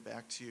and send it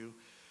back to you.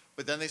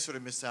 But then they sort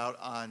of miss out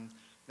on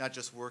not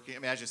just working.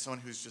 Imagine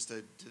someone who's just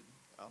I'm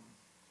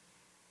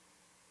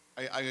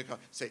going to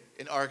say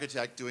an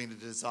architect doing the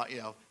design,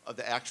 of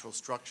the actual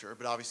structure.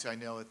 But obviously I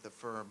know at the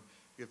firm,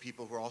 you have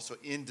people who are also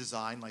in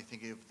design, like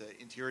thinking of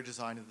the interior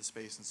design of the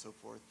space and so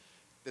forth,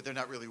 that they're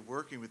not really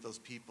working with those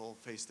people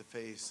face to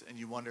face, and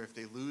you wonder if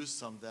they lose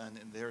some then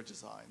in their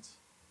designs.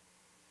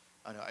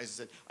 I know,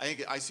 as I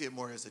said, I see it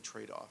more as a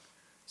trade-off.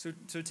 So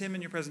Tim,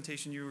 in your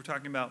presentation, you were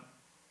talking about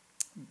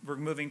we're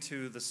moving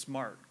to the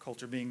SMART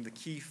culture being the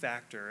key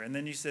factor, and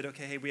then you said,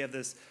 okay, hey, we have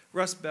this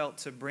Rust Belt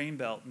to Brain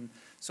Belt, and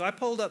so I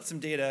pulled up some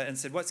data and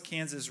said, what's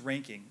Kansas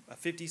ranking?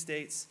 50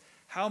 states.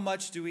 How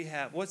much do we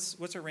have?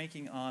 What's our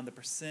ranking on the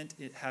percent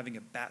having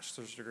a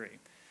bachelor's degree?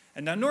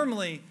 And now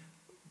normally,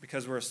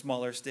 because we're a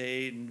smaller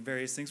state and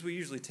various things, we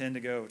usually tend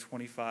to go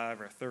 25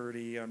 or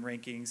 30 on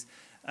rankings.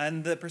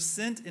 And the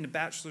percent in a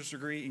bachelor's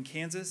degree in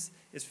Kansas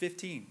is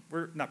 15.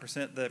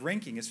 The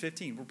ranking is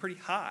 15. We're pretty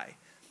high.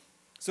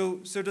 So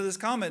to this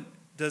comment,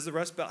 does the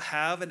Rust Belt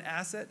have an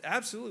asset?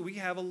 Absolutely. We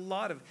have a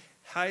lot of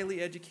highly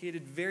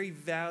educated, very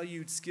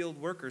valued, skilled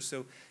workers.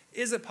 So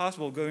is it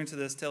possible, going to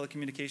this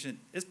telecommunication,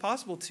 is it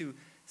possible to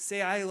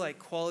say I like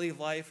quality of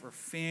life or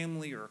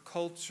family or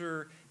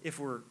culture if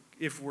we're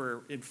if we're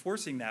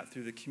enforcing that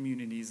through the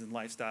communities and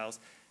lifestyles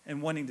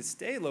and wanting to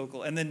stay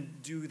local and then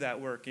do that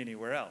work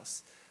anywhere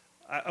else.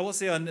 I will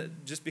say,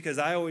 just because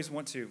I always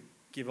want to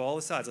give all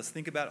the sides, let's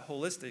think about it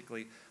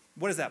holistically.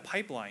 What is that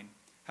pipeline?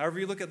 However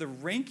you look at the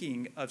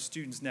ranking of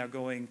students now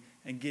going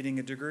and getting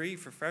a degree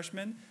for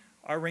freshmen,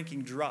 our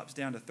ranking drops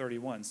down to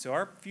 31. So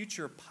our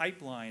future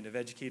pipeline of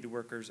educated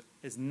workers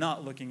is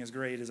not looking as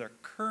great as our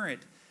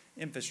current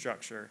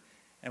infrastructure.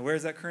 And where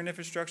is that current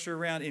infrastructure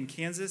around? In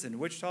Kansas, in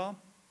Wichita.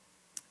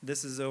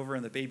 This is over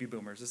in the baby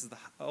boomers. This is the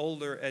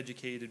older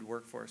educated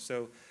workforce.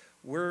 So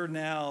we're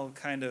now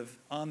kind of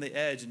on the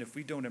edge, and if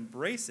we don't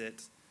embrace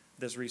it,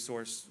 this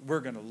resource, we're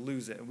going to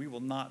lose it, and we will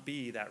not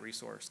be that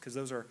resource, because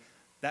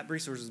that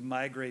resource is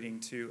migrating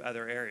to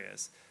other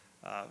areas,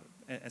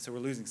 and so we're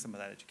losing some of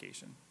that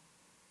education.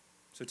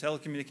 So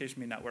telecommunication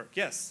may not work.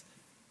 Yes?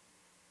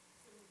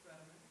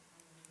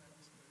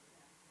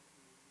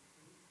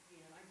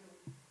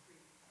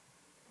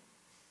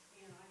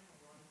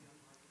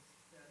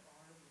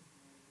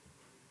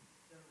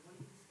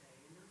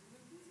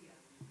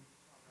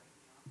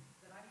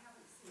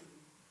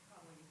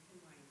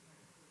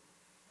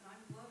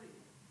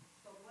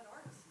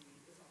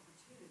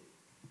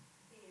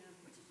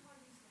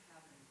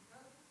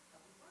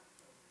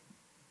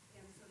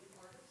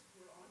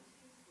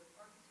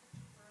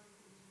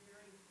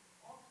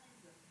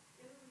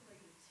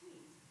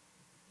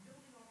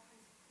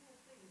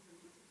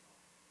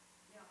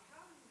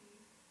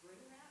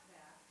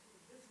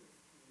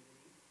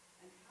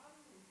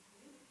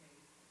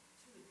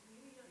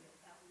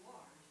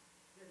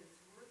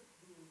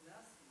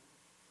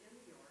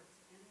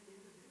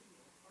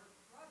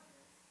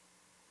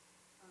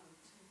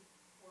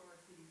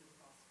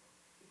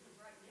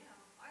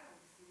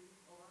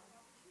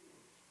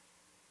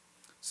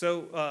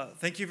 So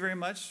thank you very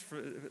much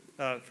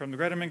from the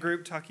Gretelman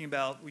Group, talking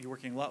about you're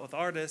working a lot with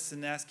artists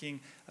and asking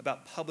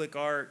about public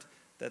art,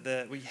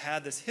 that we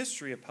had this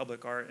history of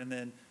public art, and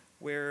then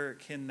where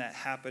can that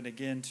happen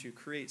again to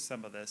create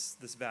some of this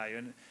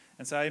value?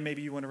 And so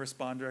maybe you want to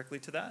respond directly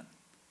to that?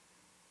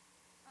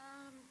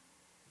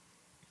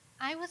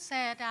 I would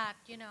say that,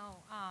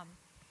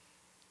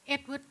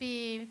 it would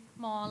be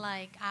more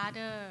like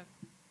other,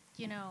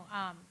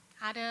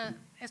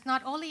 it's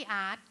not only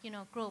art,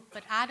 group,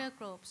 but other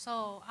groups.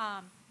 So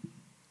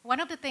one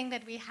of the things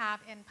that we have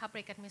in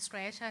public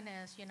administration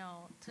is,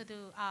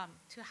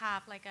 to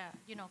have like a,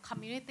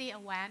 community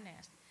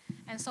awareness.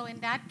 And so in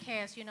that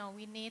case,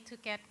 we need to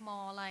get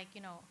more like,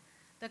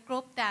 the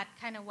group that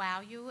kind of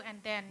value,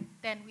 and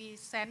then we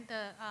send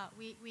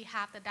we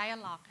have the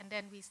dialogue, and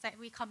then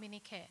we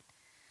communicate.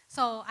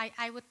 So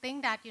I would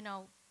think that,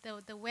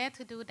 the way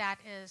to do that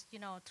is,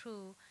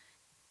 through,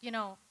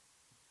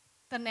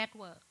 the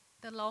network,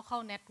 the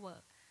local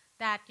network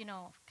that,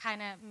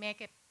 kind of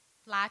make it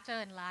larger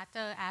and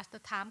larger as the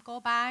time go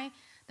by.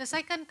 The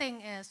second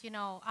thing is,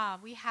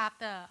 we have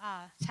the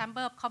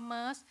Chamber of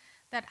Commerce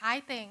that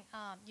I think,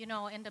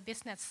 in the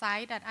business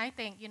side, that I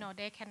think,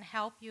 they can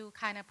help you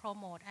kind of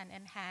promote and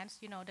enhance,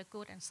 the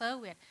good and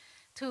service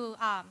to,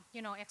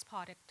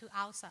 export it to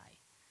outside.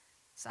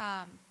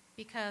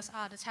 Because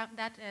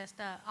that is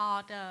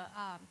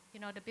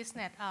the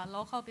business,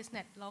 local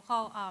business,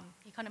 local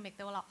economic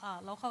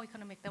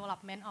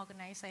development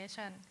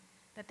organization,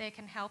 that they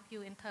can help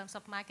you in terms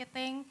of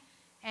marketing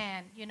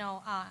and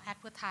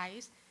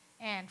advertise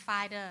and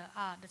find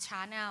the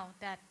channel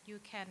that you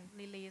can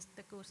release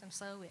the goods and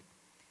service.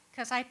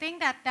 Because I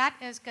think that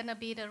is going to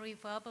be the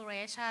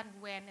reverberation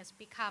when it's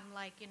become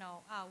like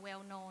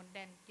well known.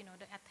 Then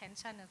the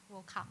attention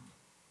will come.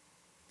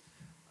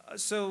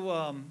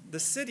 So the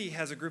city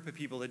has a group of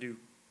people that do,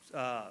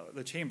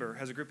 the chamber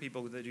has a group of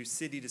people that do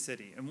city to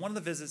city. And one of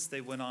the visits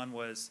they went on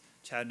was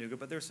Chattanooga,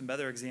 but there's some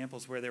other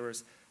examples where there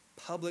was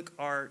public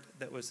art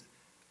that was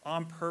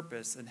on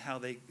purpose and how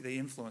they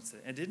influenced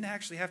it. And it didn't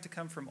actually have to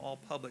come from all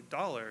public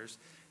dollars.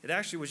 It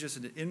actually was just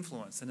an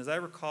influence. And as I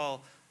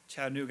recall,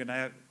 Chattanooga, and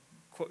I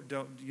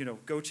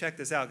don't, go check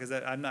this out, because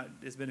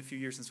it's been a few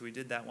years since we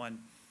did that one.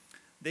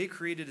 They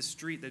created a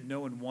street that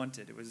no one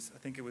wanted. I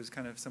think it was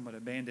kind of somewhat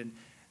abandoned.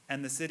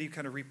 And the city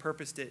kind of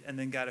repurposed it and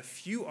then got a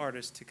few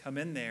artists to come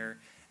in there.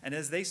 And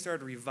as they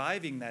started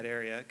reviving that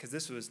area, because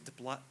this was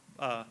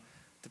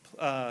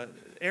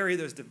area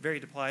that was very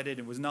depleted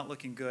and was not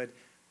looking good,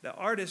 the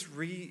artists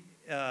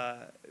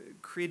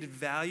created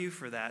value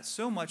for that,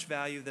 so much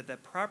value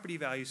that property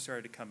value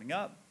started coming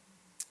up.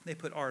 They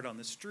put art on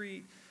the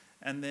street,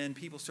 and then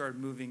people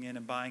started moving in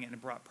and buying it, and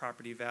it brought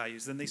property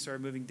values. Then they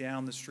started moving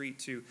down the street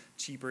to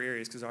cheaper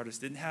areas because artists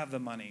didn't have the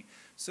money.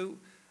 So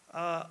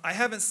I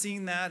haven't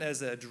seen that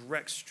as a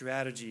direct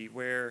strategy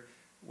where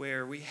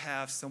we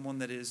have someone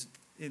that is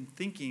in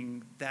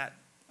thinking that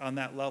on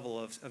that level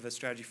of a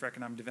strategy for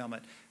economic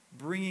development,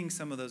 bringing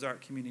some of those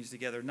art communities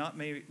together, not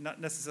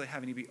necessarily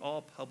having to be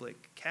all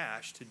public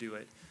cash to do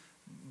it,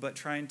 but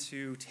trying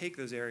to take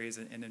those areas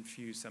and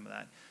infuse some of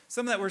that.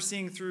 Some of that we're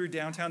seeing through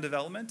downtown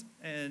development,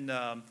 and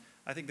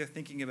I think they're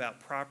thinking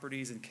about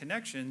properties and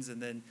connections and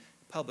then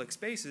public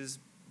spaces,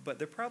 but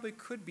there probably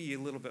could be a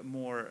little bit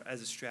more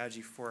as a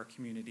strategy for our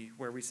community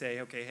where we say,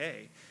 okay,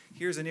 hey,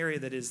 here's an area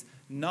that is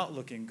not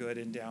looking good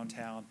in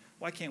downtown.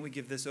 Why can't we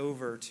give this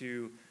over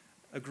to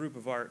a group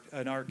of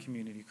an art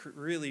community,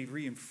 really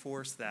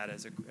reinforce that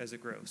as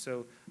it grows.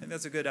 So I think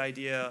that's a good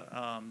idea,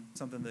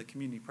 something the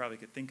community probably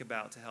could think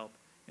about to help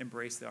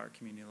embrace the art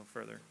community a little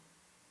further.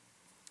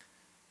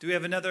 Do we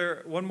have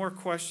one more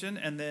question,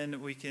 and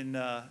then we can,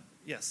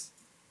 yes?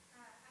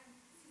 I'm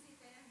Susie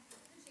Finn from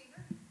the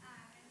Chamber, and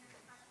here's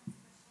a question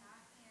for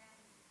Scott.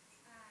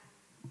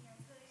 And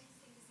it's really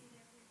interesting to see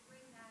that if we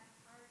bring that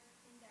art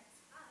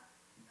index up,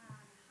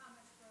 how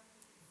much growth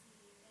we can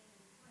see in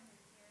employment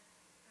here.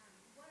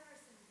 What are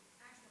some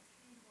actual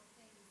tangible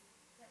things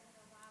that would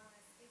allow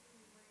us, if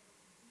we were able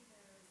to do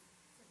those,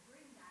 to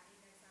bring that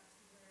index up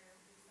to where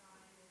we saw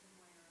in the Des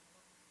Moines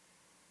report?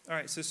 All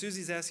right, so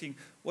Susie's asking,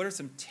 what are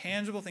some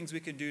tangible things we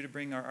could do to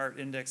bring our art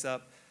index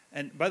up?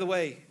 And by the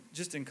way,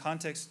 just in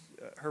context,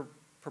 her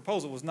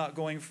proposal was not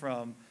going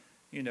from,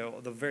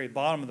 the very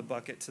bottom of the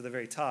bucket to the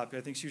very top.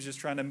 I think she was just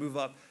trying to move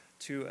up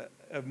to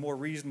a more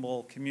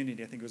reasonable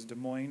community. I think it was Des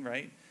Moines,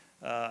 right?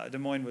 Des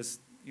Moines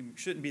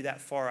shouldn't be that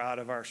far out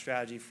of our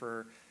strategy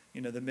for,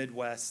 the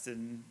Midwest.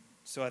 And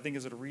so I think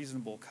it's a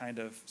reasonable kind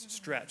of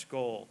stretch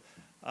goal.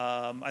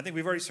 I think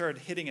we've already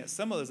started hitting at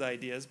some of those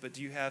ideas, but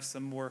do you have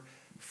some more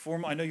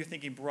formal? I know you're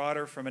thinking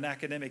broader from an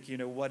academic,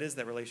 what is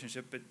that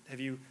relationship, but have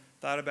you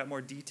thought about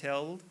more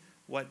detailed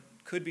what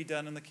could be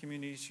done in the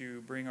community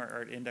to bring our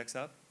art index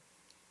up,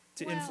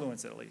 to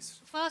influence it at least?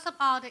 First of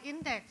all, the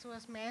index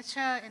was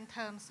measured in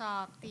terms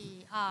of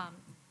the,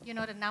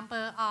 the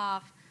number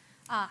of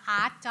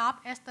art job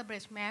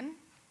establishment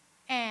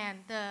and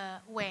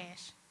the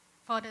wage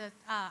for the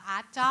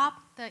art job,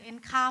 the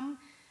income.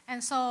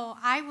 And so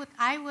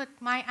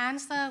my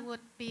answer would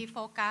be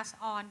focused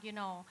on,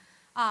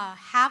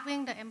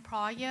 having the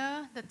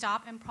employer, the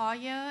job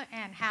employer,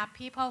 and have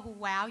people who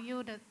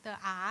value the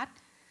art,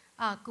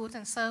 goods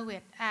and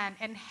service, and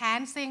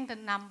enhancing the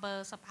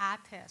numbers of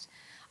artists.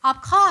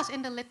 Of course,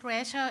 in the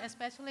literature,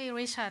 especially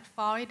Richard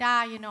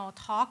Florida,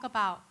 talk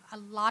about a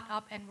lot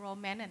of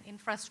enrollment and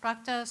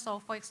infrastructure. So,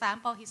 for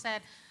example, he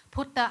said,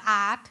 put the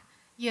art,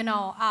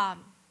 the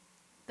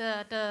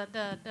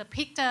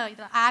picture,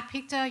 the art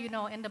picture,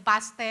 in the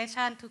bus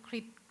station to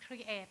create,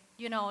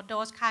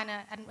 those kind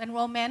of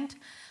enrollment.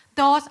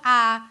 Those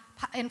are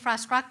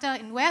infrastructure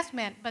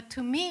investment. But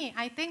to me,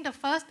 I think the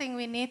first thing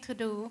we need to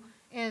do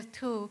is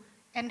to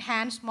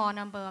enhance more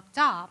number of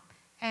jobs.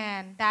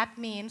 And that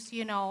means,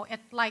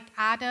 it's like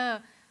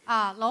other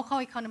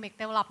local economic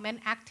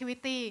development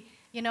activity,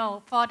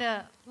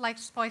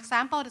 for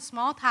example, the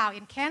small town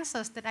in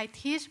Kansas that I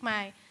teach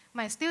my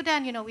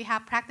students, we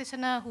have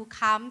practitioners who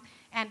come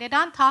and they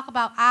don't talk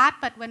about art,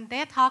 but when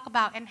they talk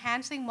about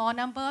enhancing more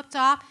number of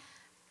jobs,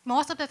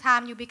 most of the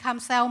time you become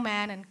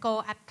salesman and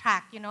go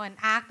attract, and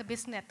ask the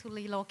business to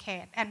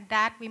relocate. And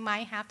that we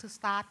might have to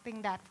start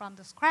doing that from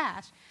the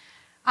scratch.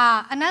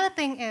 Another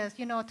thing is,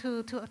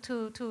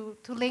 to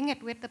link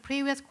it with the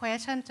previous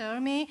question,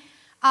 Jeremy,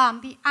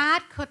 the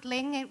art could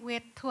link it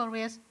with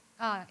tourist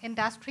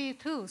industry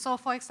too. So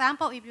for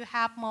example, if you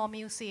have more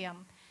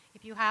museum,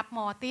 if you have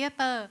more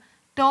theater,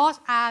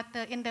 those are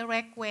the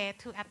indirect way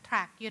to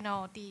attract,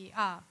 the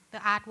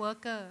art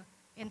worker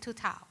into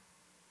town.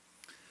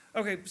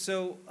 Okay,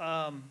 so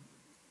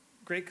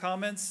great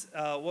comments.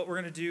 What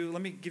we're going to do,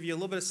 let me give you a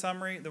little bit of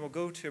summary, then we'll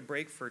go to a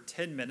break for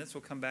 10 minutes.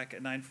 We'll come back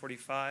at 9:45,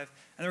 and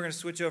then we're going to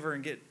switch over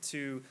and get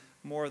to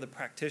more of the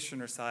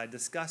practitioner side,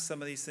 discuss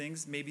some of these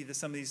things. Maybe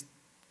some of these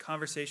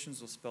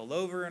conversations will spill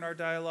over in our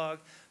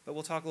dialogue, but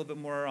we'll talk a little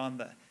bit more on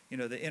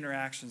the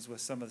interactions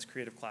with some of this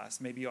creative class.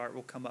 Maybe art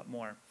will come up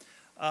more.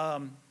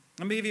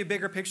 Let me give you a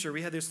bigger picture.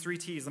 We had those 3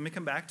 T's. Let me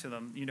come back to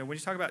them. When you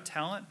talk about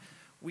talent,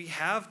 we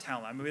have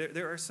talent. I mean,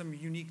 there are some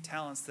unique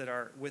talents that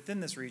are within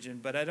this region,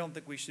 but I don't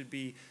think we should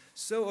be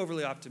so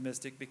overly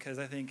optimistic because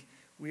I think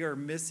we are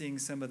missing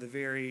some of the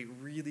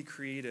really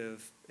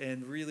creative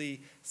and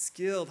really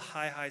skilled,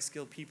 high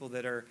skilled people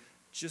that are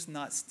just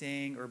not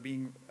staying or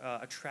being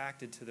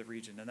attracted to the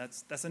region. And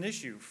that's an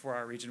issue for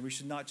our region. We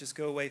should not just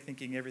go away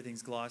thinking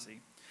everything's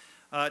glossy.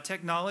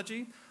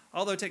 Technology,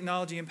 although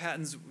technology and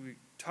patents, we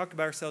talked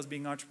about ourselves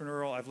being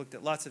entrepreneurial. I've looked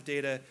at lots of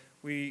data.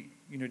 We,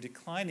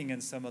 declining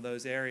in some of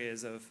those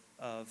areas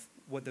of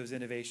what those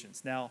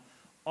innovations. Now,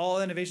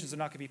 all innovations are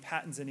not going to be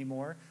patents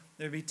anymore.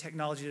 There'll be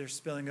technology that are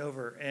spilling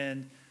over.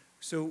 And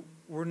so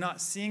we're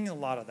not seeing a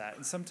lot of that.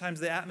 And sometimes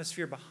the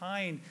atmosphere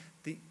behind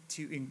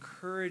to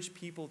encourage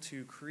people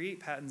to create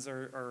patents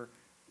are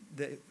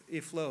the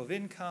flow of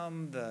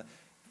income, the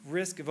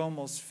risk of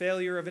almost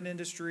failure of an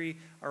industry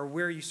are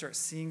where you start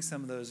seeing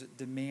some of those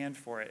demand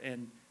for it.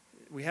 And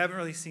we haven't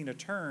really seen a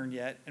turn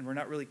yet, and we're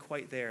not really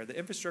quite there. The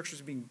infrastructure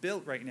is being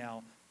built right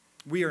now.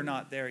 We are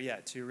not there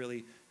yet to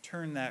really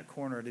turn that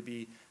corner to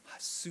be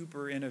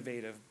super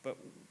innovative, but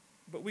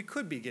we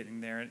could be getting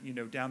there,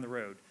 down the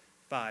road,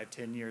 5,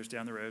 10 years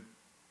down the road.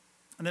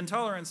 And then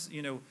tolerance,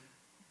 the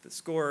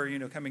score,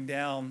 coming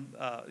down,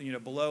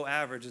 below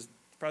average is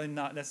probably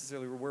not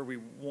necessarily where we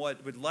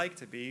would like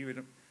to be.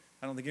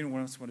 I don't think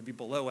anyone else want to be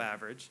below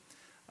average.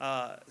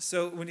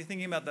 So when you're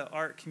thinking about the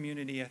art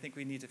community, I think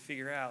we need to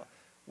figure out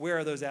where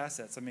are those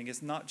assets. I mean,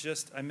 it's not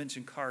just, I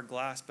mentioned Carr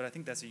Glass, but I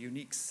think that's a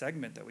unique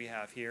segment that we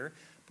have here.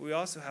 But we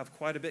also have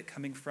quite a bit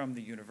coming from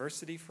the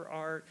University for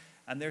Art,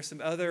 and there's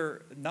some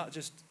other, not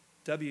just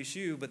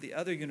WSU, but the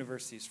other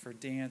universities for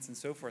dance and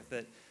so forth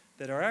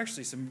that are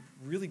actually some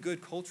really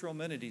good cultural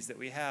amenities that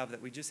we have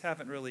that we just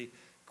haven't really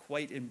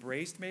quite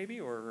embraced maybe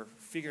or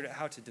figured out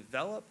how to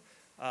develop.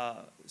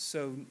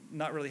 So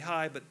not really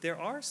high, but there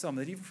are some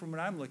that even from what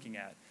I'm looking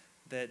at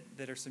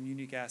that are some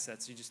unique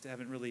assets. You just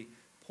haven't really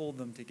pulled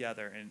them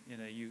together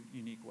in a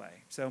unique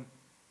way. So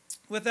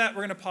with that,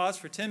 we're going to pause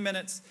for 10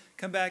 minutes,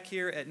 come back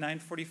here at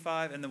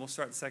 9:45, and then we'll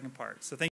start the second part. So thank